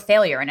or you're a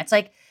failure. And it's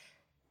like,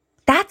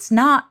 that's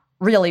not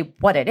really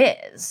what it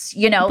is.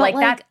 You know,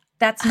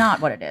 that's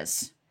not what it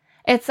is.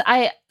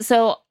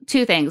 So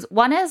 2 things.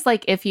 One is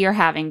like, if you're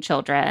having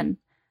children,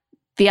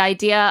 the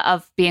idea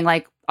of being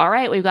like, all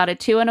right, we've got a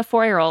 2 and a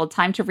 4-year-old,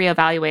 time to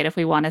reevaluate if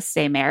we want to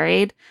stay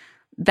married.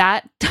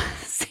 That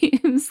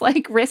seems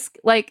like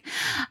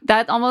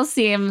that almost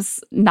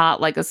seems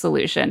not like a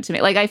solution to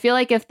me. Like, I feel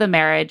like if the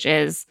marriage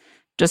is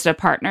just a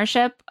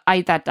partnership,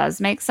 that does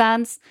make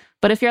sense.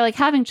 But if you're like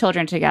having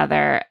children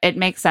together, it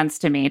makes sense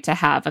to me to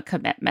have a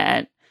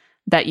commitment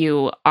that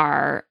you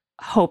are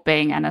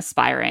hoping and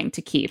aspiring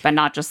to keep, and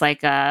not just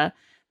like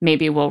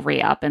maybe we'll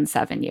re-up in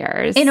 7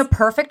 years. In a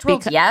perfect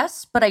world,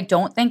 yes, but I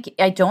don't think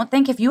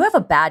if you have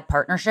a bad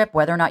partnership,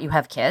 whether or not you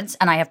have kids,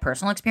 and I have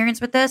personal experience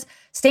with this,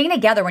 staying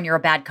together when you're a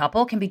bad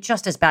couple can be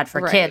just as bad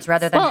for kids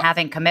rather than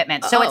having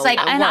commitment. So it's like,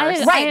 I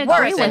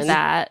agree with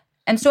that.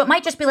 And so it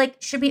might just be like,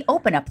 should we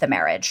open up the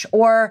marriage,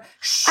 or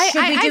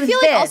should we do I feel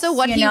this? Like also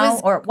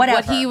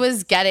what he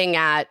was getting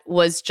at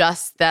was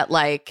just that,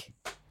 like,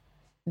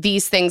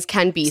 these things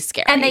can be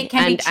scary, and they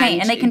can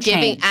change, and they can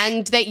change,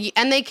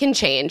 and they can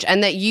change,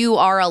 and that you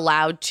are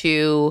allowed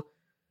to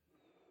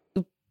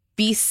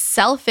be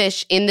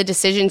selfish in the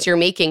decisions you're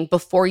making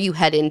before you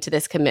head into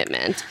this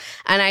commitment.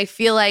 And I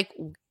feel like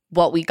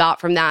what we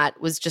got from that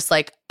was just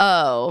like,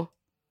 oh,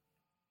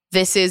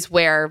 this is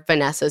where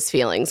Vanessa's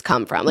feelings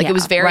come from. Like, it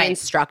was very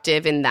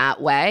instructive in that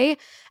way.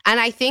 And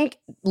I think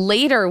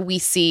later we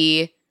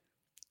see,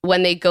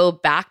 when they go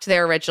back to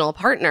their original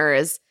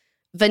partners,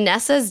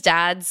 Vanessa's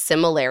dad's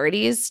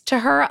similarities to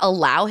her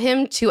allow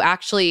him to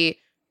actually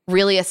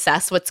really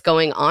assess what's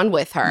going on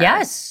with her.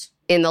 Yes.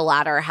 In the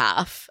latter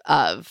half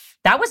of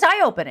that was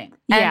eye-opening.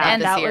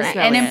 And that was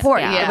and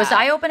important. Yeah. It was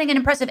eye-opening and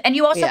impressive. And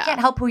you also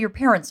can't help who your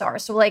parents are.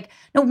 So, like,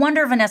 no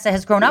wonder Vanessa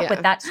has grown up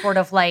with that sort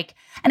of like,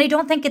 and I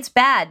don't think it's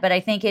bad, but I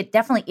think it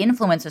definitely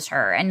influences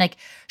her. And like,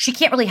 she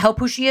can't really help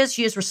who she is.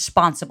 She is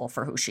responsible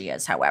for who she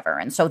is, however.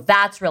 And so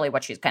that's really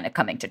what she's kind of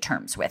coming to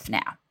terms with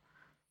now.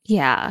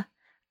 Yeah.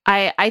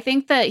 I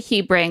think that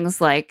he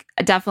brings, like,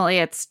 definitely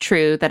it's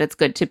true that it's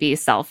good to be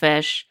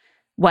selfish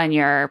when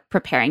you're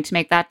preparing to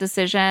make that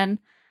decision.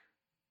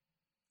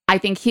 I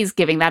think he's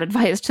giving that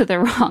advice to the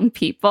wrong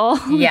people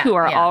who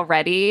are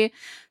already,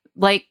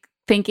 like,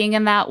 thinking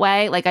in that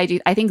way. Like, I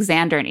think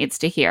Xander needs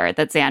to hear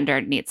that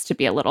Xander needs to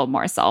be a little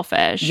more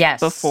selfish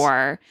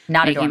before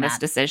making this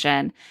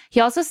decision.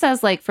 He also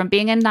says, like, from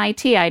being in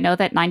IT, I know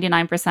that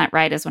 99%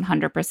 right is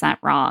 100%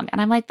 wrong.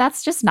 And I'm like,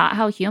 that's just not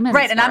how humans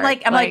work. And I'm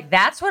like,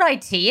 that's what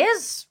IT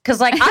is? Because,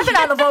 like, I've been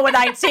on the phone with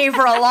IT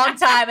for a long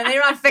time, and they're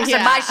not fixing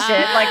my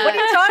shit. Like, what are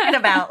you talking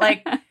about?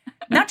 Like,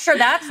 Not sure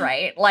that's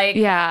right. Like,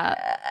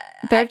 yeah,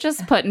 they're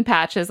just putting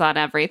patches on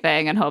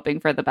everything and hoping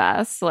for the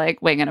best,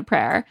 like winging a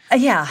prayer.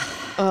 Yeah,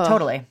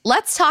 totally.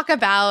 Let's talk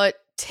about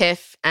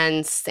Tiff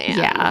and Sam.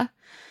 Yeah.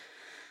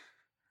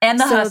 And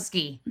the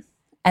husky.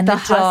 And the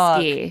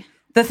husky.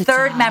 The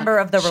third dog. member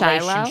of the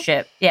Shiloh?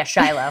 relationship. Yeah,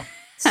 Shiloh.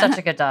 Such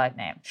a good dog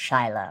name.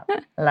 Shiloh.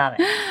 Love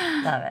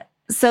it. Love it.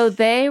 So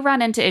they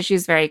run into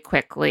issues very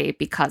quickly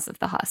because of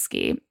the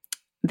husky.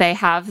 They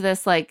have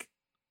this like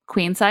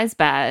queen size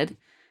bed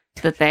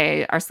that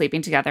they are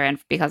sleeping together in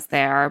because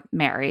they are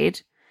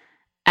married.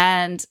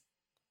 And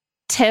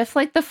Tiff,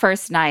 like the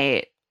first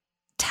night,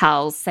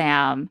 tells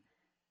Sam,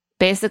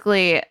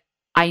 basically,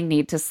 I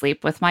need to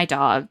sleep with my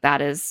dog.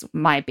 That is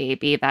my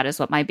baby. That is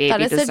what my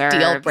baby deserves. That is a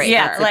deal breaker.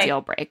 Yeah, that's a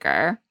deal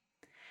breaker.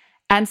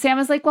 And Sam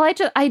is like, well,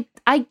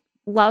 I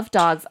love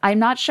dogs. I'm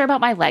not sure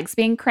about my legs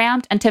being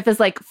cramped. And Tiff is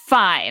like,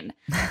 fine.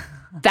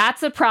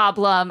 That's a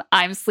problem.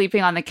 I'm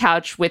sleeping on the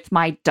couch with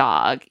my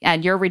dog,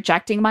 and you're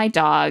rejecting my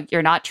dog.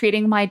 You're not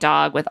treating my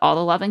dog with all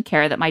the love and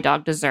care that my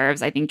dog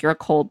deserves. I think you're a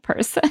cold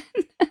person.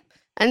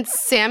 And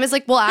Sam is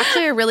like, well,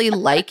 actually, I really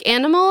like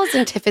animals.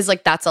 And Tiff is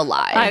like, that's a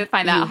lie. I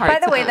find that hard. By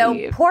the way,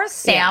 believe. though, poor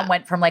Sam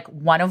went from like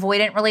one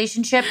avoidant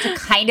relationship to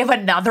kind of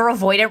another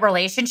avoidant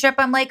relationship.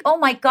 I'm like, oh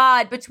my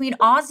God, between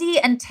Ozzy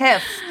and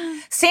Tiff,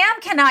 Sam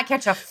cannot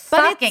catch a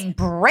fucking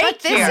break But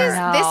this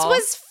here. this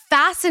was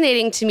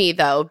fascinating to me,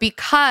 though,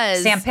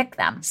 because Sam picked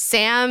them.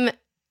 Sam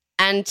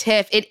and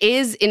Tiff, it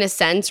is, in a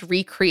sense,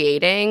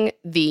 recreating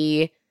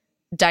the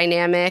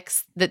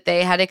dynamics that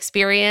they had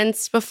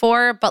experienced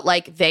before, but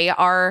like they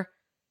are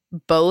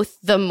both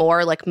the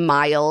more like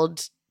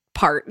mild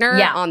partner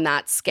on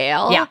that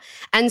scale. Yeah.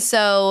 And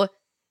so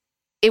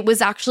it was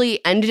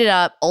actually ended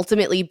up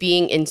ultimately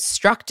being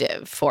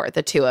instructive for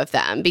the two of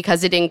them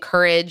because it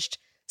encouraged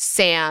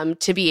Sam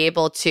to be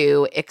able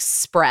to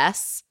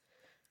express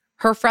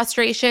her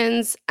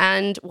frustrations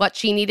and what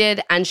she needed.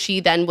 And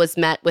she then was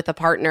met with a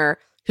partner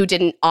who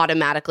didn't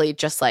automatically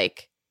just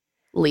like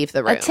leave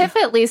the room. Tiff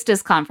at least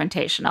is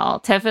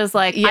confrontational. Tiff is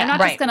like, I'm not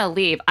just going to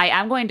leave. I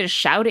am going to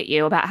shout at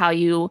you about how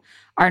you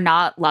are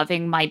not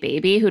loving my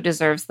baby who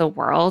deserves the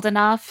world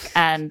enough.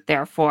 And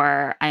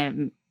therefore,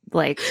 I'm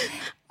like,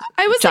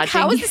 I was judging. like,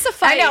 how is this a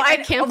fight? I know. I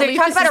can't believe they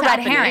talked this about is a red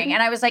happening. herring.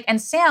 And I was like,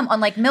 and Sam,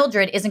 unlike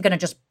Mildred, isn't going to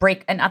just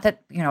break, and not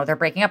that, you know, they're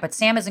breaking up, but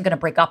Sam isn't going to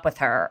break up with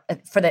her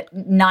for the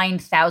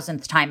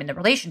 9,000th time in the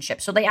relationship.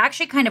 So they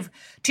actually kind of,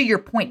 to your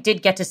point,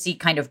 did get to see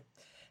kind of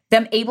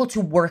them able to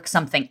work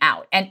something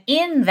out. And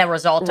in the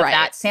result of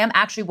that, Sam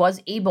actually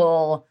was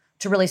able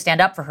to really stand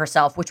up for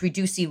herself, which we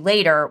do see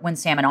later when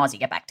Sam and Ozzy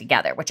get back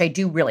together, which I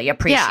do really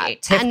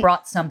appreciate. Tiff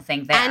brought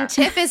something there. And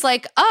Tiff is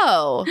like,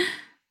 I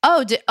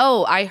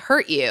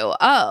hurt you.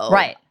 Oh,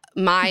 right.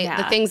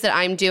 The things that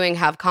I'm doing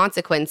have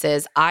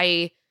consequences.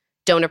 I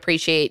don't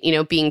appreciate,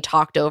 being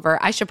talked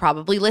over. I should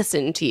probably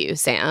listen to you,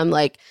 Sam.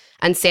 Like,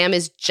 and Sam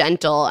is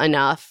gentle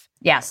enough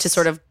to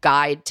sort of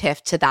guide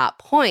Tiff to that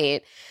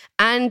point.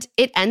 And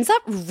it ends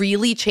up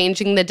really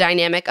changing the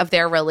dynamic of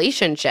their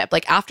relationship.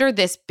 Like after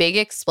this big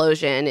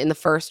explosion in the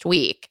first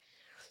week,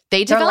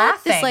 they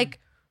developed this like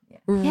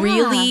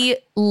really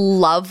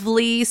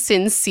lovely,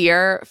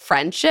 sincere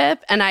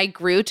friendship. And I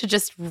grew to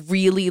just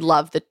really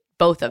love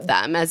both of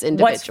them as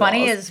individuals. What's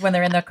funny is when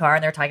they're in the car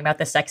and they're talking about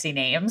the sexy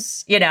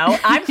names,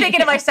 I'm thinking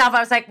to myself, I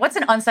was like, what's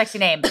an unsexy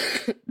name?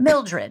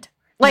 Mildred.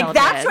 Like,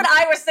 that's what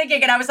I was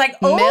thinking. And I was like,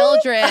 oh.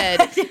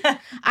 Mildred.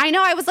 I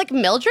know. I was like,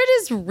 Mildred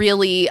is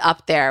really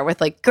up there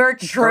with like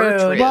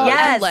Gertrude. Well,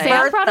 yes. Like,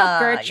 Sam brought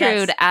up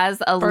Gertrude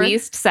as a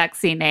least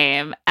sexy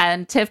name.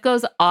 And Tiff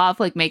goes off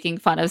like making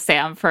fun of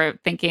Sam for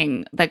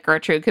thinking that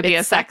Gertrude could be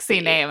a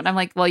sexy name. And I'm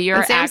like, well, you're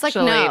actually. Like,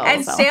 no.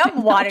 And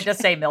Sam wanted to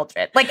say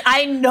Mildred. Like,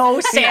 I know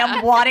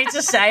Sam wanted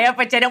to say it,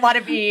 but didn't want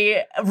to be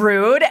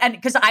rude. And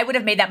because I would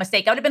have made that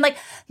mistake. I would have been like,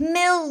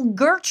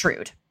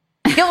 Gertrude.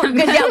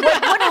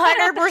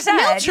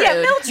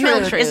 100%.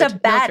 Mildred is a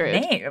bad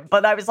name.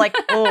 But I was like,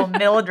 oh,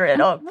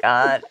 Mildred. Oh,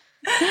 God.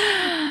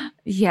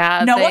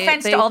 Yeah. No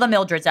offense to all the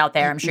Mildreds out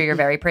there. I'm sure you're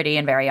very pretty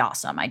and very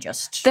awesome.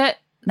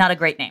 Not a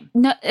great name.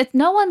 No, it's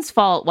no one's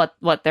fault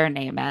what their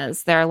name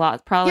is. There are a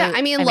lot. Probably. Yeah,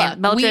 I mean, look,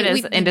 Mildred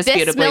is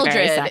indisputably Mildred,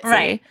 very sexy.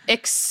 Right.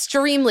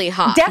 Extremely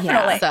hot.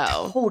 Definitely. Yeah,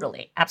 so.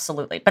 Totally.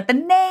 Absolutely. But the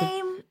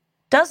name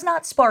does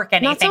not spark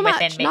anything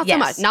within me. Not so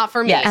much. Not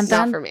for me. And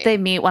then for me. They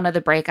meet one of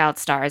the breakout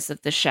stars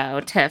of the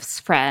show,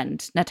 Tiff's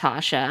friend,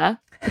 Natasha,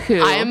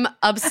 who I'm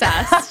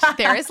obsessed.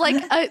 There is like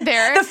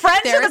the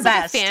friends are the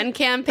best. A fan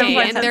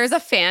campaign. There's a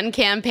fan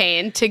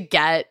campaign to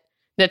get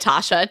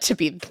Natasha to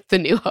be the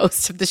new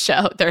host of the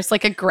show. There's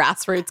like a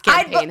grassroots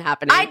campaign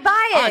happening. I'd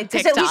buy it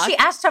because at least she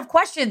asked tough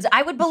questions.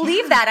 I would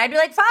believe that. I'd be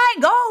like, fine,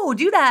 go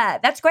do that.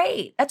 That's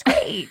great. That's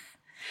great.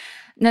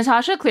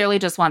 Natasha clearly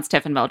just wants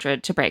Tiff and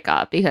Mildred to break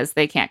up because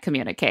they can't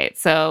communicate.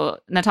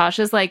 So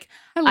Natasha's like,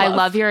 I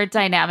love your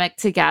dynamic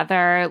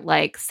together.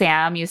 Like,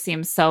 Sam, you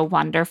seem so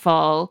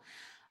wonderful.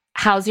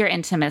 How's your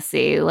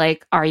intimacy?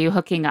 Like, are you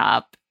hooking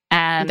up?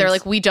 And they're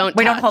like, we don't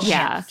hold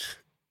hands.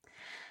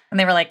 And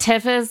they were like,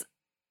 Tiff is,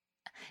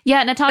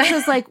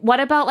 Natasha's like, what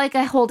about like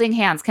a holding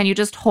hands? Can you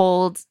just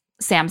hold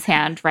Sam's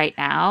hand right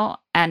now,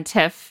 and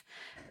Tiff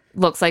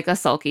looks like a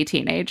sulky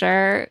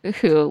teenager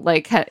who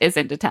like is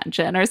in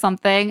detention or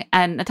something.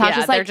 And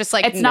Natasha's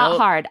like, it's not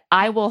hard.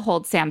 I will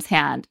hold Sam's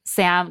hand.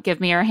 Sam, give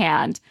me your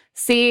hand.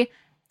 See,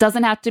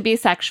 doesn't have to be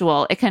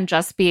sexual. It can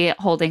just be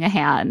holding a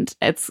hand.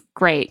 It's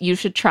great. You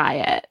should try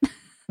it.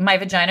 My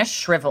vagina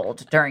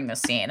shriveled during the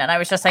scene. And I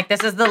was just like,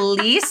 this is the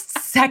least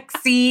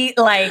sexy,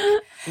 like,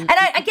 and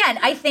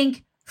I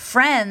think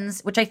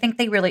Friends, which I think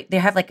they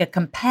have like a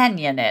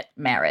companionate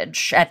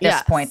marriage at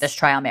this point, this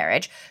trial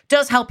marriage,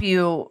 does help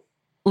you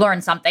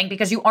learn something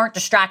because you aren't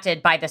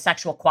distracted by the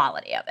sexual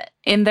quality of it.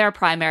 In their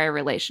primary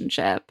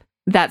relationship,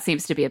 that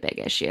seems to be a big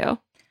issue.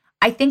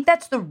 I think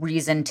that's the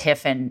reason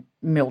Tiff and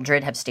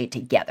Mildred have stayed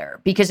together.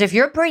 Because if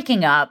you're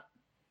breaking up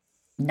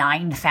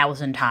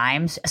 9,000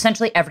 times,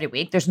 essentially every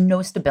week, there's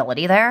no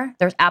stability there.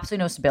 There's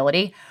absolutely no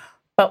stability.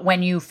 But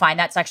when you find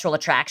that sexual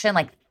attraction,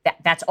 like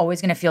that's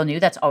always going to feel new.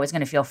 That's always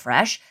going to feel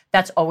fresh.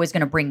 That's always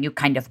going to bring you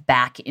kind of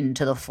back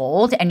into the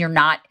fold. And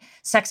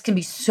sex can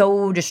be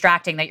so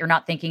distracting that you're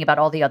not thinking about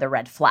all the other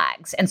red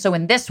flags. And so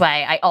in this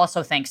way, I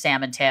also think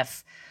Sam and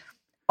Tiff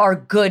are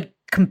good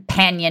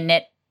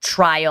companionate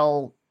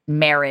trial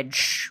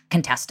marriage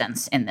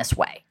contestants in this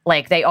way.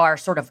 Like they are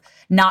sort of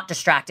not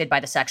distracted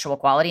by the sexual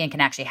quality and can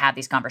actually have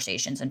these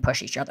conversations and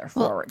push each other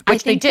forward,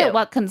 which they do. That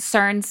what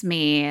concerns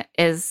me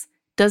is,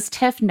 does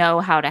Tiff know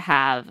how to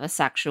have a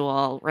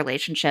sexual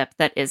relationship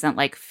that isn't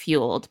like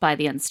fueled by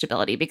the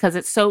instability? Because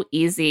it's so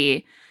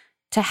easy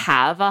to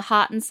have a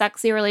hot and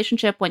sexy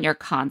relationship when you're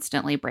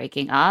constantly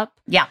breaking up.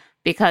 Yeah.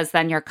 Because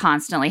then you're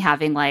constantly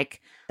having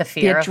like the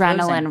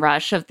adrenaline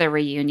rush of the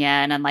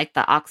reunion and like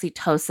the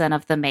oxytocin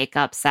of the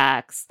makeup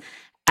sex.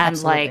 And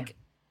Absolutely. Like,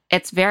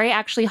 it's very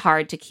actually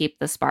hard to keep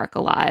the spark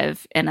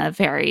alive in a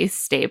very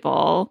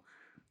stable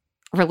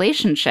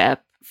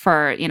relationship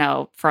for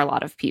a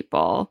lot of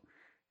people.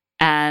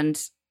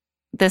 And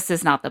this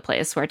is not the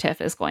place where Tiff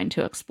is going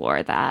to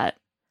explore that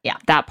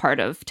part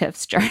of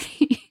Tiff's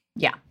journey.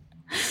 Yeah,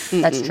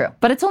 that's true.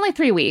 But it's only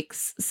 3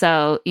 weeks.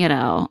 So,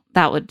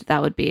 that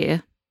would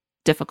be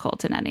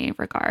difficult in any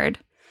regard.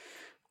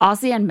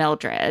 Ozzy and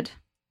Mildred.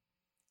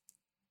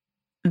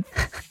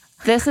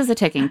 This is a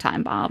ticking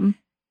time bomb.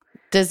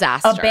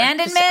 Disaster.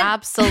 Abandonment,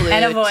 absolute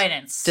and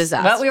avoidance.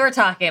 Disaster. What we were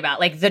talking about.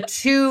 Like the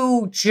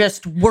two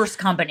just worst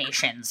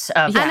combinations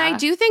of. And I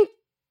do think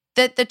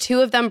that the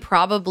two of them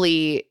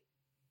probably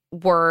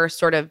were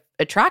sort of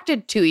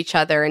attracted to each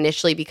other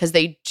initially because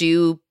they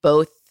do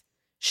both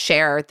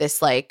share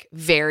this like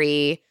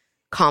very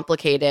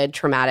complicated,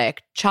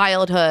 traumatic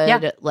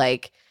childhood.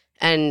 Like,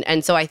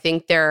 and so I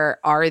think there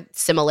are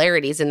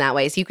similarities in that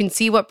way. So you can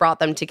see what brought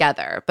them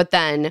together. But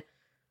then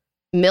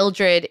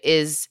Mildred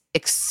is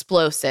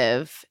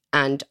explosive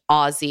and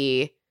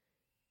Ozzy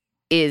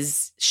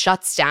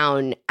shuts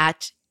down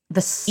at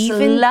the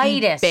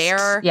slightest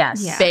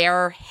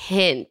bare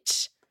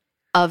hint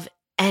of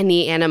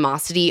any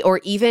animosity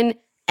or even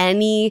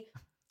any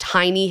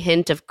tiny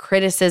hint of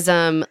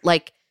criticism,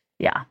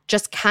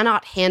 just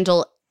cannot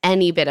handle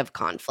any bit of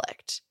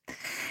conflict.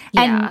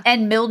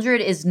 And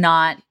Mildred is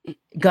not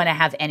going to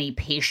have any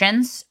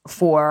patience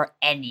for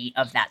any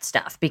of that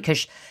stuff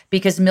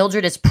because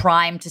Mildred is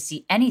primed to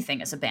see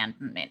anything as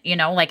abandonment.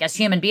 Like as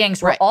human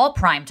beings, we're all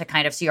primed to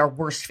kind of see our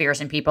worst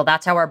fears in people.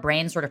 That's how our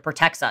brain sort of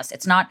protects us.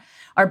 It's not,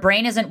 our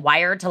brain isn't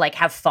wired to like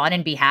have fun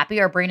and be happy.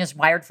 Our brain is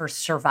wired for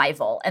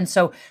survival. And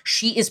so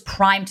she is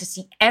primed to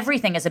see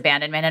everything as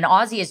abandonment. And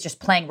Ozzy is just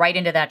playing right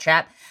into that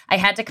trap. I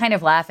had to kind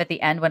of laugh at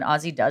the end when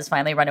Ozzy does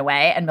finally run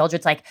away and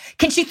Mildred's like,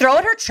 can she throw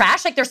out her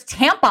trash? Like there's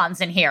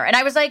tampons in here. And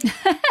I was like,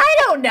 I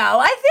don't know.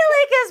 I feel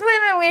like as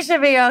women, we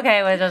should be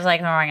okay with just like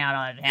throwing out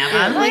all the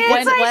tampons.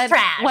 Like,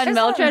 trash. When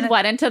Mildred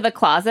went into the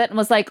closet and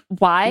was like,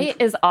 why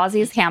is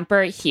Ozzy's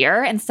hamper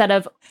here instead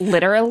of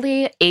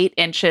literally 8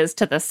 inches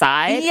to the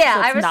side? Yeah,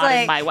 so I was not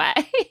like, in my way.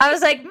 I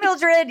was like,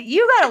 Mildred,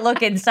 you got to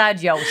look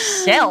inside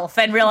yourself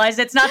and realize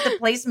it's not the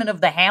placement of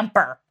the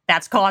hamper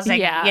that's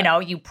causing,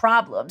 you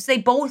problems. They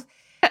both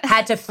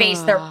had to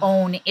face their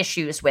own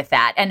issues with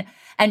that.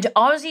 And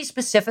Ozzy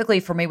specifically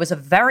for me was a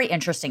very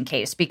interesting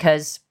case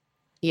because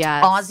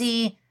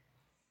Ozzy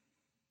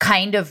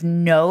kind of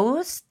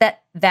knows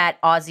that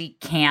Ozzy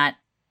can't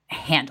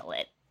handle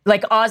it.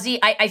 Like Ozzy,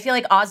 I feel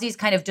like Ozzy's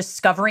kind of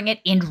discovering it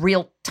in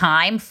real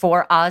time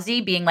for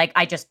Ozzy, being like,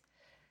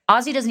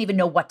 Ozzy doesn't even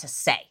know what to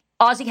say.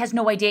 Ozzy has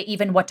no idea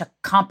even what to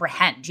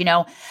comprehend,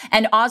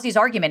 And Ozzy's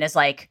argument is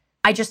like,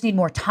 I just need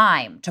more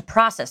time to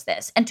process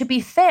this. And to be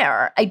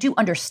fair, I do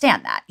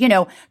understand that.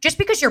 Just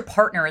because your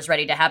partner is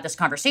ready to have this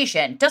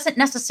conversation doesn't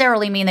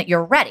necessarily mean that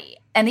you're ready.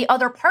 And the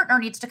other partner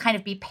needs to kind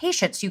of be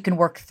patient so you can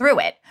work through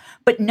it.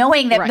 But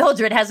knowing that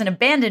Mildred has an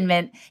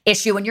abandonment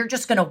issue and you're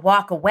just going to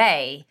walk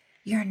away,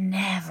 you're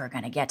never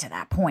going to get to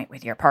that point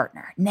with your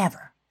partner.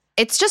 Never.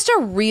 It's just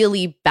a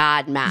really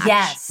bad match.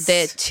 Yes.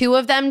 The two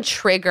of them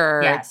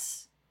trigger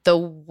the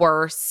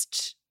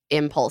worst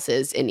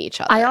impulses in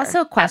each other. I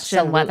also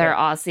question whether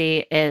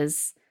Ozzy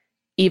is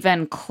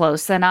even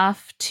close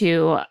enough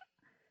to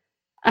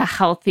a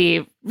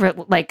healthy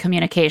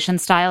communication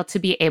style to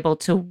be able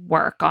to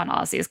work on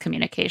Ozzy's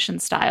communication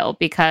style,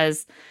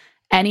 because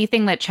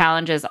anything that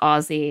challenges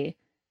Ozzy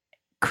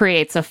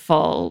creates a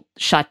full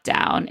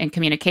shutdown in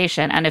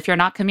communication. And if you're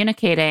not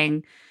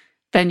communicating,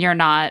 then you're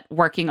not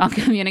working on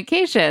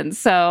communication.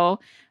 So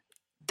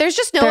there's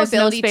just no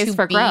ability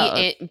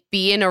to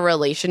be in a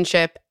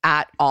relationship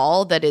at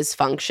all that is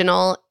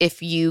functional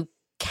if you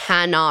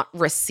cannot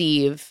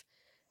receive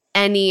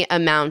any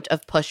amount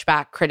of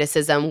pushback,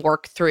 criticism,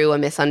 work through a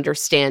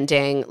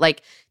misunderstanding.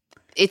 Like,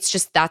 it's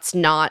just, that's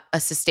not a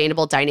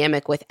sustainable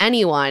dynamic with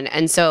anyone.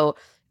 And so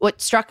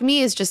what struck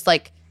me is just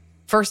like,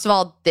 first of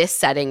all, this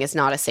setting is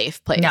not a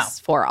safe place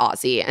for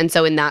Ozzy. And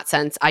so in that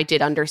sense, I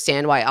did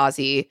understand why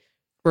Ozzy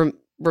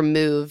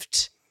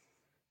removed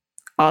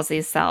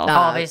Ozzy's self.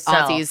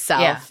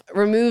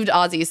 Removed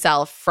Ozzy's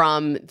self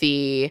from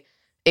the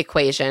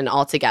equation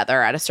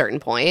altogether at a certain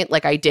point.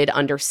 Like, I did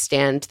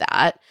understand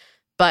that.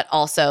 But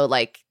also,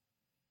 like,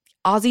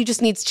 Ozzy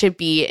just needs to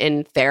be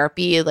in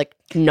therapy, like,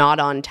 not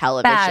on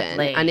television.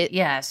 Badly. And it,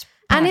 yes.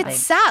 And it's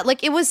sad.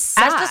 Like, it was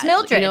sad. As does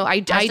Mildred. You know,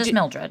 As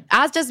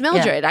does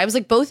Mildred. Yeah. I was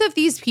like, both of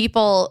these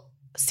people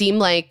seem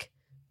like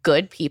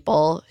good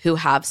people who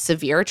have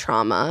severe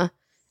trauma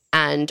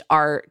and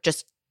are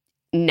just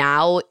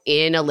now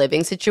in a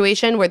living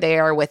situation where they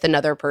are with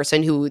another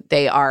person who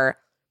they are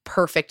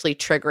perfectly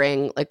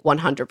triggering like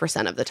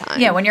 100% of the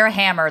time. Yeah, when you're a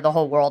hammer, the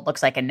whole world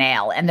looks like a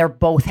nail, and they're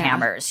both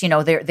hammers. You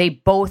know, they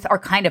both are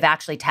kind of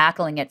actually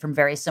tackling it from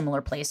very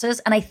similar places.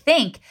 And I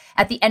think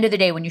at the end of the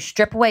day, when you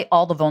strip away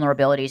all the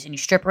vulnerabilities and you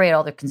strip away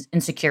all the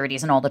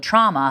insecurities and all the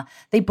trauma,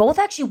 they both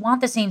actually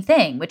want the same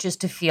thing, which is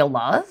to feel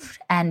loved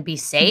and be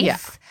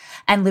safe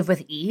and live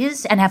with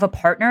ease and have a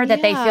partner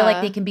that they feel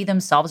like they can be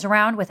themselves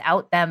around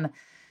without them,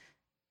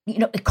 you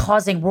know,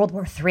 causing World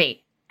War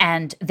III.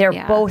 And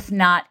they're both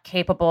not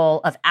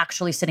capable of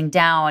actually sitting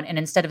down. And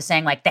instead of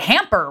saying, like, the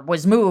hamper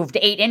was moved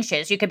 8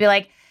 inches, you could be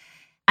like,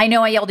 I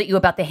know I yelled at you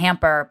about the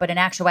hamper, but in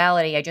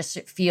actuality, I just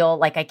feel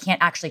like I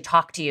can't actually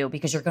talk to you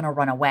because you're going to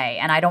run away.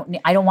 And I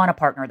don't want a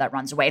partner that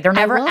runs away. They're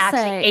never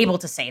actually able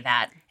to say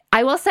that.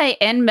 I will say,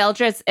 in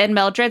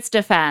Mildred's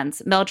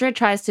defense, Mildred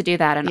tries to do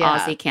that, and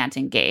Ozzy can't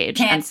engage.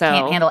 Can't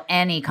handle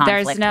any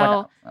conflict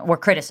or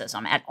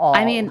criticism at all.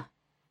 I mean,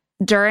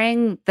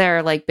 during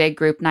their like big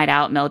group night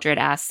out, Mildred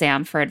asked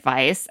Sam for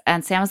advice,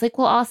 and Sam was like,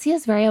 well, Ozzy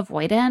is very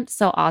avoidant,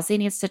 so Ozzy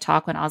needs to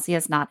talk when Ozzy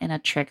is not in a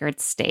triggered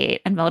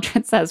state. And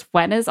Mildred says,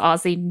 when is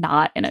Ozzy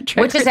not in a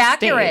triggered state? Which is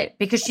accurate,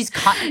 because she's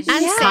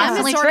constantly Sam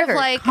is sort triggered. Of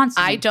like,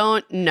 constantly. I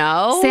don't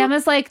know. Sam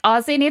is like,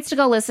 Ozzy needs to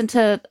go listen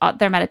to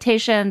their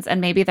meditations,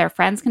 and maybe their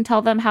friends can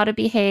tell them how to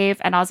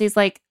behave. And Ozzy's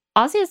like,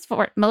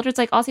 Mildred's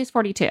like, Ozzy's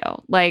 42.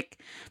 Like,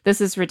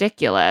 this is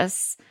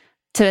ridiculous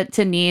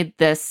to need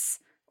this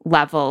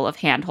level of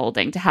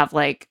hand-holding to have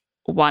like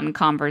one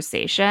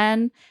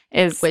conversation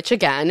which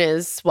again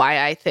is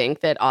why I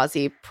think that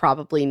Ozzy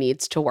probably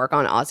needs to work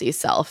on Ozzy's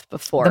self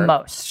before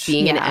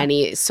being in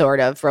any sort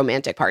of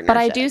romantic partnership. But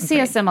I do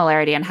see a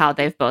similarity in how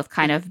they've both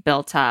kind of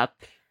built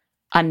up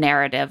a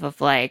narrative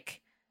of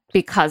like,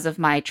 because of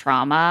my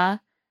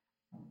trauma,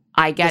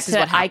 I get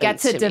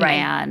to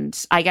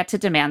demand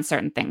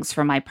certain things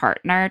from my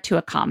partner to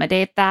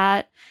accommodate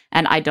that.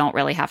 And I don't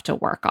really have to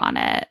work on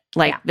it.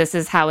 Like, this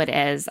is how it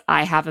is.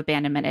 I have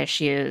abandonment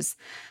issues.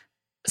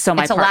 So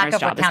my partner's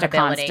job is to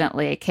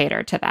constantly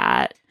cater to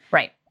that.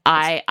 Right.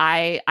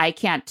 I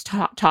can't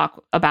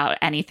talk about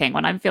anything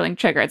when I'm feeling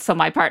triggered. So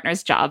my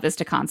partner's job is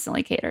to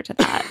constantly cater to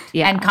that.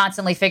 Yeah. And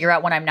constantly figure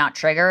out when I'm not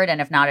triggered. And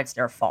if not, it's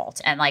their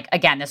fault. And like,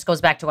 again, this goes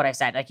back to what I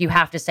said. Like, you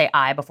have to say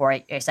I before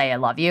I say I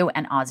love you.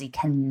 And Ozzy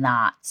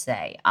cannot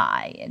say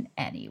I in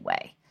any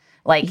way.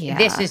 Like,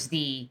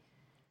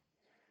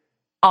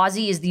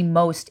 Ozzy is the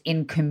most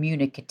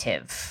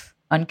uncommunicative,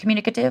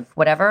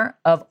 whatever,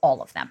 of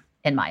all of them,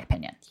 in my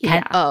opinion.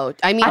 I don't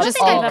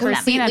think I've ever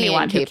seen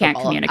anyone who can't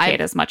communicate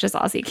as much as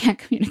Ozzy can't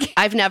communicate.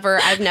 I've never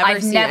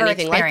seen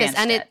anything like this,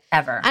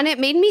 and it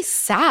made me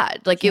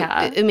sad. Like,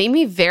 it made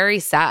me very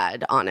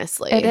sad,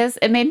 honestly.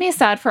 It made me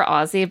sad for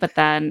Ozzy, but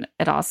then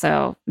it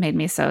also made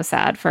me so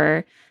sad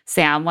for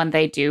Sam when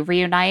they do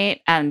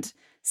reunite, and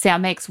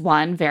Sam makes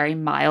one very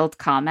mild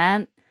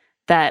comment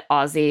that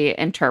Ozzy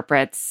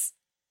interprets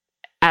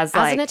as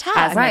an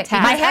attack. Right.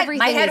 My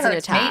head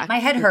hurts, mate. My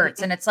head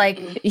hurts. And it's like,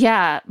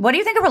 what do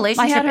you think a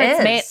relationship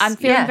is? Mate. I'm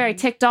feeling very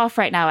ticked off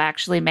right now,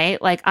 actually,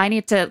 mate. Like,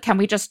 can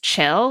we just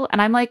chill?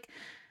 And I'm like,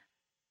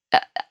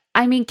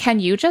 I mean, can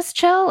you just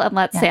chill and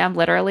let Sam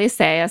literally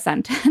say a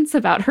sentence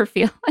about her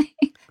feelings?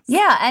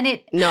 Yeah. And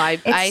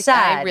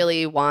I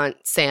really want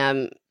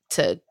Sam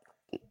to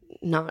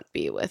not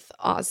be with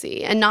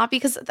Ozzy, and not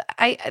because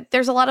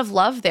there's a lot of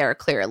love there,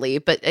 clearly,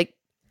 but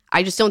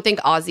I just don't think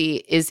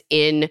Ozzy is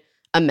in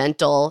a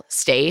mental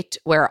state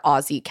where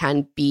Ozzy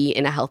can be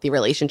in a healthy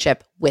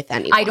relationship with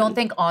anyone. I don't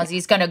think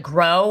Ozzy's going to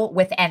grow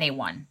with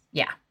anyone.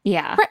 Yeah.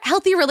 Yeah.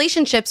 Healthy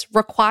relationships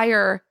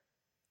require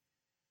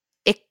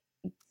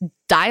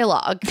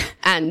dialogue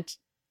and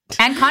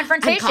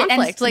confrontation and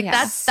conflict.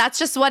 That's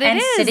just what it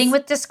is. And sitting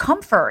with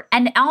discomfort,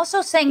 and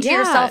also saying to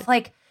yourself,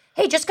 like,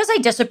 hey, just because I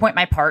disappoint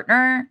my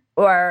partner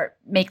or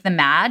make them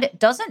mad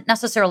doesn't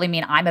necessarily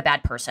mean I'm a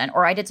bad person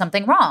or I did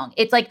something wrong.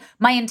 It's like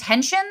my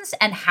intentions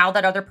and how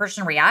that other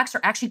person reacts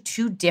are actually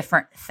two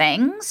different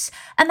things.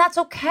 And that's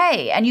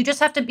okay. And you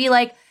just have to be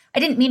like, I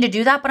didn't mean to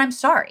do that, but I'm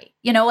sorry.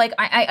 You know, like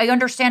I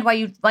understand why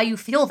you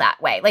feel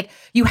that way. Like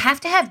you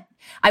have to have,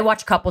 I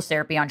watch couples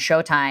therapy on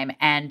Showtime,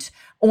 and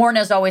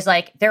Orna's always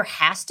like, there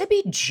has to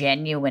be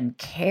genuine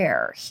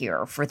care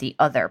here for the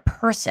other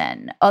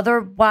person.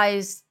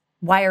 Otherwise,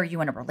 why are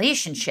you in a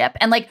relationship?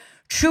 And like,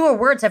 truer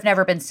words have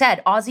never been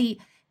said. Ozzy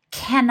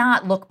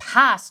cannot look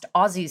past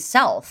Ozzy's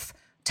self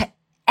to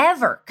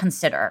ever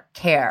consider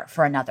care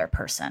for another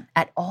person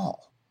at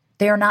all.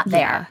 They're not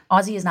there. Yeah.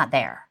 Ozzy is not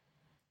there.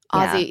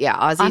 Ozzy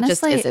honestly,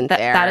 just isn't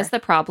there. That is the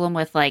problem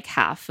with like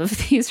half of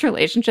these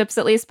relationships,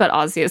 at least. But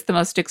Ozzy is the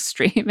most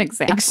extreme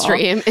example.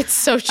 Extreme. It's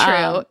so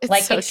true. It's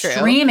like so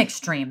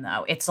extreme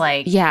though. It's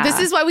like, this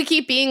is why we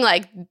keep being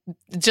like,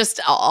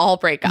 just I'll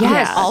break up.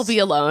 Yes. I'll be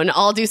alone.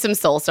 I'll do some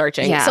soul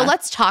searching. Yeah. So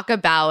let's talk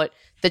about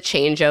the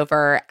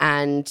changeover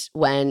and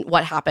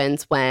what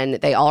happens when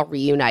they all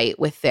reunite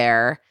with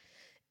their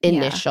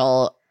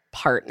initial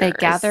partners. They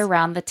gather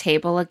around the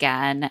table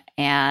again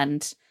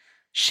and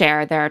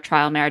share their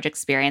trial marriage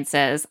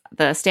experiences.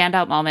 The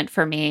standout moment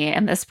for me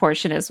in this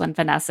portion is when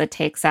Vanessa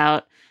takes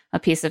out a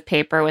piece of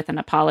paper with an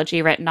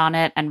apology written on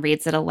it and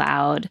reads it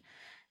aloud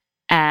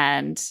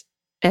and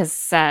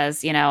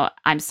says, you know,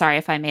 I'm sorry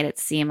if I made it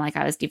seem like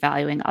I was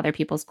devaluing other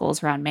people's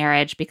goals around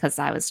marriage because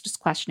I was just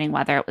questioning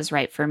whether it was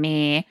right for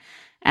me.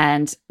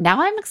 And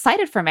now I'm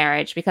excited for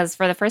marriage because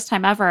for the first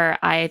time ever,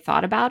 I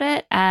thought about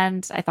it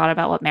and I thought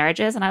about what marriage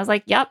is. And I was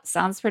like, yep,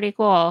 sounds pretty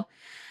cool.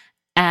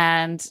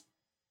 And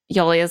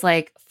Yoli is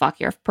like,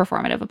 fuck your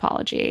performative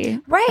apology.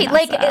 Right.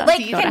 Vanessa, like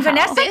can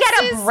Vanessa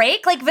get a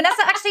break? Like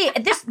Vanessa actually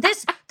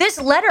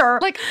this letter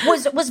like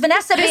was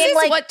Vanessa this being is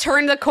like what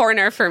turned the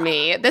corner for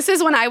me. This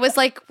is when I was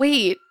like,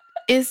 wait,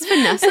 is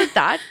Vanessa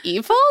that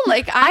evil?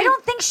 Like I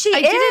don't think she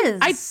is.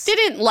 I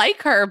didn't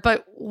like her,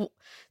 but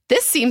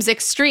this seems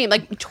extreme.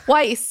 Like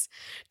twice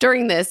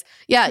during this.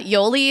 Yeah,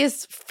 Yoli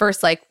is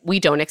first like,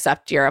 we don't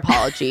accept your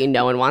apology.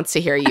 No one wants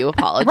to hear you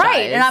apologize.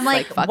 Right. And I'm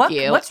like fuck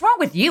you. What's wrong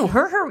with you?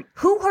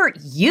 Who hurt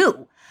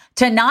you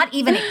to not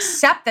even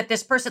accept that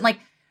this person, like,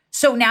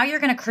 so now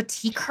you're going to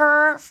critique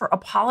her for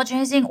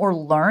apologizing or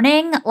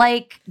learning?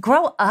 Like,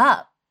 grow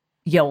up,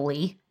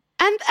 Yoli.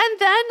 And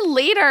then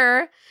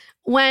later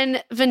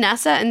when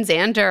Vanessa and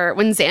Xander,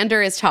 when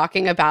Xander is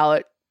talking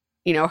about,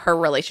 you know, her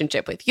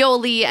relationship with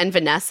Yoli, and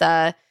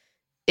Vanessa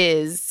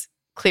is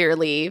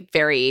clearly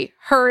very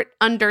hurt,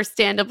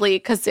 understandably,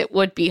 because it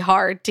would be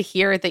hard to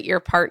hear that your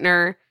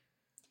partner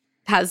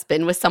has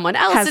been with someone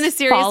else in a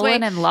serious way.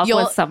 Has fallen in love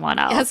with someone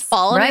else. Has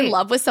fallen in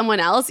love with someone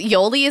else.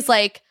 Yoli is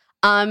like,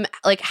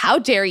 how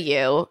dare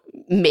you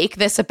make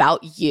this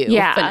about you,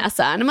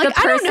 Vanessa? And I'm like,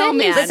 I don't know,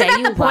 man. The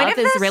person you love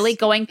is really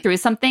going through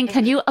something.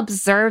 Can you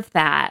observe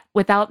that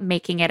without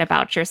making it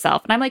about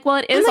yourself? And I'm like, well,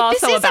 it is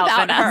also about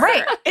Vanessa. Her.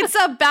 Right. It's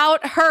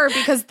about her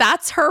because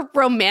that's her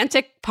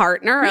romantic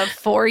partner of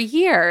 4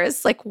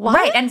 years. Like, what?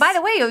 Right. And by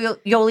the way,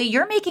 Yoli,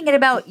 you're making it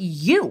about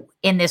you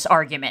in this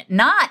argument,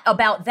 not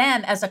about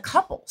them as a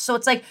couple. So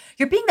it's like,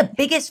 you're being the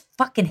biggest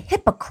fucking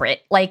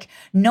hypocrite, like,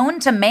 known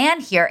to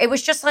man here. It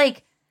was just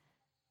like,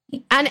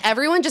 and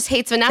everyone just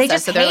hates Vanessa.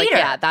 So they're like,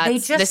 yeah,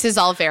 this is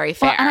all very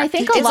fair. Well, and I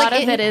think a lot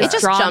of it is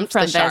drawn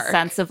from this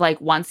sense of like,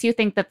 once you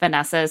think that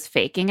Vanessa is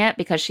faking it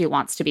because she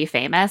wants to be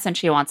famous and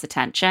she wants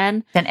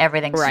attention, then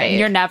everything's right.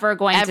 You're never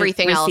going to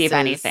receive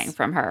anything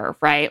from her,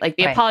 right? Like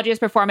the apology is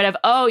performative.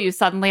 Oh, you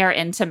suddenly are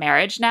into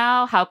marriage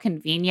now? How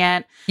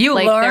convenient. You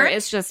like, learned? There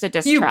is just a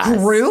distrust. You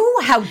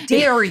grew? How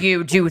dare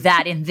you do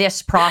that in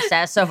this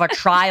process of a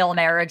trial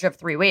marriage of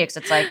 3 weeks?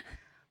 It's like,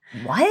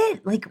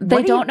 what? Like,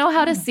 they don't know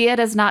how to see it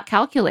as not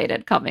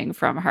calculated coming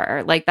from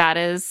her. Like, that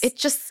is, it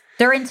just,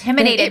 they're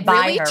intimidated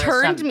by her.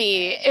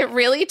 It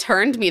really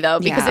turned me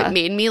though, because it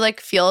made me like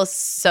feel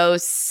so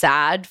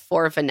sad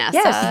for Vanessa.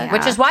 Yes,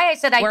 which is why I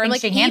said I think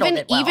she handled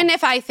it well. Even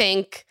if I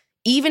think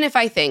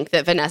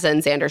that Vanessa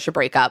and Xander should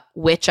break up,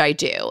 which I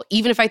do,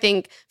 even if I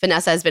think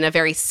Vanessa has been a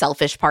very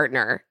selfish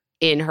partner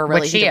in her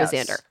relationship with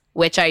Xander,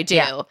 which I do.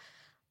 Yeah.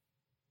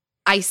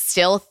 I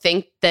still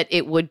think that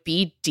it would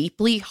be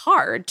deeply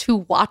hard to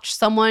watch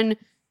someone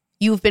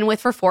you've been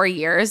with for 4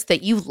 years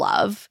that you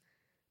love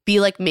be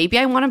like, maybe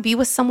I want to be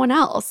with someone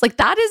else. Like,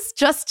 that is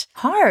just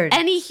hard.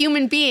 Any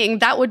human being,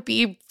 that would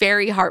be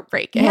very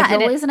heartbreaking. Yeah,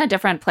 Yoli's in a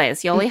different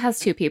place. Yoli has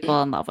 2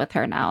 people in love with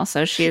her now.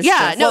 So she's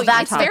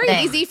that's very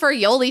easy for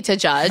Yoli to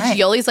judge. Right.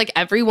 Yoli's like,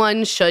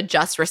 everyone should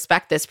just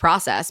respect this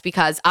process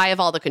because I have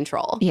all the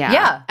control.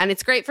 Yeah. And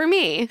it's great for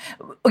me.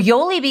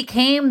 Yoli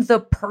became the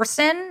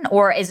person,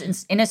 or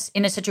is in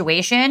a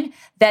situation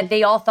that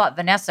they all thought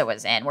Vanessa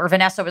was in, where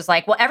Vanessa was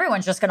like, well,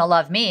 everyone's just going to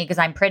love me because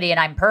I'm pretty and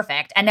I'm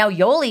perfect. And now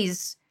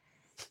Yoli's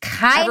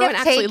everyone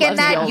of taken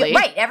that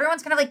right.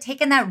 Everyone's kind of like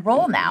taken that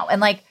role now. And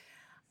like,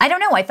 I don't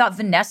know. I thought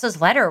Vanessa's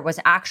letter was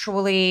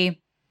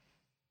actually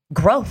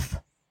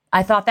growth.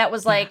 I thought that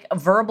was like a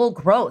verbal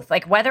growth,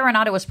 like whether or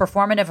not it was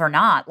performative or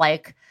not.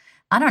 Like,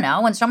 I don't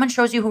know. When someone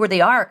shows you who they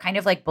are, kind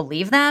of like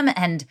believe them.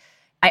 And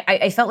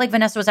I felt like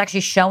Vanessa was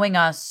actually showing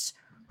us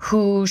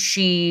who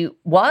she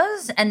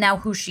was and now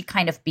who she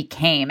kind of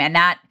became. And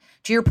that,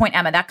 to your point,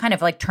 Emma, that kind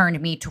of like turned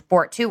me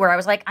for it too, where I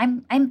was like,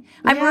 I'm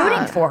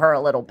rooting for her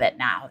a little bit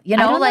now. You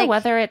know, I don't know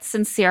whether it's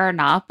sincere or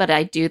not, but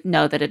I do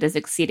know that it is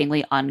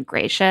exceedingly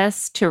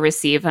ungracious to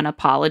receive an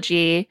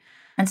apology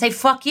and say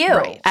fuck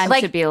you, and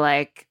like, to be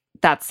like,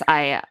 that's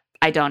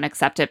I don't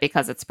accept it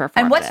because it's performative.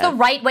 And what's the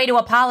right way to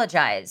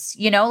apologize?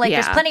 You know, like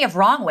there's plenty of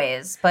wrong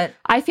ways, but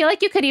I feel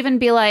like you could even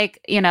be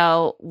like, you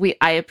know,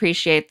 I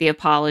appreciate the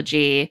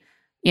apology.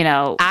 You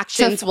know,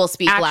 actions will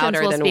speak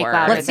louder than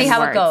words. Let's see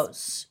how it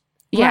goes.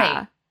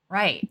 Yeah.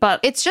 Right. But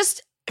it's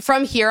just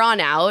from here on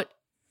out,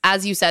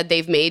 as you said,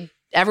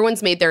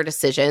 everyone's made their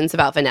decisions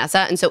about Vanessa.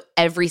 And so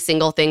every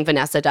single thing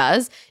Vanessa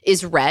does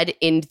is read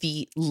in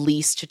the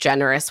least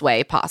generous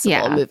way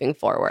possible moving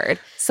forward.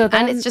 So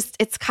then and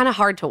it's kind of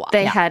hard to watch.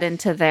 They head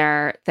into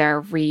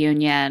their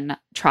reunion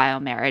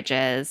trial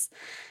marriages.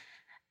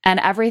 And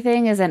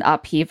everything is in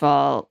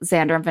upheaval.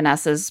 Xander and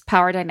Vanessa's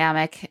power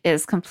dynamic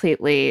is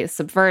completely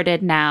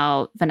subverted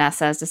now.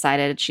 Vanessa has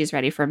decided she's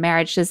ready for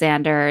marriage to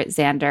Xander.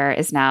 Xander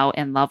is now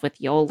in love with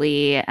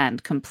Yoli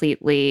and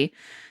completely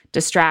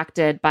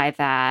distracted by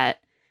that.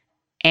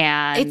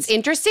 And it's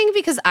interesting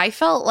because I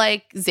felt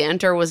like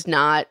Xander was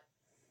not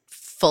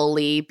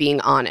fully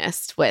being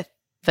honest with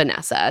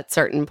Vanessa at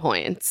certain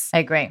points. I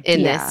agree.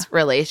 In this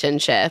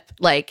relationship.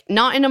 Like,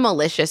 not in a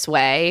malicious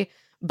way,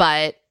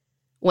 but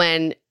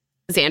when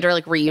Xander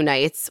like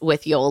reunites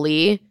with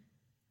Yoli,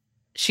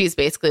 she's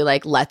basically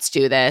like, let's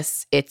do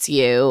this. It's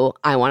you.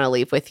 I want to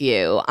leave with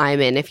you. I'm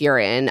in if you're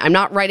in. I'm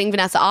not writing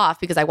Vanessa off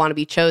because I want to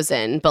be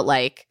chosen, but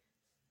like,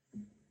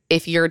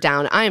 if you're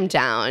down, I'm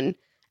down.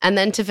 And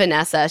then to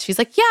Vanessa, she's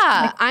like,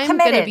 yeah, like, I'm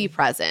going to be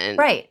present.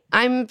 Right.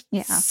 I'm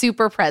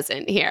super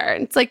present here.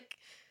 It's like,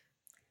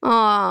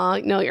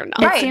 oh, no, you're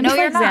not. It seems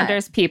like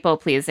Xander's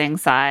people-pleasing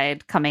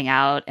side coming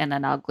out in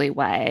an ugly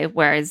way,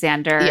 where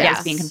Xander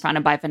is being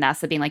confronted by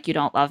Vanessa being like, you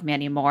don't love me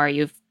anymore.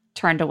 You've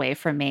turned away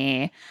from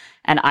me,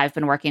 and I've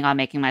been working on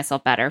making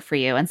myself better for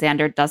you. And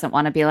Xander doesn't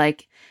want to be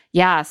like,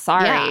 yeah,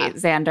 sorry. Yeah.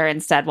 Xander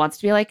instead wants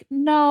to be like,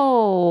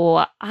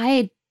 no,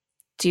 I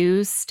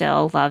do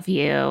still love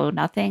you.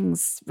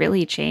 Nothing's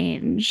really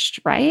changed,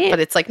 right?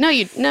 But it's like,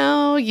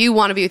 no, you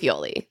want to be with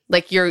Yoli.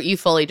 Like you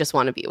fully just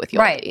want to be with Yoli.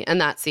 Right.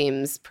 And that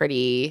seems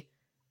pretty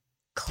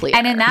clear.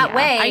 And in that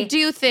way, I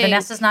do think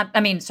Vanessa's not,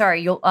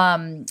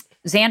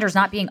 Xander's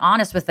not being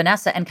honest with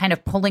Vanessa and kind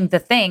of pulling the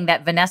thing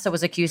that Vanessa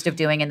was accused of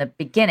doing in the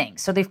beginning.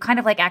 So they've kind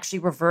of like actually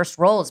reversed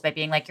roles by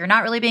being like, you're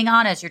not really being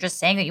honest. You're just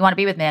saying that you want to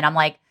be with me. And I'm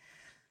like,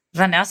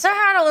 Vanessa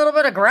had a little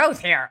bit of growth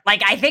here.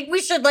 Like, I think we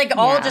should like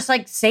all just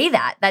like say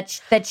that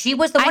she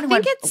was the one who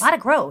had a lot of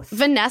growth.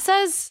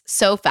 Vanessa's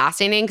so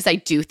fascinating because I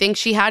do think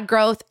she had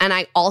growth. And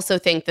I also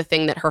think the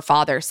thing that her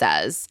father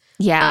says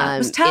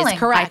is telling. Is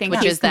correct. I think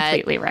which is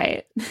completely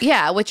right.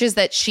 Yeah, which is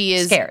that she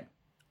is scared.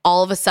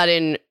 All of a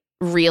sudden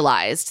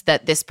realized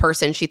that this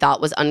person she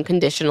thought was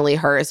unconditionally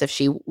hers if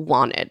she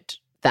wanted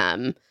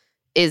them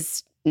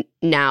is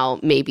now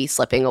maybe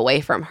slipping away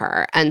from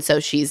her. And so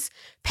she's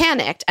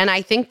panicked. And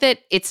I think that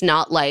it's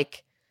not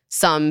like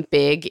some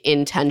big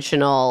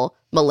intentional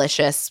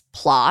malicious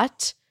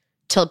plot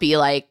to be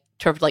like,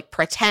 to like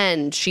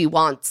pretend she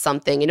wants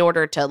something in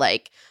order to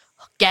like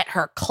get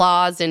her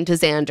claws into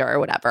Xander or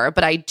whatever.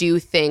 But I do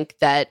think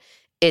that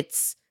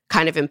it's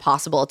kind of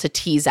impossible to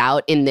tease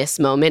out in this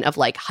moment of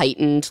like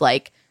heightened,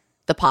 like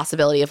the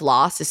possibility of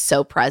loss is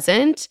so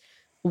present,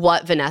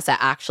 what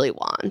Vanessa actually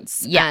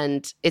wants. Yeah.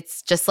 And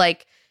it's just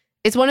like,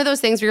 it's one of those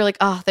things where you're like,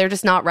 oh, they're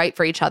just not right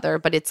for each other.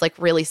 But it's like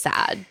really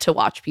sad to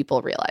watch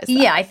people realize that.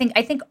 Yeah, I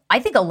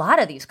think a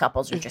lot of these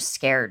couples are just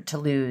scared to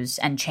lose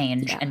and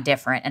change and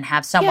different and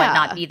have someone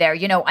not be there.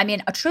 You know, I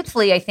mean,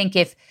 truthfully, I think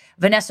if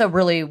Vanessa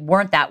really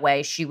weren't that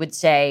way, she would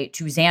say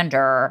to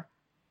Xander,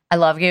 I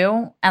love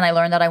you and I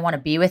learned that I want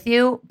to be with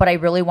you, but I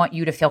really want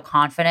you to feel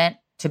confident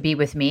to be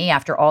with me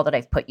after all that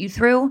I've put you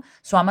through.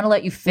 So I'm going to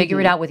let you figure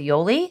it out with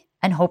Yoli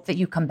and hope that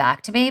you come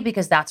back to me,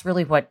 because that's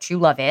really what true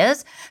love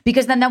is.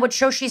 Because then that would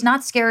show she's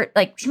not scared.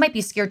 Like, she might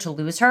be scared to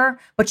lose her,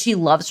 but she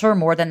loves her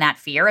more than that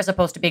fear, as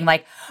opposed to being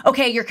like,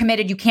 okay, you're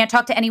committed. You can't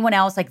talk to anyone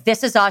else. Like,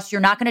 this is us.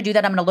 You're not going to do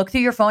that. I'm going to look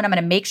through your phone. I'm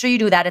going to make sure you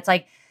do that. It's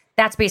like,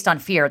 that's based on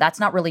fear. That's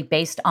not really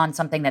based on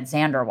something that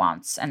Xander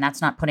wants. And that's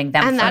not putting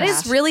them And first. that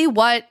is really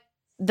what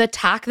the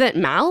tack that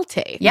Mal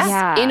takes.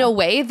 Yeah. In a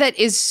way that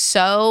is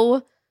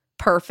so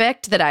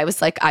perfect that I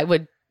was like, I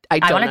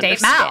don't want to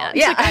date Mal.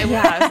 Yeah.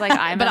 I was like,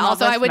 I'm but in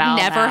also love I with would Mal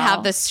never now.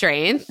 have the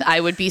strength. I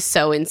would be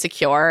so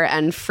insecure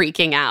and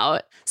freaking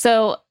out.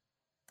 So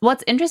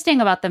what's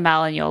interesting about the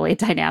Mal and Yoli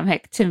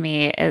dynamic to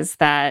me is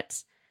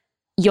that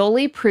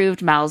Yoli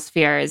proved Mal's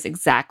fears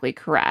exactly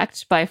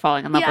correct by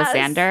falling in love with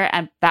Xander.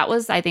 And that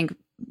was, I think,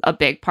 a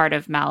big part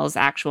of Mal's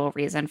actual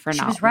reason for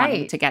not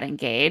wanting to get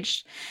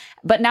engaged.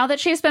 But now that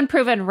she's been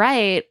proven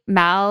right,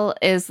 Mal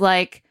is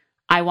like,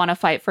 I want to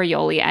fight for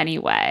Yoli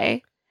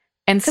anyway.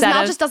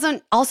 Mal just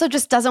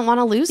doesn't want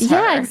to lose her.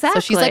 Yeah,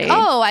 exactly. So she's like,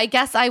 oh, I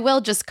guess I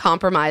will just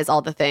compromise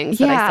all the things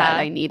that I said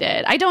I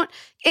needed.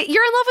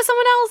 You're in love with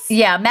someone else.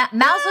 Yeah,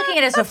 Mal's looking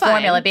at it as a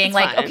formula, being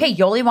like, okay,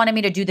 Yoli wanted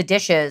me to do the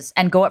dishes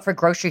and go out for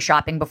grocery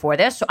shopping before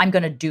this, so I'm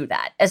going to do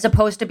that. As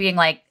opposed to being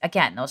like,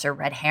 again, those are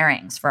red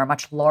herrings for a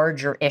much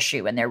larger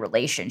issue in their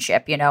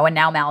relationship, you know? And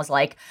now Mal's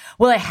like,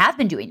 well, I have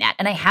been doing that,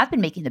 and I have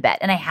been making the bed,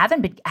 and I have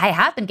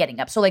been getting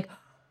up. So like,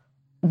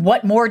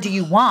 what more do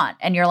you want?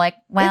 And you're like,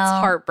 well, it's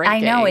heartbreaking. I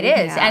know it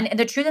is. Yeah. And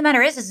the truth of the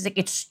matter is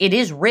it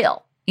is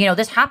real. You know,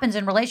 this happens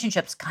in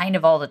relationships kind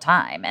of all the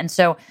time. And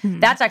so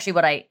that's actually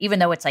what even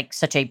though it's like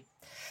such a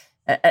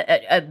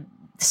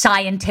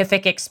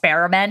scientific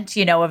experiment,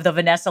 you know, of the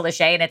Vanessa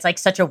Lachey, and it's like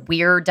such a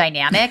weird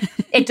dynamic,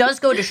 it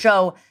does go to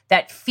show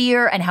that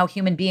fear and how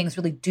human beings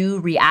really do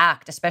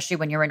react, especially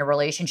when you're in a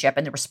relationship,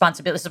 and the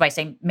responsibility. This is why I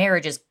say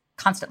marriage is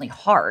constantly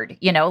hard,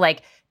 you know,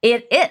 like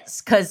it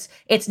is, because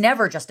it's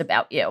never just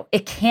about you.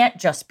 It can't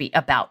just be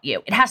about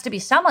you. It has to be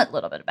somewhat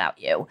little bit about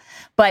you,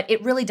 but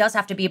it really does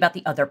have to be about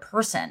the other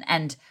person.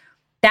 And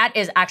that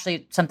is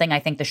actually something I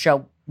think the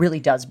show really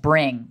does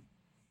bring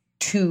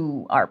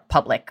to our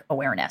public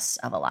awareness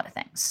of a lot of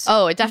things.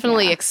 Oh, it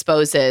definitely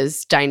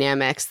exposes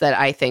dynamics that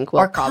I think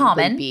will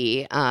probably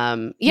be,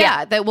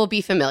 that will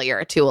be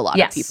familiar to a lot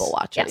of people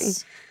watching.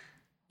 Yes.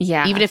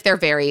 Yeah. Even if they're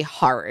very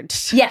hard.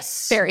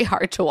 Yes. Very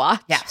hard to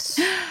watch. Yes.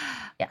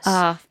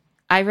 Yes.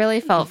 I really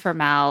felt for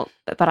Mal,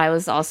 but I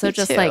was also Me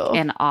just too. like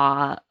in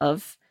awe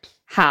of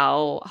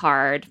how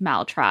hard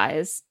Mal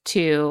tries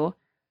to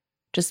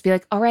just be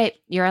like, all right,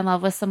 you're in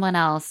love with someone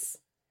else.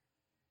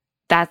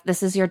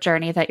 This is your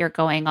journey that you're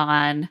going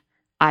on.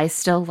 I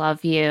still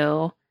love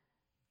you.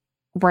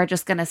 We're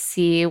just going to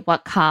see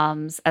what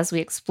comes as we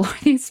explore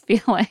these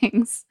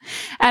feelings.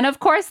 And of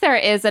course, there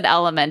is an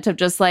element of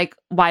just like,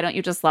 why don't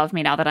you just love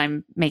me now that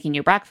I'm making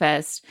you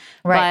breakfast?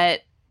 Right.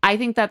 But I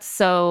think that's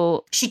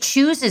so... She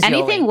chooses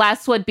anything Yoli.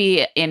 less would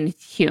be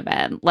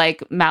inhuman.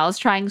 Like, Mal's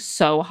trying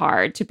so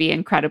hard to be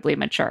incredibly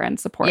mature and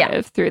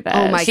supportive through this.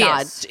 Oh my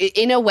God.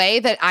 In a way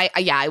that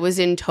I was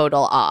in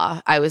total awe.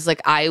 I was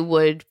like, I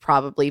would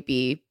probably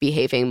be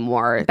behaving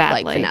more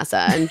badly like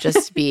Vanessa and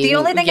just be... The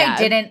only thing I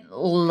didn't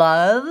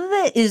love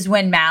is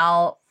when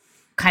Mal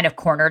kind of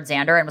cornered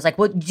Xander and was like,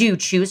 well, do you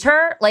choose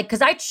her? Like,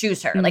 because I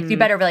choose her. Like, you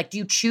better be like, do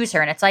you choose her?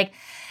 And it's like...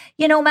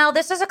 You know, Mal,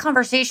 this is a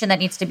conversation that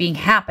needs to be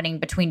happening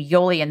between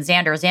Yoli and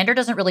Xander. Xander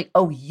doesn't really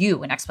owe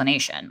you an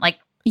explanation. Like,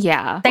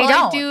 yeah, they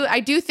don't.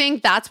 I do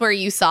think that's where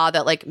you saw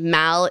that, like,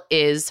 Mal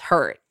is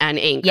hurt and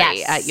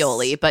angry at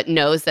Yoli, but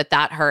knows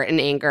that hurt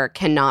and anger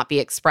cannot be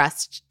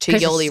expressed to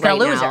Yoli right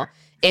now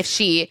if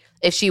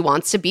she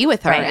wants to be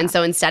with her. Right. And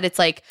so instead it's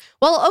like,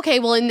 well, okay,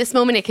 well, in this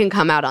moment it can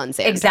come out on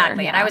Xander.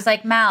 Exactly. Yeah. And I was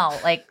like, Mal,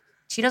 like,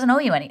 she doesn't owe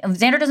you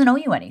Xander doesn't owe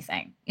you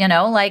anything, you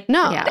know? Like,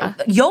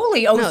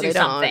 Yoli owes you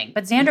something,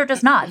 but Xander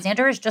does not.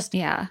 Xander is just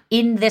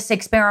in this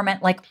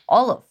experiment like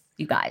all of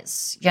you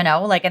guys, you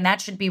know? Like, and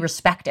that should be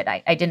respected.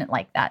 I didn't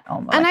like that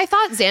almost. And I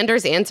thought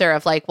Xander's answer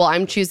of like, well,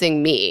 I'm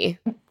choosing me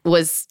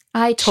was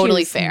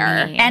totally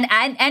fair.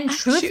 And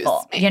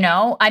truthful, you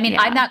know? I mean,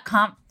 I'm not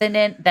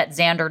confident that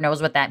Xander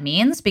knows what that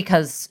means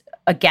because...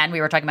 Again, we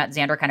were talking about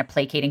Xander kind of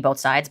placating both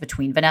sides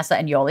between Vanessa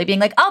and Yoli, being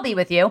like, I'll be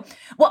with you.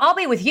 Well, I'll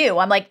be with you.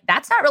 I'm like,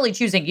 that's not really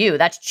choosing you.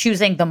 That's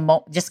choosing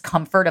the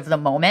discomfort of the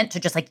moment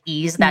to just like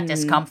ease that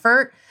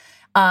discomfort.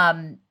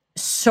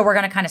 So we're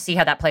going to kind of see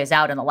how that plays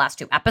out in the last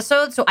two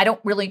episodes. So I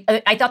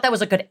thought that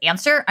was a good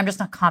answer. I'm just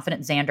not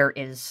confident Xander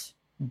is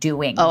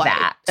doing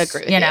that. I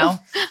agree with you. Know?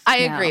 I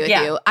agree with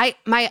you.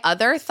 My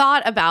other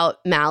thought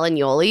about Mal and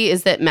Yoli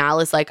is that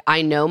Mal is like,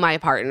 I know my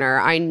partner.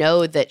 I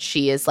know that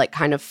she is like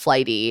kind of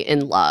flighty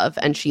in love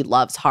and she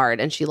loves hard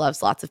and she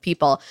loves lots of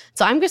people.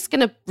 So I'm just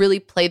going to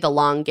really play the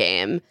long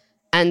game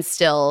and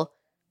still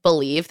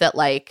believe that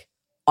like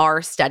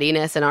our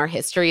steadiness and our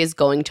history is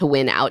going to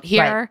win out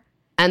here. Right.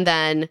 And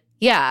then,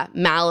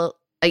 Mal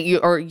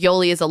or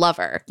Yoli is a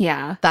lover.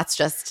 Yeah. That's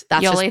just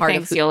part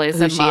thinks of Yoli's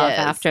who in she love is.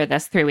 after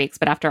this 3 weeks,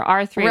 but after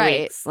our 3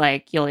 weeks,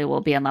 like Yoli will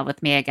be in love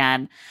with me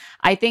again.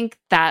 I think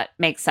that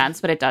makes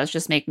sense, but it does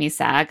just make me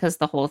sad because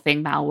the whole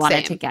thing Mal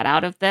wanted to get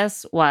out of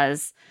this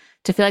was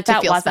to feel like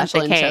that wasn't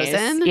the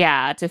case.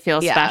 Yeah, to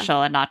feel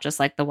special and not just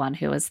like the one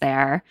who was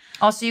there.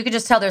 Also, you could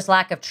just tell there's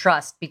lack of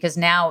trust because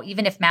now,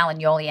 even if Mal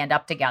and Yoli end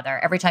up together,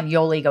 every time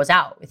Yoli goes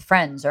out with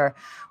friends or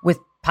with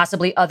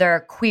possibly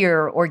other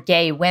queer or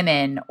gay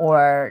women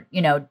or,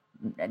 you know,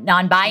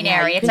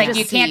 non-binary. It's like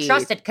you can't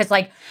trust it because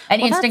like an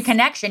instant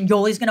connection,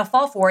 Yoli's going to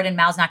fall for it and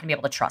Mal's not going to be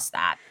able to trust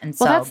that. And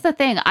so that's the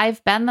thing.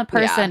 I've been the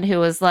person who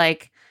was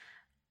like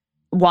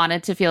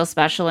wanted to feel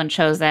special and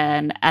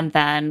chosen. And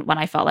then when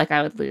I felt like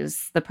I would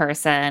lose the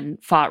person,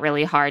 fought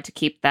really hard to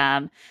keep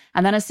them.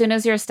 And then as soon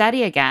as you're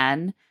steady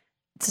again,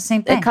 It's the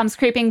same thing. It comes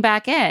creeping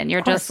back in.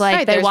 You're just like,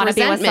 right, they want to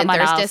be with someone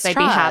else. Distrust. They'd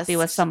be happy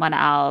with someone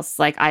else.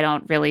 Like, I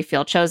don't really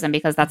feel chosen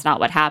because that's not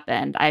what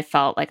happened. I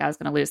felt like I was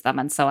going to lose them.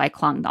 And so I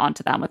clung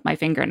onto them with my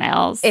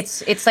fingernails.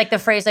 It's like the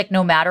phrase, like,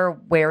 no matter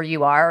where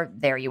you are,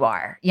 there you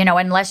are. You know,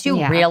 unless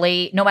you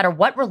really, no matter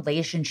what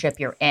relationship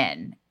you're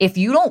in, if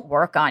you don't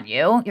work on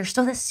you, you're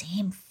still the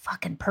same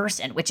fucking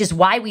person, which is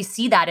why we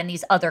see that in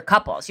these other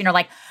couples. You know,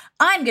 like,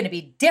 I'm going to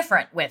be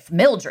different with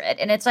Mildred.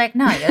 And it's like,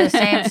 no, you're the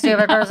same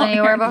stupid person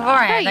you were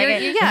beforehand. Right,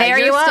 like, there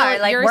you are.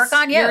 Like, work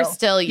on you. You're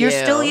still you. You're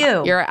still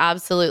you. You're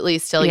absolutely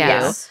still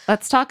you.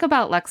 Let's talk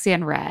about Lexi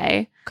and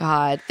Ray.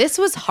 God, this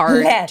was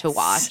hard to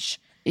watch.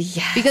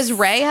 Yes. Because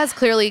Ray has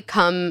clearly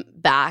come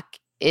back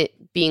it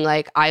being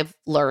like, I've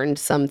learned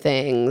some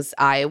things.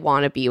 I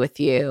want to be with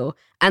you.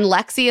 And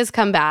Lexi has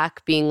come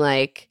back being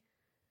like,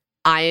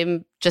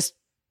 I'm just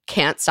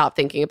can't stop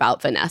thinking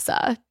about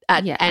Vanessa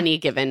at any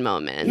given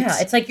moment. Yeah,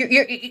 it's like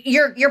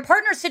your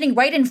partner's sitting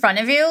right in front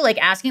of you, like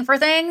asking for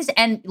things,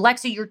 and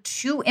Lexi, you're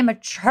too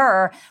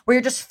immature where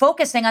you're just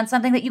focusing on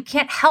something that you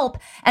can't help.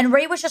 And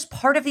Ray was just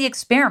part of the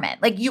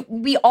experiment. Like,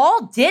 we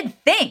all did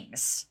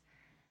things.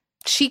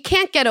 She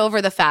can't get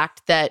over the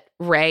fact that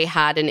Ray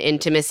had an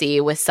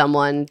intimacy with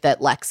someone that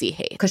Lexi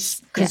hates.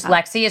 Because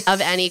Lexi is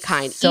of any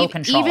kind. So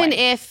controlling.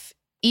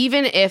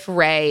 Even if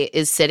Ray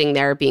is sitting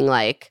there being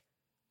like,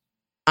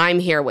 I'm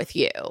here with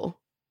you.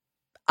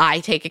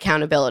 I take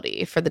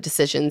accountability for the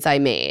decisions I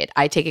made.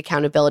 I take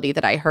accountability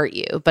that I hurt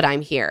you, but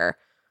I'm here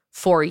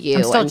for you.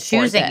 I'm still and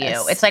choosing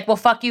you. It's like, well,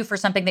 fuck you for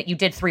something that you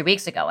did 3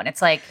 weeks ago. And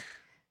it's like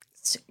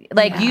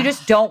you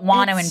just don't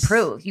want to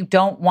improve. You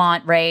don't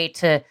want Ray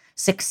to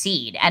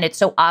succeed. And it's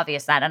so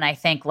obvious that. And I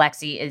think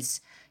Lexi is,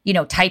 you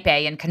know, type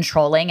A and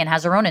controlling and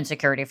has her own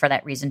insecurity for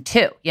that reason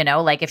too. You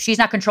know, like, if she's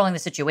not controlling the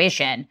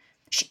situation,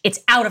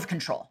 it's out of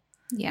control.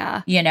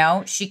 Yeah. You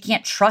know, she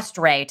can't trust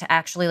Ray to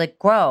actually, like,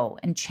 grow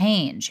and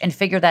change and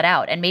figure that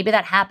out. And maybe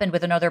that happened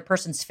with another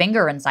person's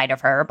finger inside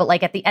of her. But,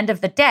 like, at the end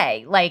of the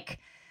day, like,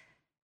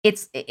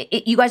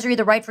 you guys are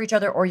either right for each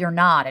other or you're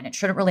not. And it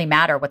shouldn't really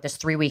matter what this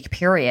 3-week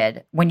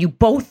period, when you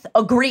both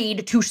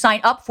agreed to sign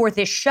up for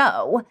this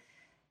show,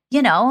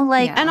 you know,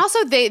 like. And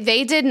also,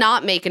 they did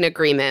not make an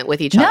agreement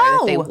with each other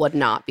that they would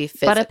not be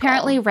physical. But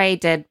apparently Ray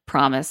did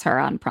promise her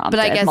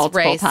unprompted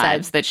multiple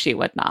times that she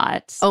would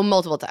not. Oh,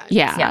 multiple times.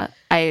 Yeah.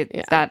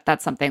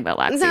 That's something that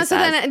Lexi says.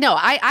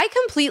 I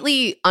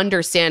completely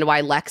understand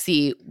why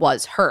Lexi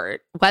was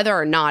hurt, whether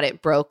or not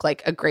it broke,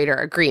 like, a greater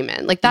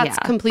agreement. Like, that's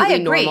completely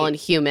normal and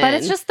human. But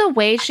it's just the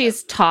way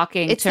she's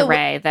talking to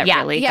Ray that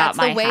really got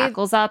my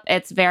hackles up.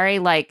 It's very,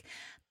 like,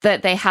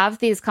 that they have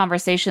these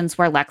conversations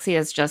where Lexi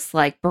is just,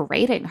 like,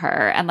 berating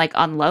her and, like,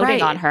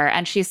 unloading on her.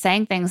 And she's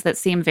saying things that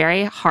seem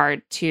very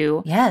hard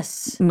to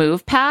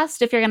move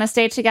past if you're going to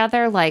stay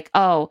together. Like,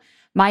 oh,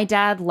 my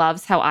dad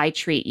loves how I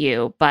treat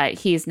you, but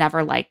he's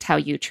never liked how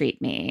you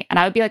treat me. And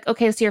I would be like,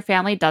 okay, so your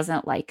family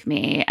doesn't like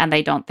me and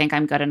they don't think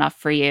I'm good enough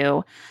for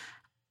you.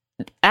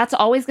 That's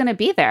always going to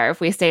be there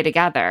if we stay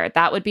together.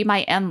 That would be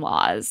my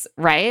in-laws,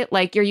 right?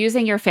 Like, you're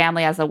using your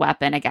family as a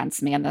weapon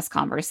against me in this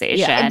conversation.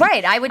 Yeah,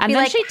 right. I would be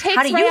like, she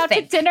takes Ray out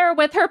to dinner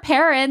with her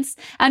parents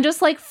and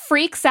just, like,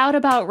 freaks out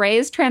about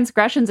Ray's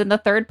transgressions in the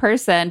third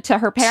person to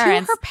her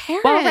parents.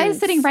 While Ray's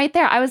sitting right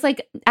there. I was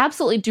like,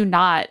 absolutely do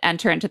not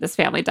enter into this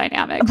family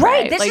dynamic.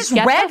 Right. This is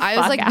red. I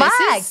was like,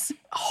 this is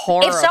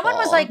horrible. If someone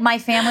was like, my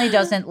family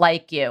doesn't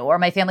like you, or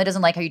my family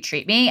doesn't like how you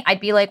treat me, I'd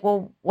be like,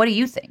 well, what do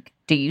you think?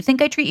 Do you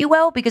think I treat you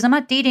well? Because I'm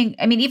not dating.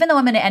 I mean, even though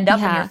I'm going to end up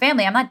in your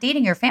family, I'm not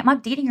dating your family. I'm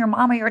not dating your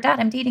mom or your dad.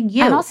 I'm dating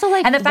you. And also,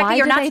 like, and the fact that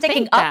you're not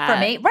sticking up for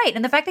me. Right.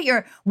 And the fact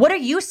that what are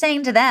you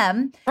saying to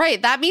them?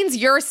 Right. That means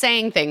you're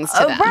saying things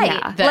to them.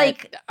 Right. That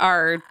like,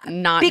 are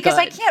not because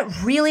good. I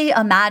can't really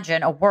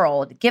imagine a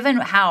world, given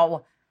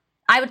how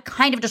I would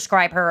kind of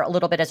describe her a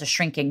little bit as a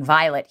shrinking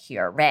violet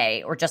here,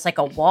 Ray, or just like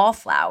a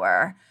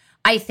wallflower.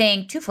 I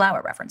think, 2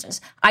 flower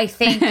references. I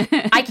think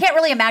I can't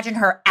really imagine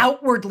her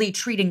outwardly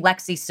treating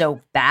Lexi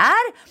so bad.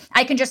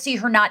 I can just see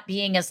her not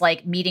being as,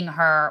 like, meeting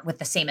her with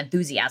the same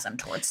enthusiasm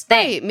towards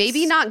things. Right.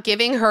 Maybe not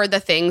giving her the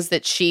things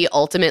that she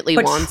ultimately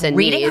wants and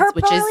needs, her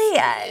which poorly?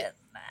 is.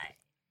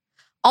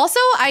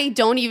 Also, I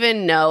don't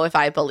even know if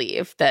I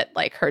believe that,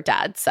 like, her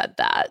dad said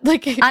that.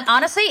 Like, and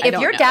honestly, if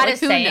your dad is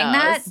saying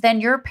that,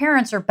 then your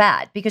parents are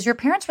bad, because your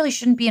parents really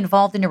shouldn't be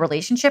involved in a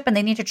relationship, and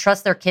they need to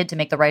trust their kid to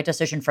make the right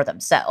decision for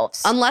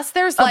themselves. Unless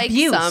there's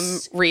abuse. Like some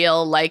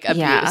real, like,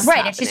 abuse.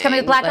 Right. And she's coming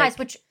with black eyes,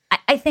 which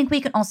I think we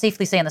can all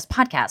safely say on this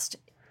podcast.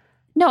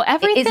 No,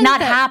 everything is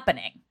not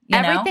happening.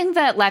 Everything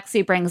that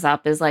Lexi brings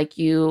up is like,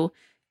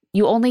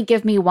 you only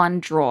give me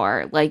one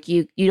drawer. Like,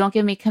 you don't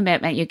give me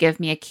commitment. You give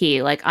me a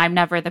key. Like, I'm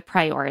never the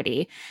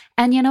priority.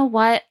 And you know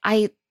what?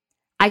 I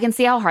can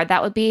see how hard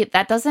that would be.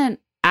 That doesn't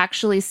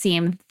actually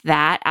seem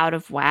that out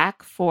of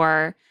whack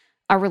for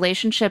a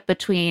relationship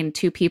between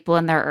 2 people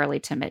in their early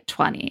to mid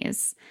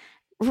 20s.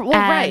 Well,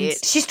 right.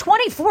 She's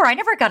 24. I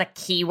never got a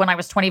key when I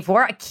was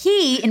 24. A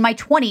key in my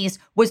 20s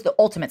was the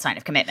ultimate sign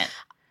of commitment.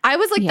 I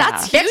was like,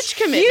 that's huge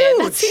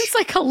commitment. That seems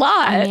like a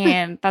lot. I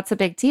mean, that's a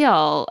big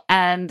deal.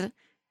 And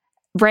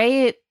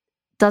Ray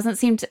doesn't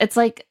seem to, it's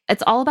like,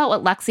 it's all about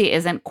what Lexi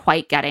isn't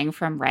quite getting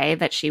from Ray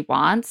that she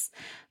wants.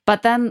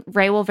 But then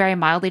Ray will very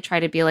mildly try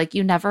to be like,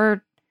 you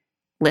never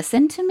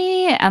listen to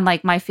me. And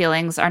like, my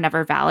feelings are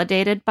never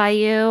validated by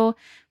you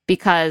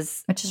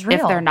because which is real.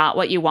 If they're not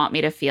what you want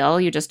me to feel,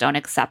 you just don't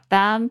accept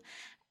them.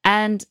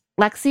 And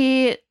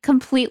Lexi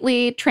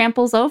completely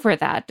tramples over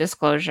that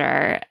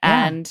disclosure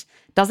and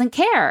doesn't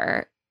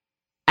care.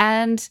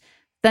 And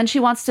then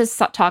she wants to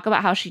talk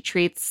about how she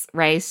treats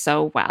Ray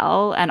so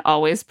well and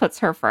always puts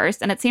her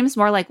first. And it seems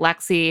more like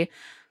Lexi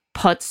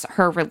puts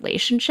her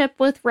relationship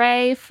with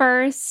Ray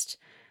first,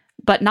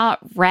 but not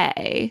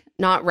Ray.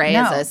 Not Ray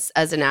as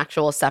an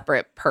actual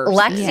separate person.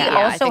 Lexi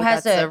also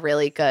has a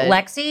really good...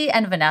 Lexi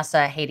and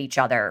Vanessa hate each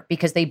other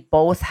because they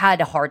both had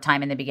a hard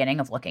time in the beginning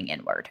of looking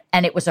inward.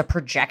 And it was a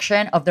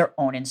projection of their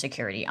own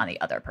insecurity on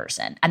the other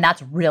person. And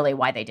that's really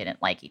why they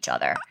didn't like each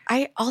other.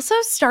 I also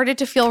started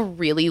to feel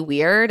really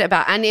weird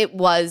about, and it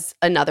was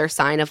another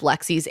sign of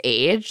Lexi's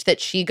age,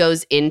 that she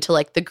goes into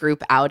like the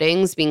group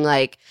outings being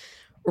like,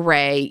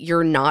 Ray,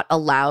 you're not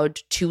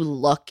allowed to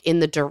look in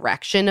the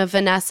direction of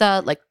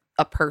Vanessa, like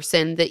a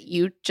person that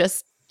you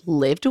just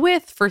lived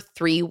with for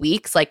 3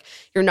 weeks. Like,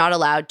 you're not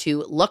allowed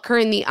to look her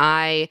in the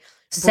eye,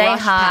 say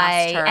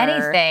hi, her,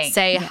 anything.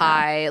 Say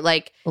hi.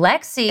 Like,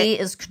 Lexi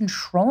is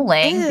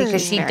controlling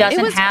because she doesn't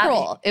it was have...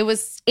 Cruel. It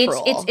was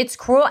cruel. It's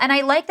cruel. And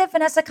I like that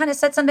Vanessa kind of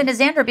said something to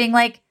Xander being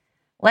like,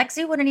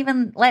 Lexi wouldn't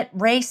even let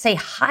Ray say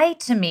hi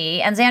to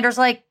me. And Xander's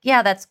like,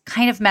 yeah, that's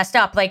kind of messed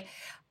up. Like,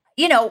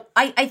 you know,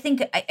 I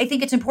think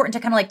it's important to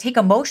kind of like take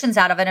emotions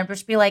out of it and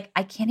just be like,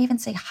 I can't even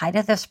say hi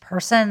to this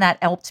person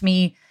that helped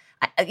me.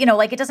 You know,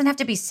 like, it doesn't have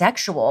to be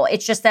sexual.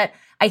 It's just that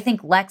I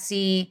think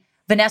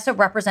Vanessa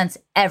represents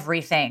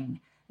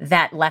everything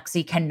that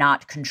Lexi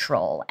cannot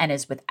control and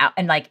is without,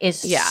 and like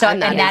is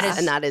and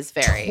that is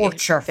very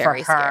torture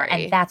very for her,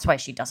 scary. and that's why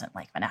she doesn't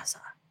like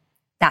Vanessa.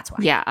 That's why.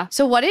 Yeah.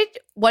 So what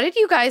did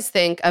you guys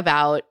think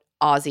about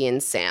Ozzy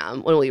and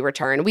Sam when we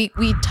returned? We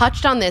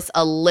touched on this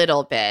a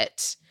little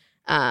bit.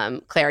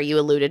 Claire, you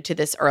alluded to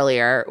this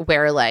earlier,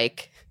 where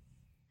like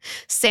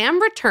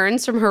Sam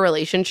returns from her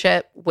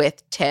relationship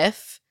with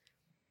Tiff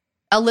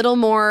a little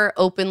more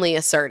openly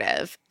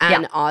assertive,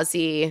 and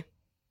Ozzy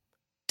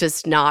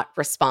does not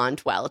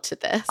respond well to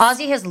this.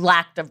 Ozzy has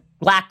lacked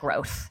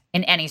growth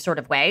in any sort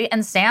of way,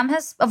 and Sam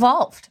has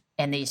evolved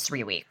in these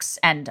 3 weeks,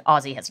 and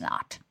Ozzy has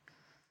not.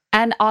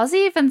 And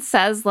Ozzy even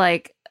says,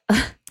 like,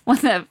 when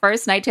the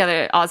first night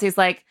together, Ozzy's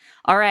like,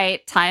 all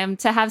right, time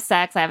to have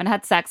sex. I haven't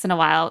had sex in a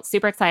while.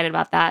 Super excited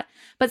about that.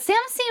 But Sam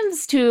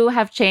seems to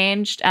have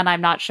changed, and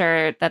I'm not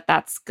sure that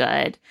that's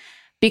good,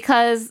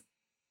 because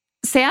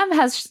Sam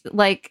has,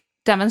 like,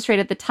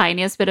 demonstrated the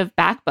tiniest bit of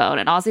backbone.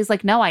 And Ozzy's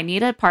like, no, I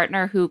need a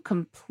partner who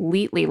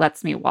completely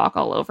lets me walk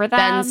all over them.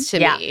 Bends to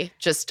me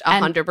just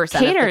 100% of the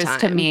time. Caters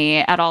to me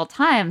at all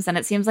times. And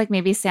it seems like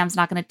maybe Sam's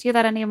not going to do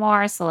that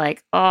anymore. So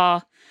like,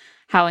 oh,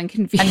 how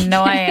inconvenient.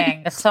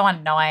 Annoying. It's so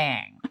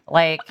annoying.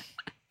 Like,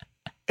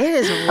 it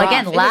is rough.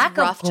 Again, lack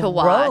of to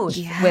watch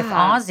with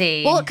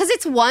Ozzy. Well, because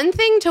it's one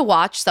thing to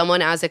watch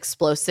someone as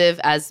explosive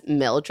as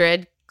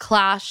Mildred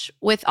clash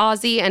with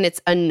Ozzy, and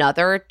it's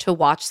another to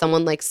watch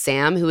someone like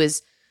Sam, who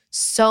is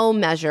so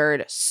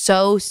measured,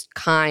 so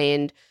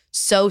kind,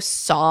 so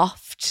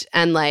soft,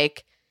 and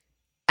like,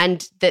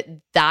 and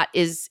that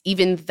is,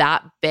 even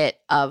that bit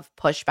of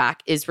pushback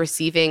is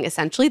receiving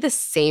essentially the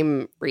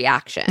same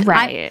reaction.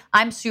 Right.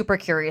 I'm super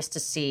curious to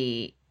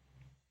see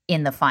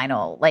in the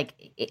final, like,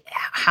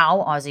 how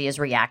Ozzy is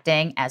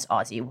reacting as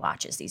Ozzy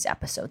watches these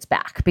episodes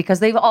back,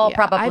 because they've all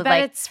probably I bet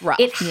like, it's rough.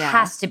 It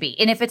has to be.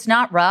 And if it's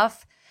not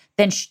rough,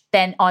 then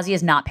Ozzy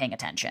is not paying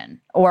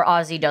attention, or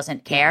Ozzy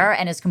doesn't care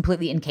and is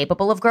completely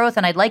incapable of growth.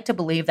 And I'd like to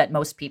believe that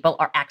most people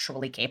are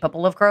actually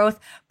capable of growth,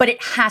 but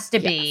it has to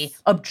be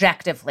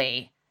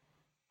objectively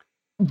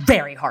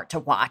very hard to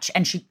watch.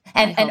 And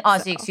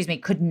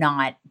Ozzy, could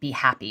not be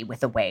happy with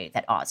the way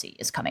that Ozzy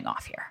is coming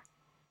off here.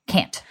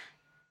 Can't.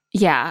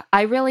 Yeah,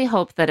 I really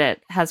hope that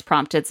it has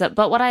prompted.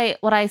 But what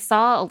I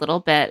saw a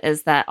little bit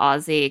is that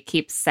Ozzy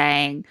keeps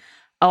saying,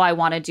 "Oh, I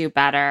want to do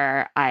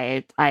better.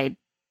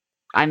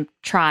 I'm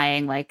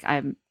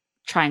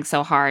trying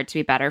so hard to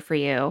be better for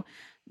you."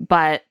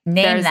 But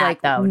there's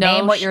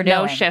name what you're doing.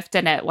 No shift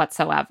in it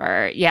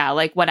whatsoever. Yeah,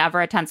 like whenever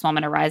a tense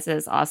moment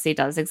arises, Ozzy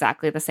does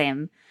exactly the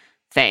same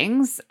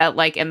things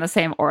in the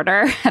same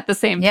order at the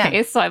same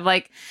pace. So I'm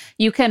like,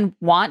 you can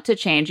want to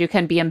change, you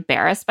can be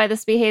embarrassed by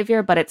this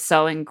behavior, but it's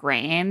so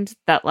ingrained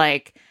that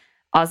like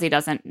Ozzy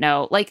doesn't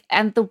know. Like,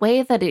 and the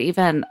way that it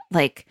even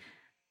like,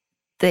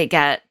 they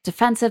get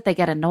defensive, they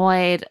get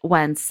annoyed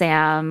when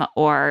Sam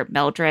or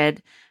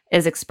Mildred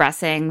is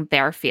expressing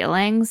their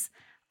feelings.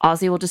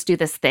 Ozzy will just do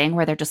this thing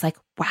where they're just like,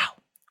 wow,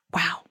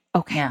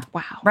 okay,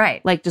 wow.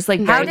 Right. Like, just like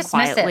very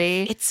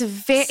quietly. It's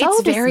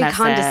very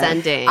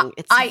condescending.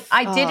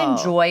 I did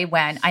enjoy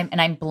when,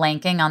 I'm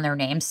blanking on their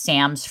name,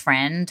 Sam's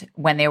friend,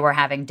 when they were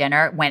having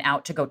dinner, went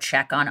out to go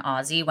check on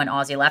Ozzy when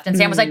Ozzy left. And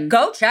Sam was like,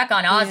 go check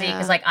on Ozzy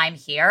because like, I'm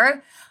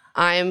here.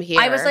 I'm here.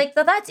 I was like,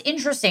 that's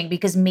interesting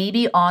because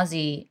maybe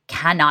Ozzy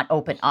cannot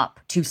open up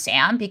to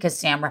Sam because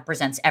Sam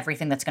represents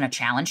everything that's going to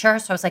challenge her.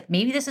 So I was like,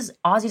 maybe this is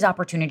Ozzy's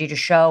opportunity to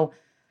show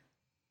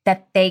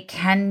that they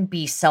can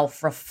be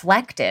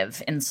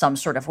self-reflective in some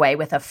sort of way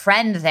with a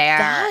friend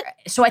there.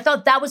 So I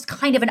thought that was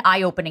kind of an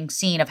eye-opening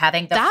scene of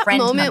having the friend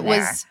come there. That moment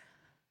was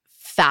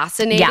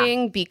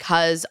fascinating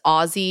because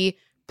Ozzy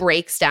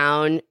breaks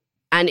down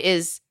and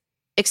is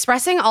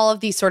expressing all of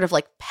these sort of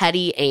like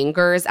petty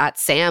angers at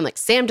Sam. Like,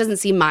 Sam doesn't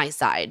see my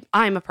side.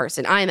 I'm a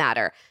person. I'm at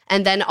her.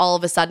 And then all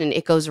of a sudden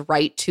it goes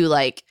right to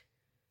like,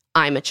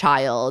 I'm a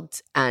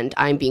child and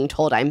I'm being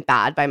told I'm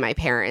bad by my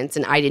parents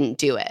and I didn't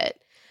do it.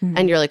 Mm-hmm.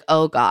 And you're like,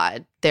 oh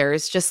God,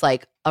 there's just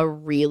like a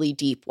really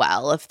deep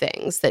well of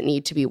things that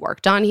need to be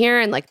worked on here.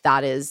 And like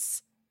that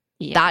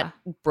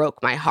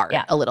broke my heart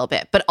a little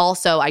bit. But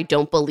also I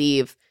don't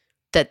believe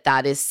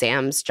that is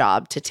Sam's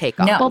job to take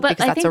on because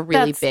that's a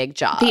really big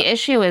job. The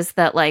issue is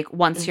that like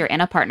once you're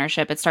in a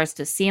partnership, it starts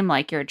to seem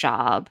like your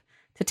job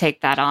to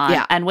take that on.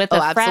 Yeah. And with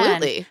a friend,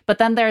 absolutely. But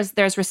then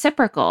there's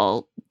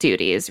reciprocal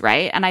duties,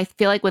 right? And I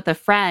feel like with a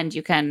friend,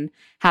 you can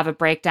have a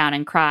breakdown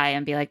and cry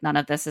and be like, none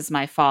of this is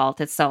my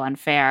fault. It's so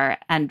unfair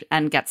and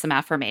get some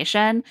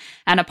affirmation.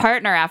 And a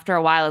partner after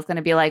a while is going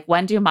to be like,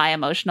 when do my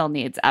emotional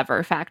needs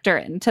ever factor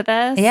into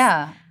this?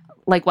 Yeah.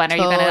 Like, when are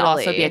you going to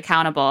also be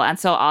accountable? And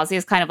so Ozzy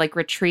is kind of like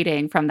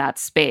retreating from that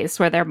space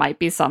where there might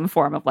be some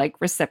form of like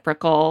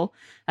reciprocal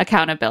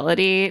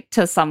accountability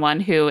to someone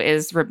who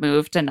is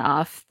removed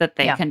enough that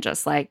they can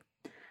just like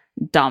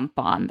dump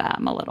on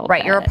them a little bit.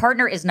 Right. Your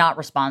partner is not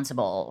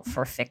responsible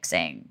for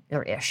fixing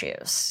your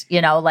issues.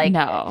 You know, like,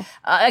 no.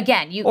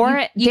 Again, you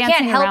dancing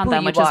can't help around who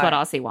them, you which are. is what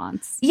Ozzy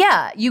wants.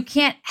 Yeah. You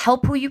can't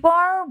help who you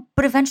are,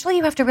 but eventually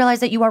you have to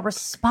realize that you are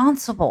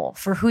responsible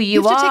for who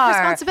you are. You have to take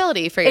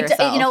responsibility for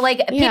yourself. You know,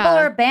 like, people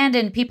are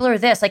abandoned, people are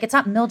this. Like, it's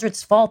not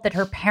Mildred's fault that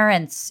her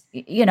parents,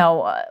 you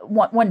know,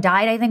 one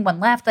died, I think,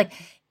 one left. Like,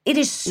 it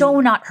is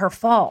so not her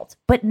fault.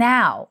 But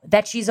now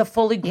that she's a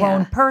fully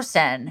grown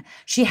person,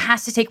 she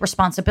has to take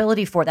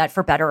responsibility for that,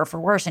 for better or for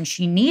worse. And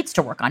she needs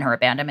to work on her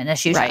abandonment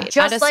issues. Right.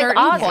 Just at a like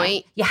certain Ozzy,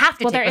 point, you have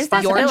to take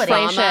responsibility.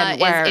 Your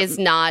trauma is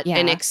not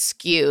an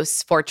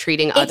excuse for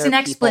treating other people It's an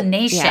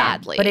explanation,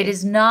 badly. but it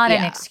is not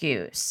an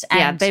excuse.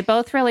 And they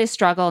both really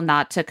struggle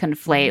not to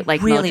conflate.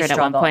 Like, really Mildred at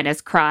one point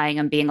is crying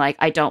and being like,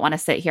 I don't want to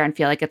sit here and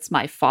feel like it's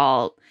my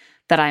fault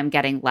that I'm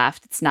getting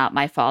left. It's not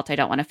my fault. I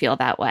don't want to feel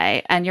that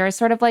way. And you're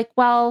sort of like,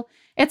 well,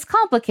 it's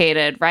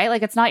complicated, right?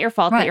 Like, it's not your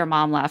fault that your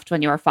mom left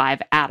when you were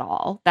 5 at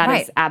all. That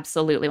is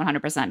absolutely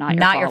 100%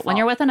 not your fault. When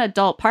you're with an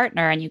adult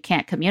partner and you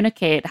can't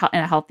communicate in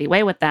a healthy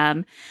way with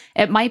them,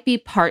 it might be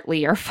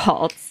partly your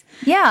fault.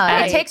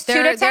 Yeah, it takes two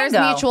to tango. There's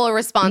mutual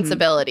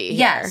responsibility here.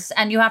 Yes,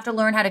 and you have to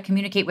learn how to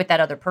communicate with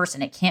that other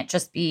person. It can't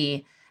just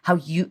be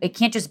it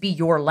can't just be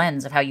your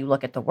lens of how you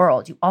look at the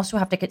world. You also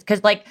have to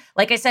because like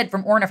I said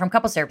from Orna from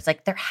Couples Therapy, it's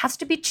like there has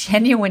to be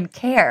genuine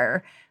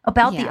care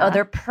about the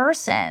other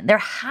person. There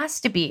has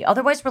to be.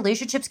 Otherwise,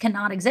 relationships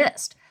cannot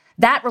exist.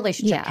 That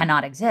relationship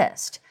cannot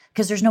exist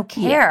because there's no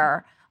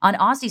care on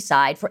Ozzy's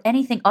side for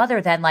anything other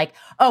than like,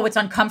 oh, it's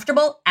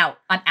uncomfortable. Out.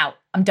 I'm out.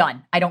 I'm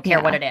done. I don't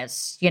care what it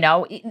is. You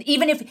know,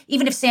 even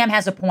if Sam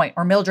has a point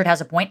or Mildred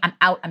has a point, I'm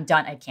out. I'm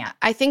done. I can't.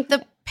 I think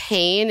the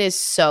pain is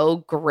so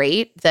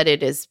great that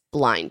it is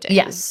blinding.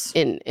 Yes.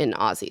 In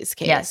Ozzy's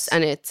case. Yes.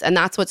 And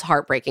that's what's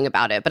heartbreaking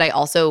about it. But I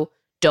also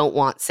don't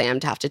want Sam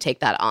to have to take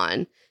that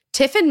on.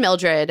 Tiff and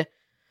Mildred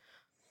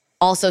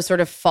also sort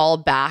of fall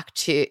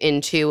back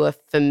into a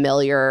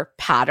familiar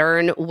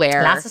pattern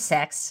where lots of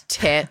sex.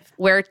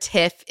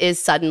 Tiff is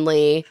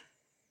suddenly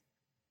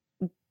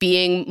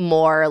being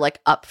more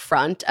like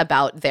upfront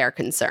about their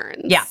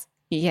concerns. Yeah.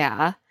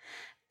 Yeah.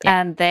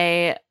 And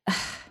there's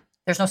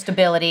no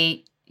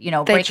stability. You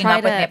know, breaking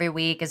up with me every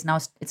week it's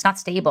not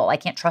stable. I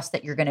can't trust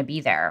that you're going to be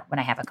there when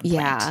I have a complaint.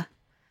 Yeah.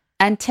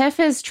 And Tiff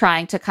is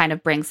trying to kind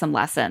of bring some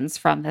lessons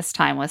from this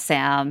time with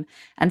Sam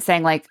and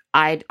saying like,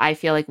 I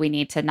feel like we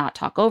need to not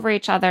talk over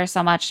each other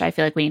so much. I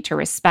feel like we need to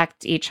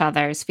respect each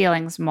other's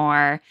feelings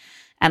more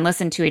and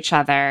listen to each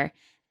other.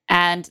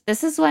 And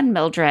this is when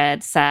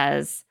Mildred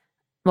says,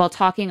 well,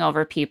 talking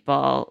over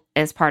people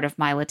is part of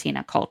my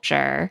Latina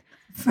culture,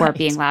 where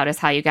being loud is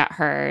how you get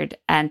heard.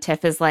 And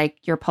Tiff is like,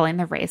 you're pulling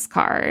the race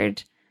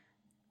card,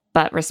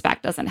 but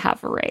respect doesn't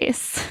have a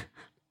race.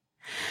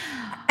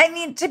 I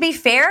mean, to be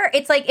fair,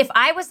 it's like if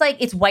I was like,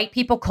 it's white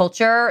people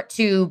culture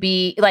to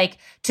be like,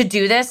 to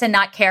do this and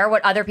not care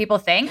what other people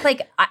think.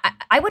 Like,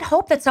 I would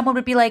hope that someone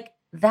would be like,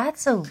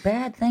 that's a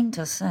bad thing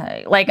to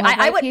say. Like,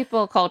 white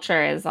people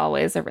culture is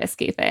always a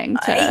risky thing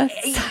to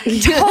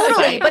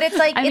totally. But it's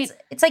like,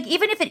 it's like,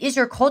 even if it is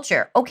your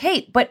culture,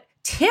 okay, but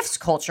Tiff's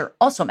culture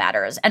also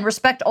matters and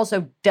respect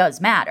also does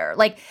matter.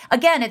 Like,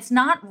 again, it's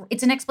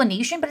an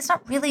explanation, but it's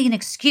not really an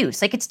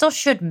excuse. Like, it still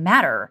should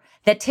matter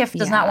that Tiff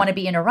does not want to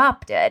be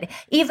interrupted,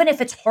 even if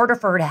it's harder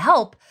for her to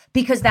help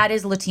because that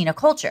is Latina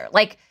culture.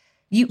 Like,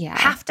 you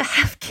have to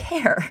have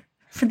care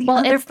for the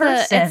other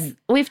person.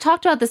 We've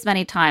talked about this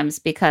many times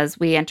because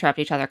we interrupt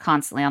each other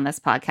constantly on this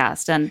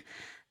podcast. And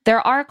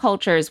there are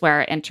cultures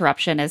where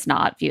interruption is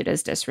not viewed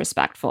as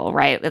disrespectful,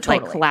 right? It's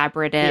Totally. like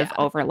collaborative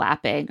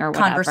overlapping or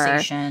whatever.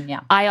 Conversation,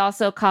 yeah. I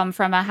also come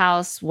from a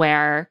house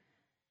where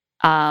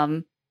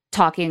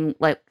talking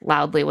like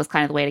loudly was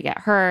kind of the way to get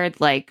heard.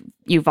 Like,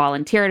 you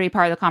volunteer to be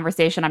part of the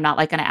conversation. I'm not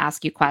like going to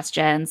ask you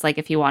questions. Like,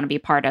 if you want to be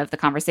part of the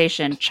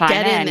conversation, chime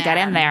in, get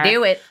in there.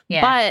 Do it.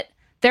 Yeah. But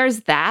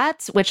there's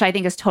that, which I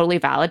think is totally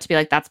valid, to be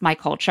like, that's my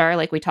culture.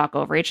 Like, we talk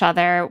over each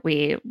other.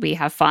 We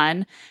have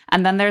fun.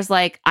 And then there's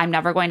like, I'm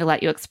never going to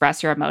let you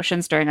express your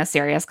emotions during a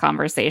serious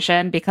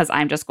conversation because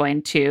I'm just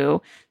going to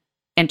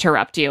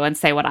interrupt you and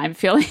say what I'm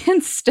feeling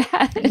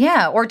instead.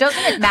 Yeah. Or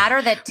doesn't it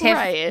matter that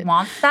Tiff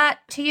wants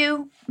that to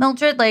you,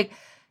 Mildred? Like,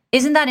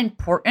 isn't that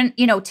important?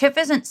 You know, Tiff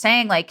isn't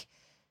saying like,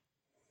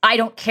 I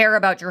don't care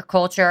about your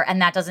culture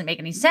and that doesn't make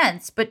any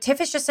sense. But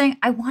Tiff is just saying,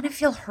 I want to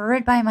feel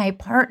heard by my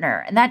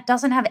partner. And that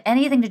doesn't have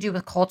anything to do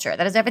with culture.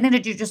 That has everything to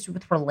do just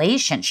with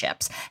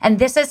relationships. And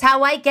this is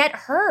how I get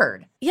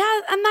heard. Yeah.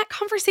 And that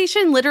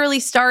conversation literally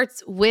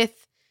starts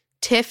with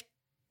Tiff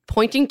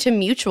pointing to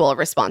mutual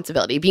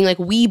responsibility, being like,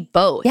 we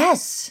both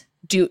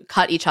do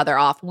cut each other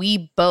off.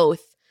 We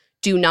both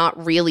do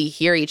not really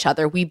hear each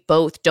other. We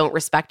both don't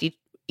respect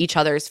each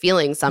other's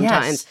feelings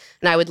sometimes.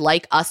 And I would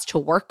like us to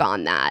work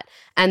on that.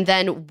 And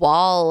then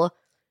while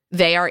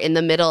they are in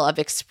the middle of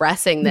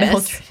expressing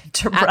this,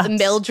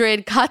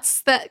 Mildred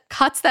cuts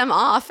them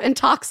off and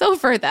talks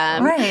over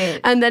them. Right.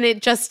 And then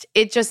it just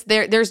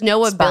there's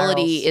no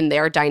ability in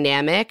their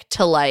dynamic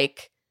to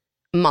like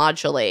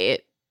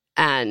modulate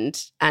and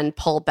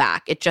pull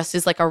back. It just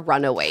is like a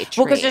runaway train.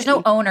 Well, because there's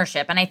no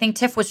ownership. And I think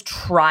Tiff was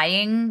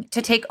trying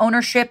to take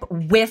ownership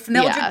with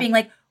Mildred, being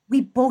like, we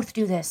both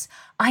do this.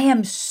 I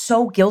am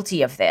so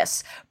guilty of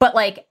this. But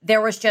like, there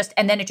was just,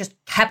 and then it just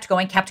kept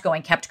going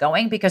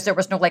because there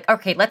was no like,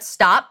 okay, let's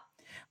stop.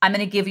 I'm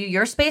going to give you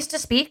your space to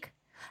speak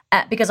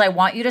because I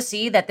want you to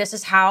see that this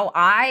is how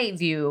I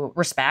view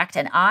respect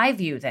and I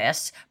view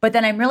this. But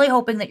then I'm really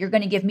hoping that you're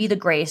going to give me the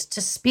grace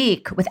to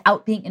speak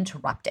without being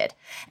interrupted.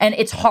 And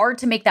it's hard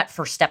to make that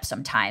first step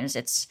sometimes.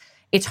 It's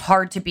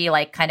hard to be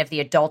like kind of the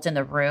adult in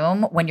the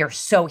room when you're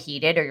so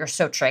heated or you're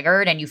so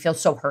triggered and you feel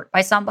so hurt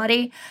by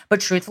somebody. But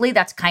truthfully,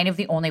 that's kind of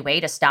the only way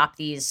to stop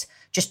these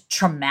just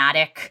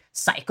traumatic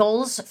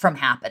cycles from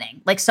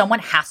happening. Like, someone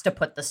has to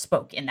put the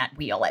spoke in that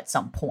wheel at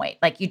some point.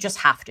 Like, you just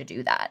have to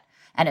do that.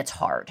 And it's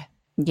hard.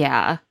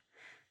 Yeah.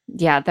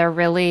 Yeah, they're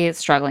really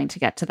struggling to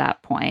get to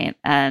that point.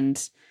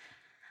 And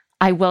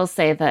I will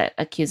say that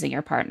accusing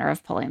your partner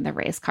of pulling the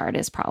race card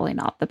is probably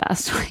not the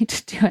best way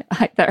to do it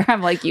either.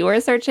 I'm like, you were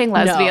searching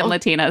lesbian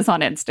Latinas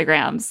on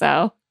Instagram,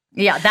 so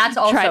yeah, that's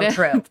also try to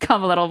true.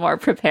 Come a little more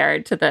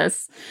prepared to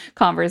this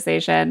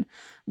conversation.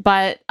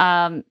 But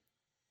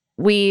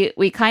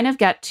we kind of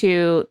get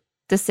to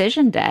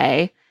decision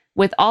day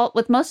with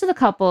most of the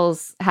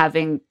couples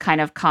having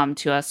kind of come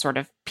to a sort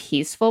of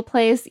peaceful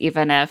place,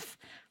 even if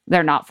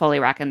they're not fully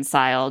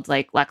reconciled.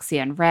 Like,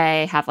 Lexi and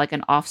Ray have like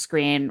an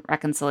off-screen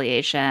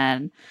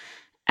reconciliation,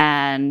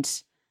 and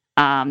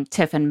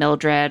Tiff and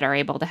Mildred are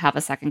able to have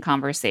a second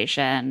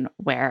conversation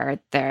where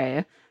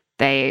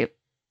they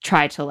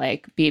try to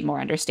like be more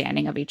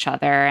understanding of each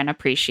other and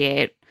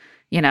appreciate,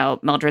 you know,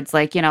 Mildred's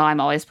like, you know, I'm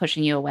always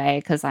pushing you away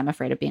because I'm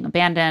afraid of being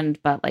abandoned,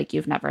 but like,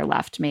 you've never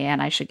left me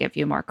and I should give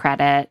you more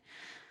credit.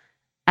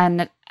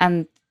 And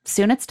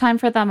soon it's time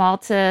for them all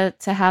to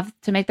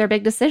make their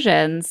big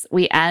decisions.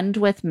 We end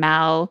with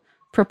Mal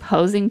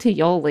proposing to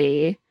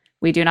Yoli.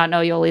 We do not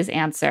know Yoli's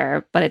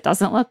answer, but it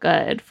doesn't look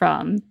good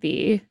from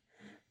the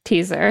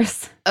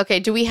teasers. Okay,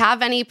 do we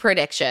have any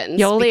predictions?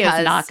 Yoli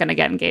is not going to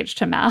get engaged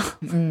to Mal.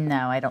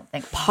 No, I don't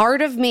think.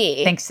 Part of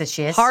me thinks that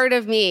she is. Part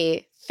of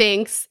me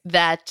thinks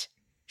that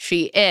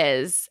she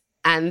is,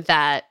 and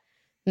that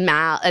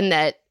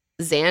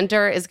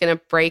Xander is going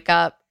to break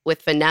up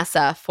with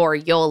Vanessa for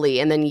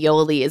Yoli, and then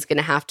Yoli is going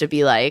to have to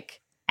be like,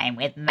 I'm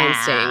with Mal.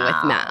 I'm staying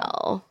with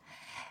Mal.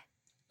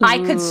 I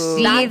could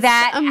see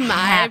that.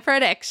 My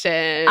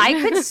prediction. I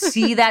could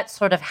see that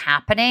sort of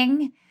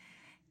happening.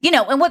 You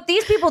know, and what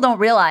these people don't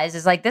realize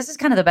is like, this is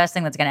kind of the best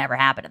thing that's going to ever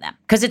happen to them,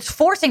 because it's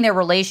forcing their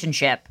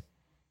relationship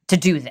to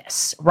do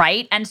this,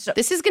 right? And so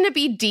this is going to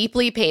be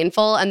deeply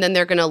painful, and then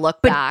they're going to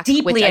look back.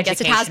 Deeply which I guess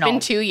it has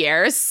been 2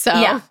 years,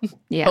 so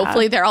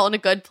hopefully they're all in a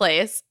good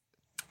place.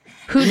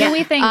 Who do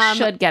we think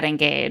should get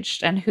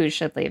engaged and who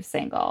should leave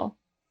single?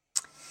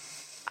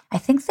 I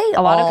think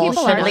a lot of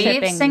people should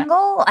leave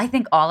single. I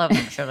think all of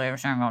them should leave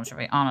single, to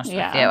be honest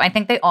with you. I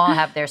think they all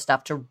have their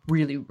stuff to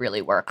really,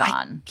 really work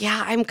on.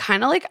 I'm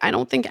kind of like, I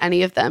don't think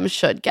any of them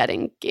should get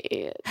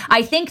engaged.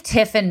 I think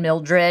Tiff and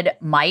Mildred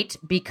might,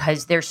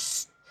 because they're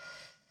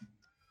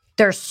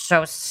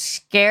so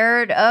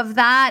scared of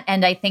that.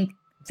 And I think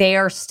they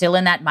are still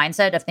in that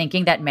mindset of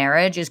thinking that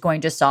marriage is going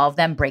to solve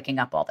them breaking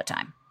up all the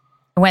time,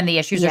 when the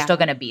issues are still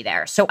going to be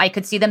there. So I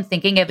could see them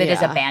thinking of it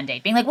as a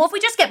Band-Aid, being like, well, if we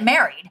just get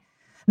married,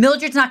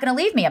 Mildred's not going to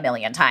leave me a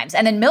million times.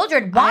 And then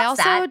Mildred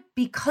wants that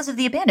because of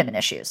the abandonment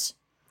issues.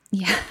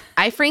 Yeah.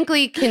 I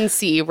frankly can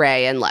see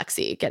Ray and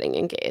Lexi getting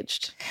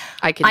engaged.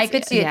 I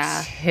could see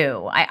it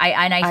too.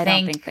 I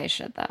don't think they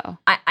should though.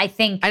 I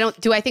think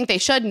I think they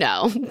should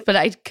know, but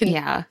I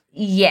can.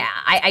 Yeah.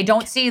 I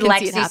don't see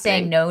Lexi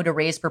saying no to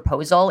Ray's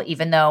proposal,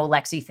 even though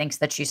Lexi thinks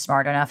that she's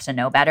smart enough to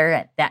know better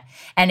at that.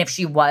 And if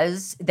she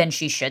was, then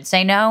she should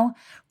say no.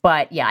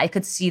 But yeah, I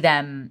could see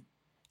them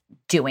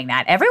doing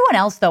that. Everyone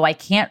else though, I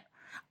can't.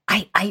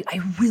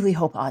 I really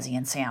hope Ozzy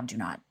and Sam do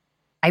not.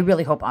 I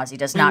really hope Ozzy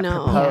does not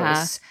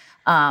propose.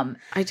 Yeah.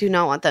 I do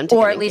not want them to.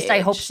 Or at least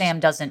I hope Sam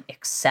doesn't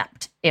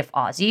accept if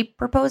Ozzy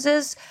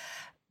proposes,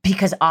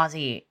 because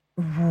Ozzy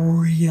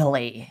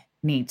really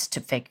needs to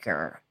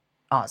figure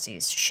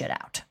Ozzy's shit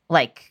out.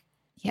 Like,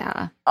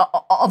 yeah,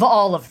 of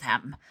all of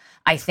them,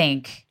 I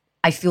think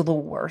I feel the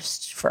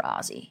worst for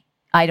Ozzy.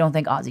 I don't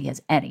think Ozzy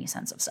has any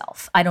sense of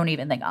self. I don't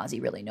even think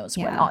Ozzy really knows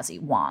what Ozzy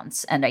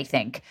wants, and I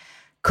think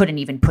couldn't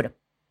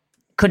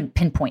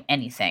pinpoint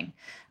anything.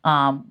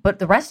 But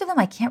the rest of them,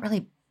 I can't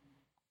really.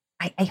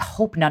 I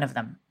hope none of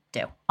them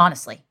do.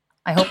 Honestly,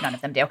 I hope none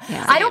of them do.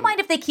 Yeah, I don't mind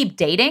if they keep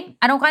dating.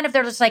 I don't mind if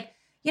they're just like,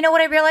 you know what?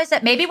 I realized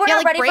that maybe we're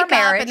not ready for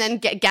marriage, and then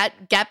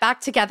get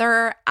back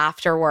together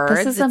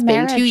afterwards. It's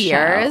been 2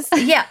 years.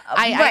 Yeah,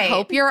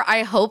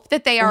 I hope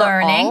that they are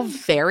learning, all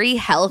very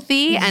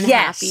healthy and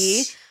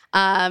happy.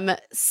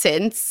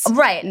 Since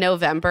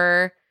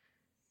November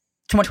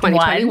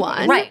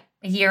 2021, right,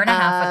 a year and a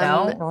half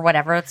ago or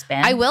whatever it's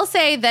been. I will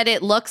say that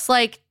it looks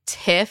like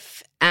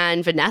Tiff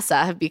and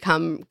Vanessa have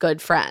become good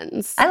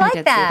friends. I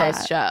like that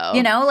post-show,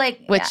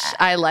 which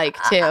I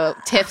like too.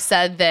 Tiff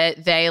said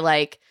that they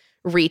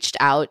reached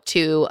out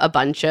to a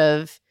bunch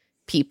of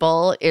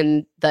people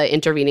in the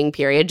intervening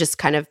period, just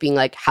kind of being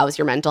like, how's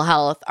your mental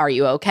health? Are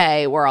you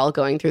okay? We're all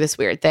going through this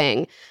weird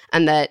thing.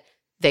 And that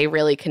they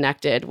really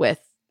connected with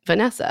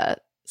Vanessa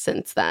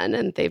since then,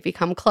 and they've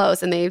become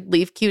close, and they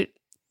leave cute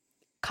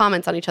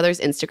comments on each other's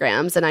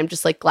Instagrams, and I'm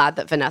just glad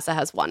that Vanessa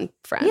has one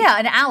friend. Yeah,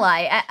 an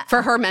ally.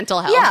 For her mental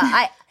health.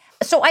 Yeah,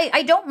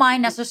 I don't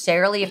mind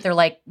necessarily if they're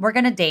like, we're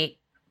going to date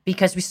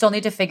because we still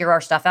need to figure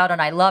our stuff out,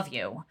 and I love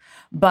you,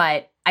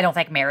 but I don't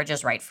think marriage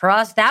is right for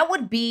us. That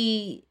would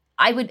be,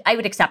 I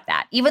would accept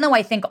that. Even though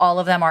I think all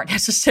of them aren't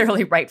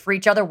necessarily right for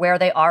each other where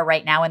they are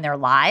right now in their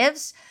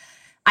lives,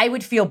 I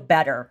would feel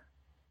better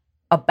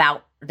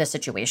about the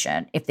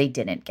situation if they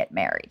didn't get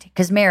married.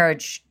 Because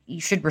marriage, you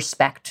should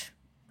respect,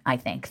 I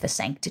think, the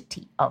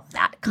sanctity of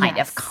that kind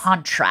of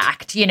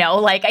contract.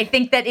 I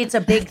think that it's a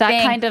big that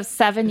thing. Kind of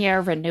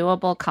 7-year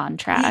renewable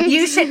contract.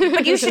 You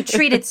should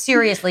treat it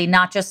seriously,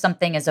 not just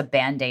something as a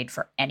Band-Aid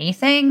for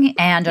anything.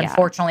 And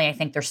unfortunately, I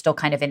think they're still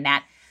kind of in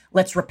that,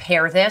 let's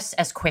repair this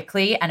as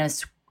quickly and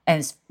as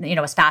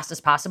fast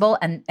as possible.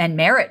 And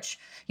marriage,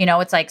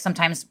 it's like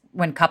sometimes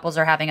when couples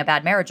are having a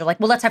bad marriage, they're like,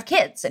 well, let's have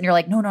kids. And you're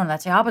like, no,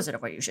 that's the opposite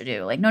of what you should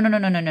do. Like,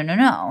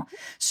 no.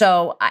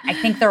 So I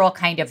think they're all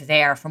kind of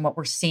there from what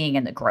we're seeing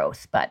in the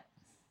growth, but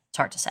it's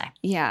hard to say.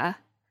 Yeah.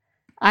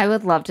 I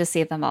would love to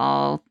see them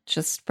all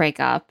just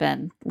break up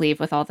and leave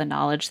with all the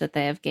knowledge that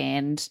they have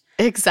gained.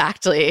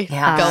 Exactly.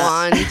 Yeah. Go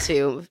on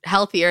to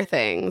healthier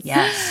things.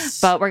 Yes.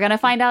 But we're going to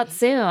find out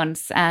soon.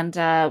 And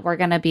we're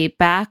going to be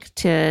back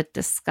to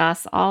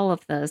discuss all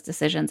of those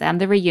decisions and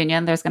the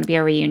reunion. There's going to be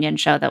a reunion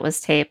show that was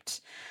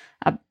taped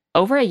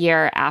over a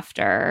year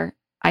after,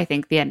 I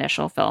think, the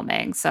initial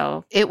filming.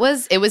 So it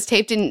was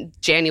taped in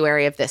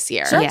January of this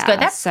year. So that's good.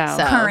 That's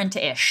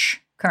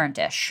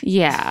current-ish.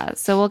 Yeah.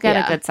 So we'll get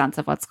a good sense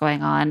of what's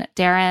going on.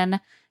 Daryn,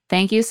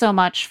 thank you so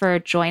much for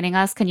joining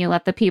us. Can you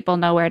let the people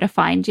know where to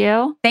find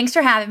you? Thanks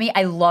for having me.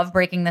 I love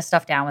breaking this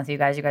stuff down with you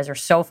guys. You guys are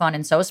so fun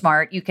and so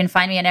smart. You can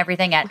find me on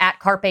everything at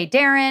Carpe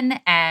Daryn,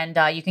 and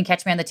you can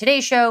catch me on the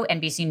Today Show,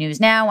 NBC News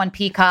Now, on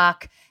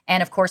Peacock,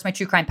 and of course my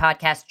true crime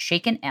podcast,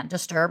 Shaken and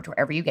Disturbed,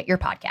 wherever you get your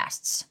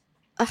podcasts.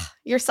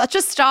 You're such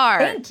a star.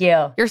 Thank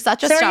you. You're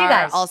such a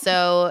star.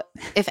 Also,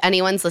 if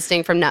anyone's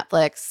listening from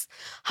Netflix,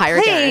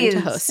 hire Daryn to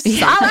host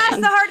something. I'll ask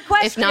the hard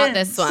questions. If not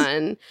this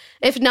one.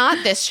 If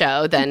not this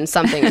show, then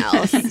something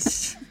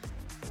else.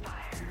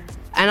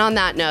 And on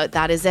that note,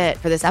 that is it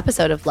for this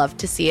episode of Love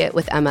to See It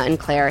with Emma and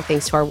Claire.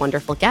 Thanks to our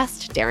wonderful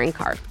guest, Daryn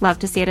Carp. Love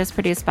to See It is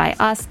produced by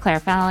us, Claire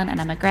Fallon and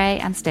Emma Gray,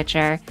 and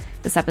Stitcher.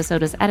 This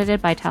episode was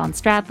edited by Talon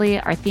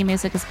Stradley. Our theme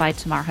music is by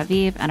Tamar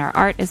Haviv, and our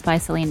art is by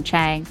Celine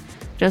Chang.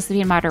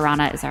 Josephine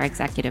Martirana is our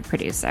executive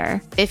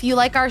producer. If you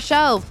like our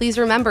show, please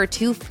remember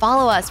to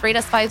follow us, rate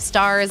us 5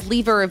 stars,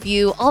 leave a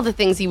review, all the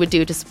things you would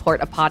do to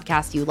support a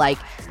podcast you like,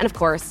 and of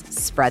course,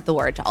 spread the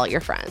word to all your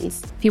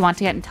friends. If you want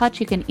to get in touch,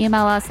 you can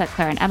email us at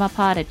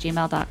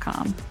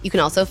claireandemmapod@gmail.com. You can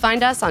also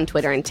find us on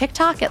Twitter and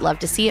TikTok at Love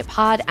to See It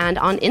Pod, and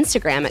on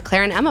Instagram at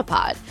Claire and Emma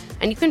Pod.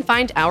 And you can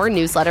find our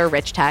newsletter,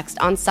 Rich Text,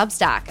 on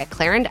Substack at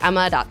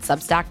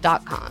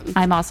claireandemma.substack.com.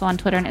 I'm also on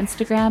Twitter and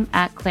Instagram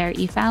at Claire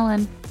E.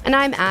 Fallon. And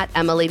I'm at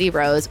Emma Lady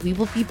Rose. We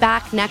will be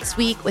back next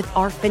week with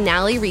our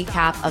finale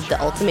recap of The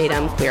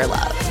Ultimatum, Queer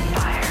Love.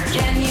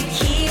 Can you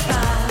keep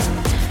up?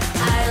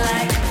 I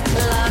like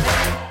love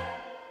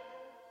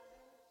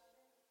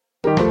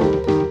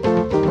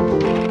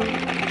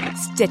it.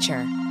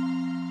 Stitcher.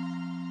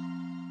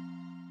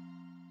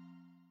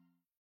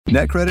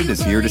 NetCredit is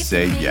here to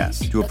say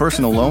yes to a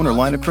personal loan or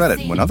line of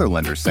credit when other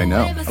lenders say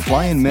no.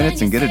 Apply in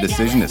minutes and get a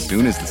decision as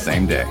soon as the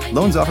same day.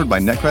 Loans offered by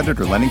NetCredit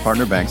or lending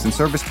partner banks and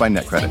serviced by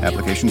NetCredit.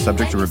 Application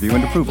subject to review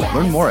and approval.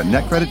 Learn more at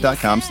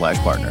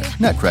netcredit.com/partners.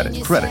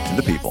 NetCredit. Credit to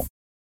the people.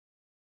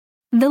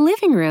 The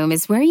living room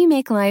is where you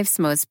make life's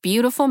most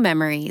beautiful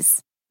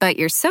memories. But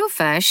your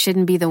sofa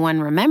shouldn't be the one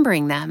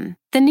remembering them.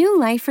 The new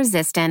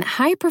life-resistant,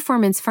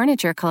 high-performance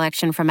furniture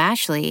collection from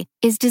Ashley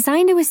is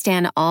designed to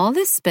withstand all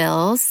the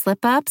spills,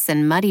 slip-ups,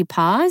 and muddy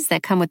paws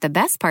that come with the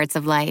best parts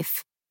of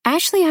life.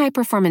 Ashley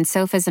high-performance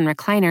sofas and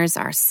recliners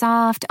are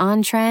soft,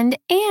 on-trend,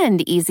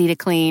 and easy to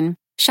clean.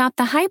 Shop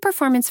the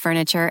high-performance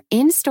furniture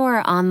in-store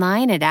or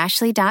online at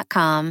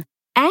ashley.com.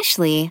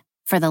 Ashley,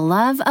 for the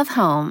love of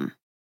home.